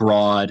pretty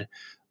broad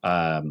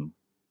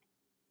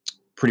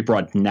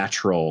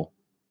natural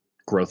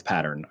growth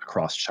pattern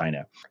across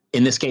China.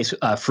 In this case,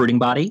 fruiting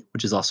body,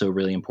 which is also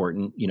really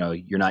important.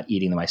 You're not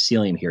eating the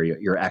mycelium here.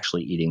 You're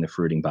actually eating the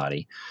fruiting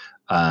body.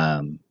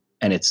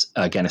 And it's,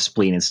 again, a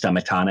spleen and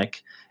stomach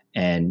tonic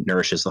and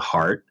nourishes the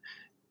heart.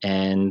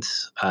 And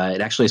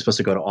it actually is supposed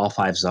to go to all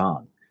five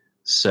zong.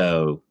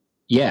 So,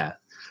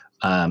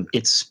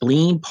 its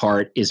spleen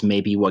part is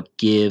maybe what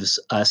gives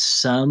us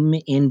some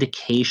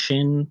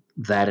indication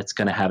that it's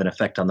going to have an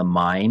effect on the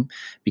mind,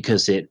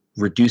 because it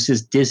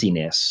reduces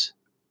dizziness,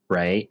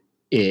 right?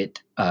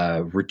 It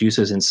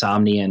reduces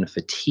insomnia and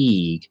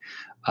fatigue,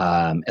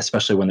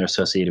 especially when they're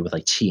associated with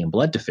like qi and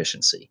blood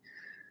deficiency.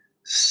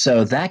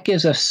 So that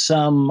gives us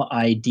some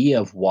idea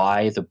of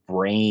why the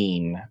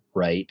brain,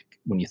 right,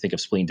 when you think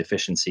of spleen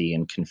deficiency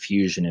and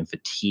confusion and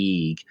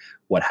fatigue,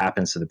 what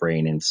happens to the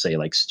brain in, say,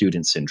 like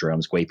student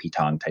syndromes,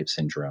 Guipitang type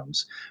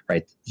syndromes,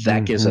 right?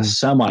 That gives us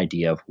some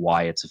idea of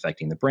why it's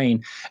affecting the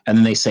brain. And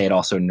then they say it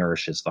also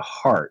nourishes the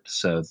heart.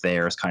 So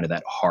there's kind of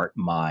that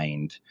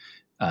heart-mind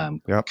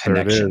connection. There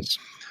it is.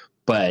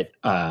 But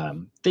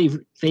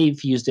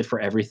they've used it for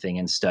everything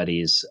in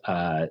studies.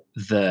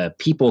 The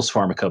People's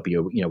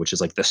Pharmacopoeia, which is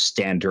like the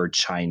standard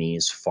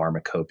Chinese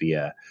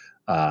pharmacopoeia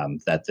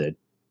that the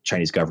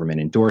Chinese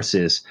government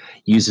endorses,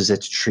 uses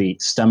it to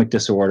treat stomach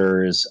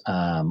disorders,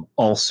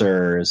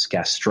 ulcers,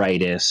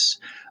 gastritis,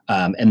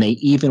 and they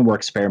even were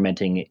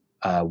experimenting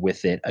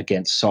with it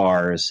against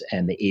SARS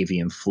and the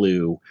avian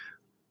flu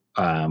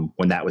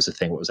when that was a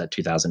thing. What was that,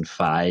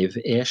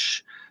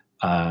 2005-ish?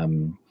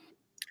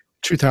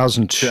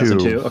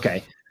 2002.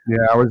 Okay.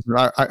 Yeah,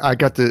 I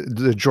got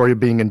the joy of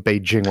being in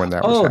Beijing when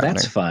that was happening. Oh,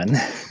 that's fun.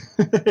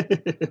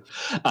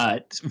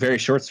 Very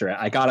short story.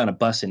 I got on a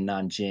bus in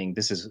Nanjing.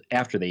 This is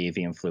after the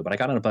avian flu, but I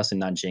got on a bus in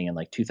Nanjing in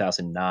like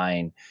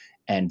 2009,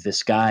 and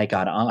this guy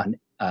got on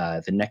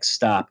the next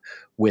stop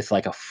with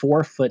like a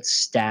 4-foot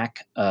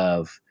stack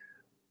of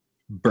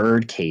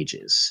bird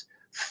cages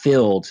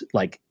filled,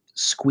 like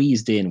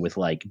squeezed in with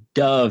like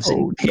doves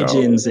and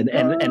pigeons,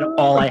 and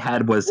all I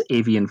had was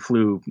avian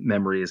flu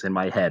memories in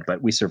my head,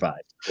 but we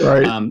survived.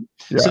 Right.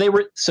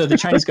 So the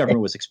Chinese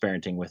government was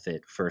experimenting with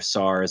it for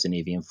SARS and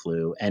avian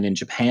flu, and in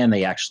Japan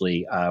they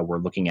actually were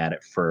looking at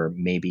it for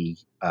maybe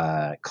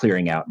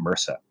clearing out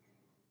MRSA.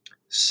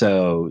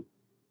 So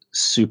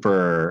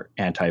super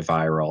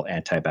antiviral,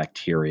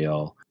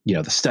 antibacterial,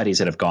 the studies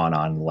that have gone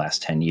on in the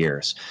last 10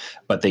 years.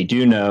 But they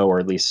do know, or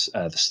at least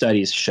the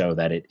studies show,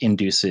 that it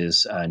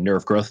induces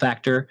nerve growth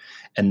factor,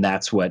 and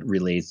that's what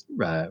relates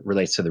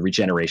to the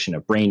regeneration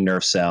of brain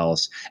nerve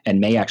cells and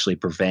may actually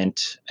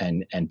prevent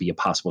and be a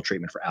possible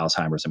treatment for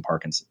Alzheimer's and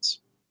Parkinson's.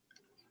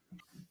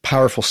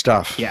 Powerful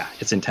stuff. Yeah,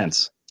 it's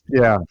intense.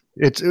 Yeah,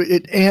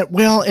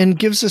 and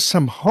gives us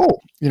some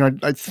hope.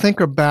 I think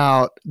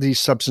about these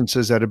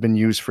substances that have been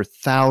used for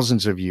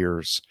thousands of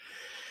years,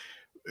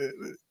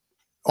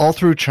 all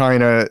through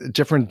China,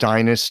 different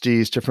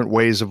dynasties, different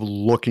ways of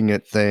looking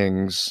at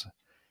things.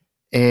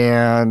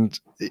 And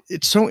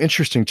it's so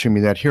interesting to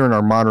me that here in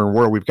our modern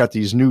world, we've got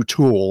these new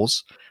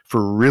tools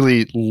for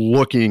really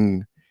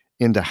looking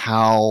into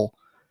how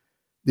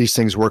these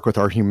things work with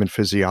our human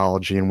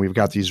physiology. And we've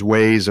got these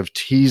ways of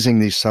teasing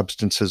these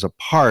substances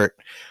apart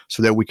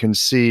so that we can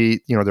see,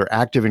 their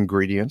active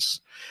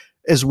ingredients,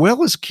 as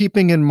well as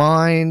keeping in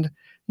mind,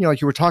 like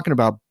you were talking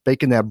about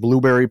baking that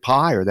blueberry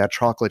pie or that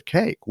chocolate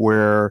cake,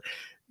 where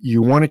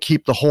you want to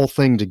keep the whole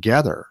thing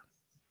together,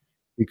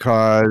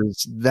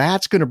 because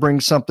that's going to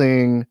bring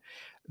something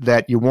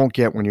that you won't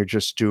get when you're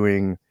just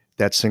doing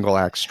that single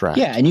extract.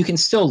 Yeah, and you can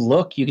still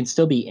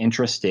be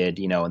interested,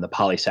 in the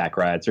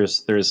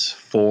polysaccharides. There's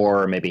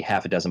 4, maybe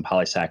half a dozen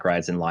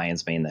polysaccharides in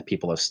lion's mane that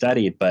people have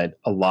studied, but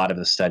a lot of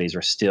the studies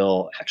are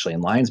still actually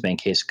in lion's mane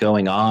case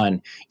going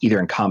on either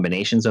in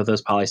combinations of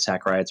those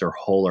polysaccharides or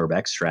whole herb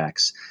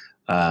extracts.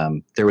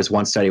 There was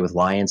one study with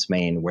lion's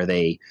mane where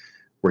they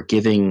were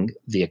giving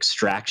the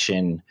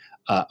extraction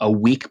a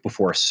week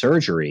before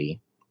surgery,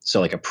 so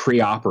like a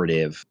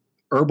preoperative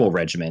herbal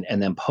regimen,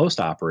 and then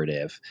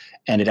postoperative,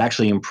 and it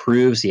actually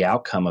improves the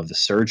outcome of the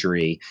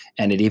surgery,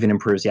 and it even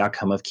improves the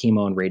outcome of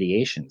chemo and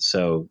radiation.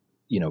 So,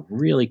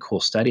 really cool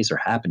studies are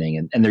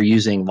happening, and they're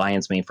using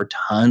lion's mane for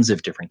tons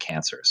of different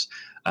cancers,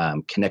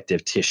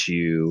 connective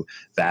tissue,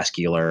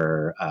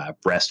 vascular,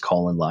 breast,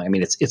 colon, lung. I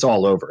mean, it's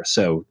all over.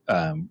 So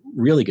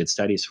really good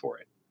studies for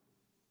it.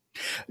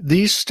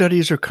 These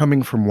studies are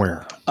coming from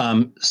where?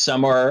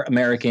 Some are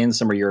American,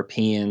 some are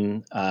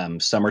European,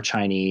 some are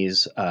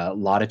Chinese, a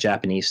lot of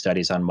Japanese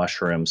studies on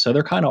mushrooms. So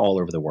they're kind of all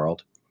over the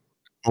world.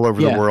 All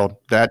over the world.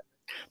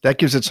 That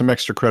gives it some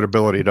extra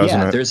credibility, doesn't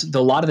it? There's a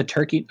lot of the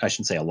turkey, I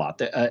shouldn't say a lot,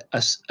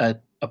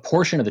 a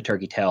portion of the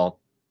turkey tail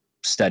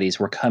studies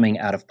were coming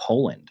out of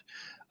Poland.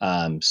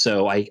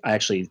 So I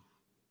actually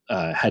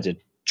had to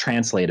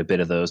translate a bit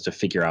of those to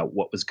figure out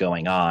what was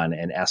going on,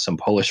 and ask some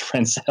Polish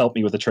friends to help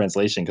me with the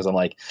translation, because I'm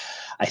like,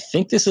 I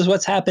think this is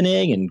what's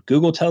happening, and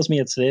Google tells me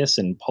it's this,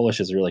 and Polish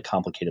is a really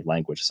complicated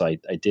language. So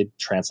I did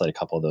translate a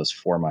couple of those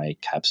for my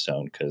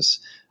capstone, because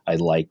I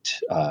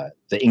liked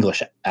the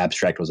English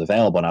abstract was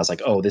available, and I was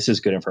like, oh, this is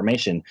good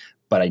information,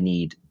 but I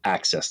need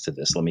access to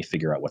this. Let me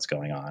figure out what's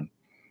going on.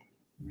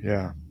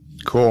 Yeah,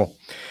 cool.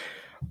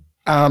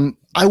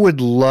 I would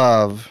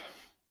love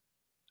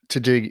to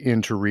dig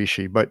into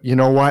reishi, but you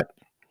know what?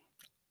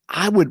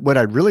 What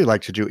I'd really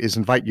like to do is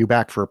invite you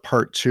back for a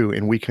part 2,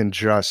 and we can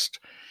just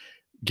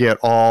get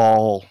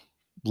all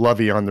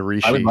lovey on the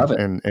reishi. I would love it.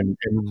 And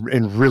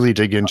really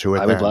dig into it.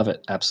 I would love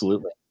it.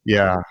 Absolutely.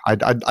 Yeah.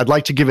 I'd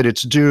like to give it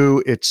its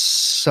due. It's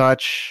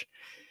such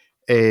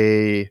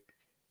a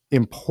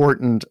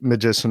important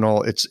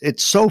medicinal.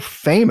 It's so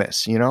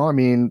famous, you know. I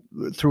mean,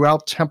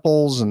 throughout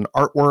temples and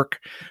artwork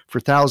for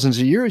thousands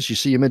of years, you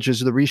see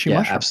images of the reishi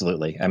mushroom.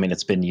 Absolutely. I mean,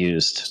 it's been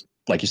used,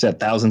 like you said,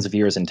 thousands of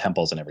years in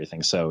temples and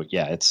everything. So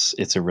yeah,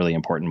 it's a really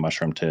important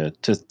mushroom to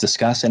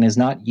discuss, and is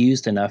not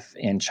used enough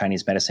in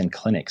Chinese medicine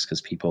clinics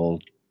because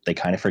they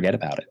kind of forget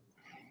about it.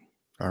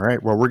 All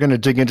right. Well, we're going to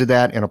dig into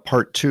that in a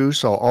part 2.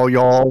 So all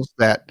y'all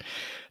that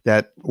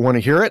want to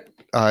hear it,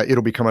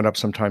 it'll be coming up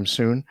sometime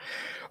soon.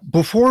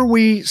 Before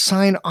we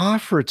sign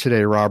off for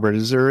today, Robert,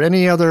 is there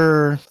any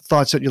other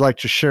thoughts that you'd like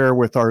to share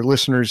with our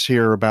listeners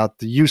here about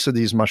the use of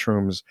these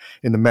mushrooms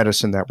in the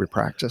medicine that we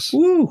practice?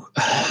 Ooh.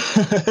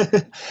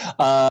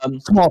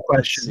 Small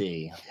question. Let's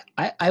see.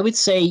 I would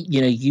say,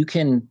 you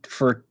can,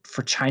 for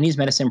Chinese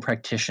medicine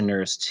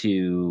practitioners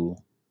to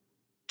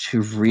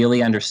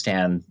really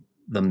understand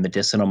the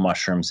medicinal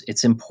mushrooms,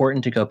 it's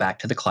important to go back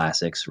to the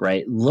classics,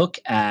 right? Look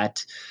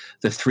at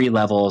the 3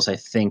 levels. I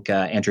think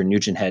Andrew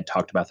Nugent had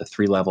talked about the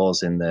 3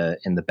 levels in the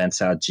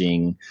Bencao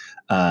Jing.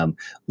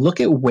 Look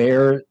at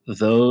where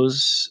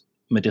those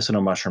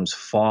medicinal mushrooms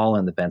fall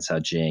in the Bencao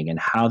Jing and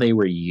how they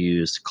were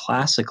used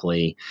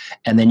classically,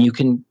 and then you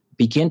can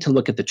begin to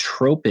look at the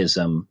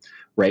tropism,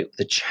 right?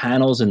 The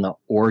channels and the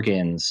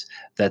organs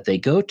that they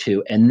go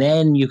to, and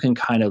then you can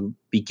kind of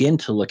begin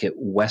to look at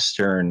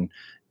Western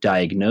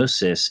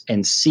diagnosis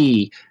and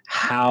see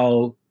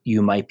how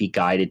you might be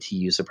guided to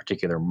use a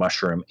particular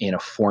mushroom in a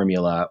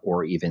formula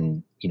or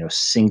even,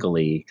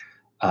 singly.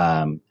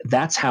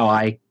 That's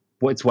how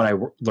it's what I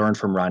learned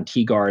from Ron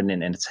Teagarden,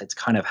 and it's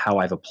kind of how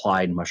I've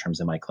applied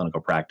mushrooms in my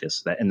clinical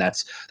practice.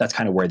 That's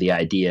kind of where the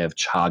idea of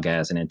chaga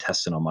as an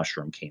intestinal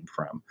mushroom came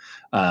from.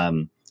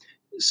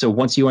 So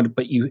once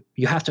but you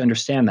have to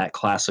understand that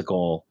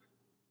classical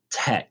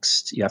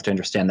text. You have to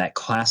understand that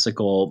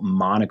classical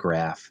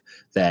monograph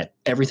that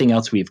everything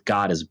else we've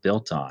got is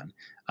built on.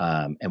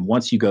 And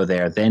once you go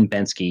there, then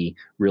Bensky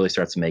really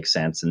starts to make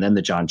sense. And then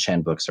the John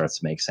Chen book starts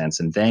to make sense.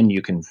 And then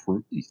you can,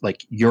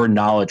 your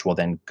knowledge will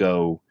then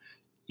go,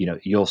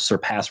 you'll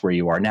surpass where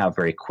you are now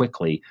very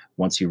quickly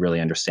once you really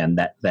understand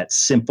that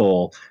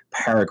simple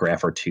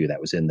paragraph or 2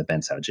 that was in the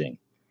Bencao Jing.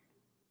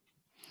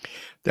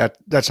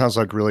 That sounds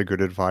like really good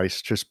advice.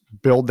 Just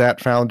build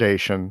that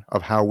foundation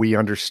of how we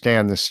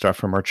understand this stuff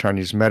from our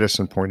Chinese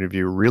medicine point of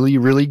view, really,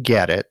 really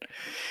get it.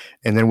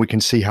 And then we can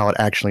see how it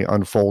actually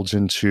unfolds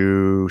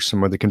into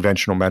some of the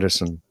conventional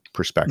medicine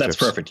perspectives. That's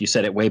perfect. You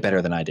said it way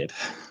better than I did.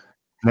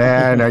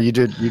 No, you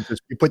did. You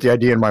put the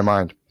idea in my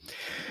mind.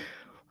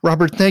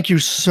 Robert, thank you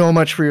so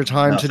much for your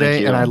time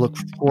today. And I look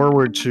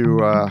forward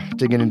to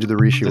digging into the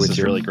reishi with you. This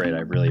is really great. I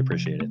really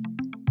appreciate it.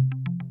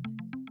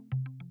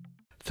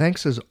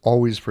 Thanks as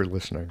always for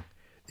listening.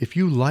 If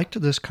you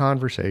liked this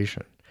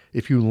conversation,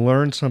 if you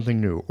learned something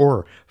new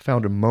or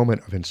found a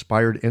moment of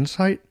inspired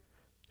insight,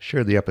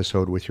 share the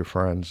episode with your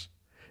friends.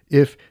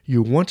 If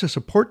you want to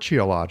support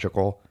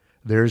Qiological,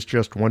 there's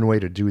just one way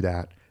to do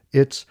that.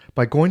 It's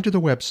by going to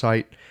the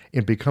website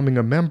and becoming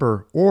a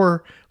member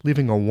or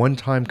leaving a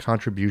one-time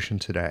contribution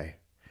today.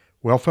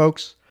 Well,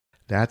 folks,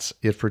 that's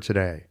it for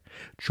today.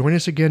 Join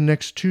us again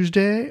next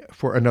Tuesday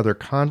for another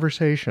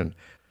conversation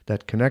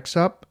that connects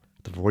up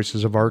the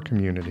voices of our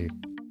community.